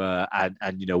from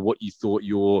and what you thought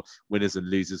your winners and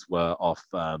losers were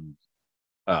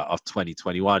of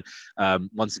 2021.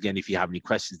 Once again, if you have any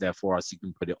questions there for us, you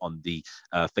can put it on the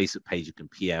Facebook page. You can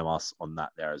PM us on that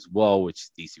there as well, which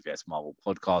is DCVS Marvel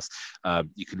Podcast.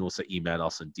 You can also email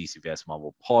us on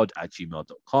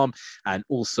dcvsmarvelpod@gmail.com, and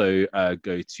also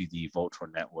go to the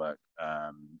Voltron Network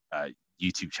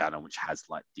YouTube channel, which has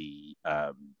like the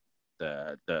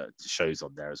shows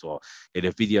on there as well in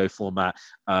a video format.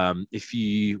 If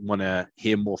you want to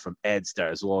hear more from Ed's there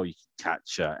as well, you can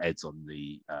catch Ed's on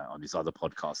his other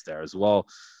podcast there as well.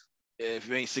 Yeah, if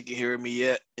you ain't sick of hearing me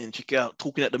yet, and check out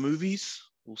Talking at the Movies,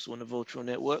 also on the Voltron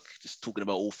Network, just talking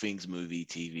about all things movie,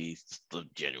 TV, the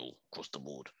general across the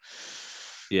board.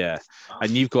 Yeah, and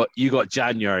you got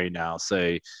January now,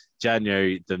 so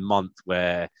January, the month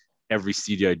where every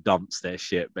studio dumps their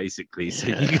shit, basically. So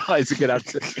you guys are gonna have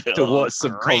to watch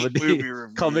some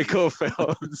comical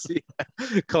films.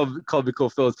 Comical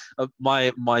films.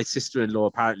 My sister-in-law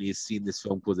apparently has seen this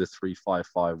film called The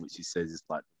 355, which she says is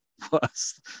like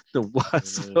the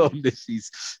worst film that she's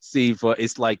seen. For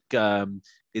it's like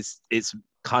it's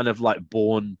kind of like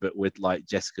Born, but with like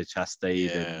Jessica Chastain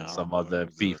and some other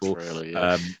people.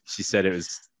 Trailer, she said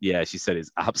it's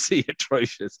absolutely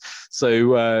atrocious.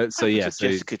 So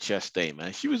Jessica Chastain,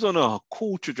 man, she was on a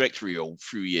cool trajectory a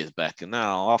few years back, and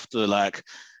now after like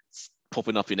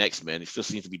popping up in X-Men, it just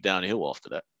seems to be downhill after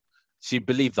that. She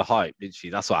believed the hype, didn't she?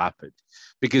 That's what happened.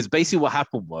 Because basically what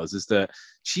happened is that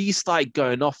she started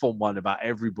going off on one about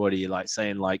everybody, like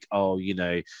saying like, oh,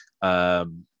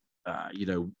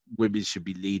 women should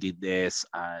be leading this,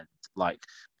 and like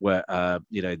where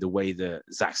the way that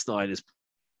Zack Snyder's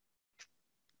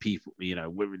people,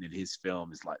 women in his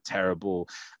film is like terrible,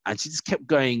 and she just kept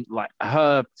going. Like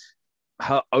her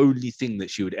only thing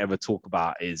that she would ever talk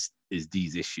about is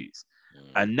these issues.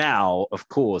 And now, of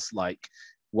course, like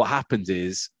what happens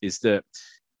is that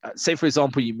say for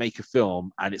example you make a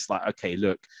film and it's like, okay,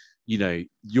 look,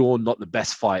 you're not the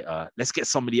best fighter. Let's get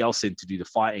somebody else in to do the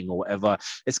fighting or whatever.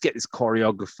 Let's get this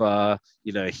choreographer.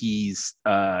 He's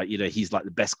like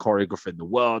the best choreographer in the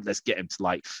world. Let's get him to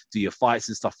like do your fights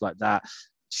and stuff like that.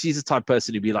 She's the type of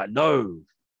person who'd be like, no,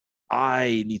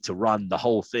 I need to run the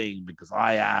whole thing because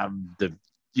I am the,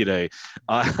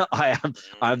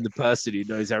 I'm the person who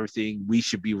knows everything. We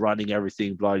should be running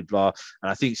everything, blah, blah. And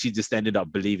I think she just ended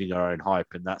up believing her own hype.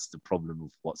 And that's the problem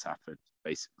of what's happened,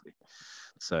 basically.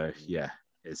 So yeah,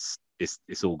 it's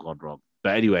all gone wrong.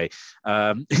 But anyway,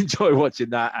 enjoy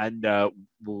watching that, and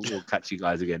we'll catch you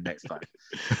guys again next time.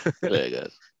 There you go.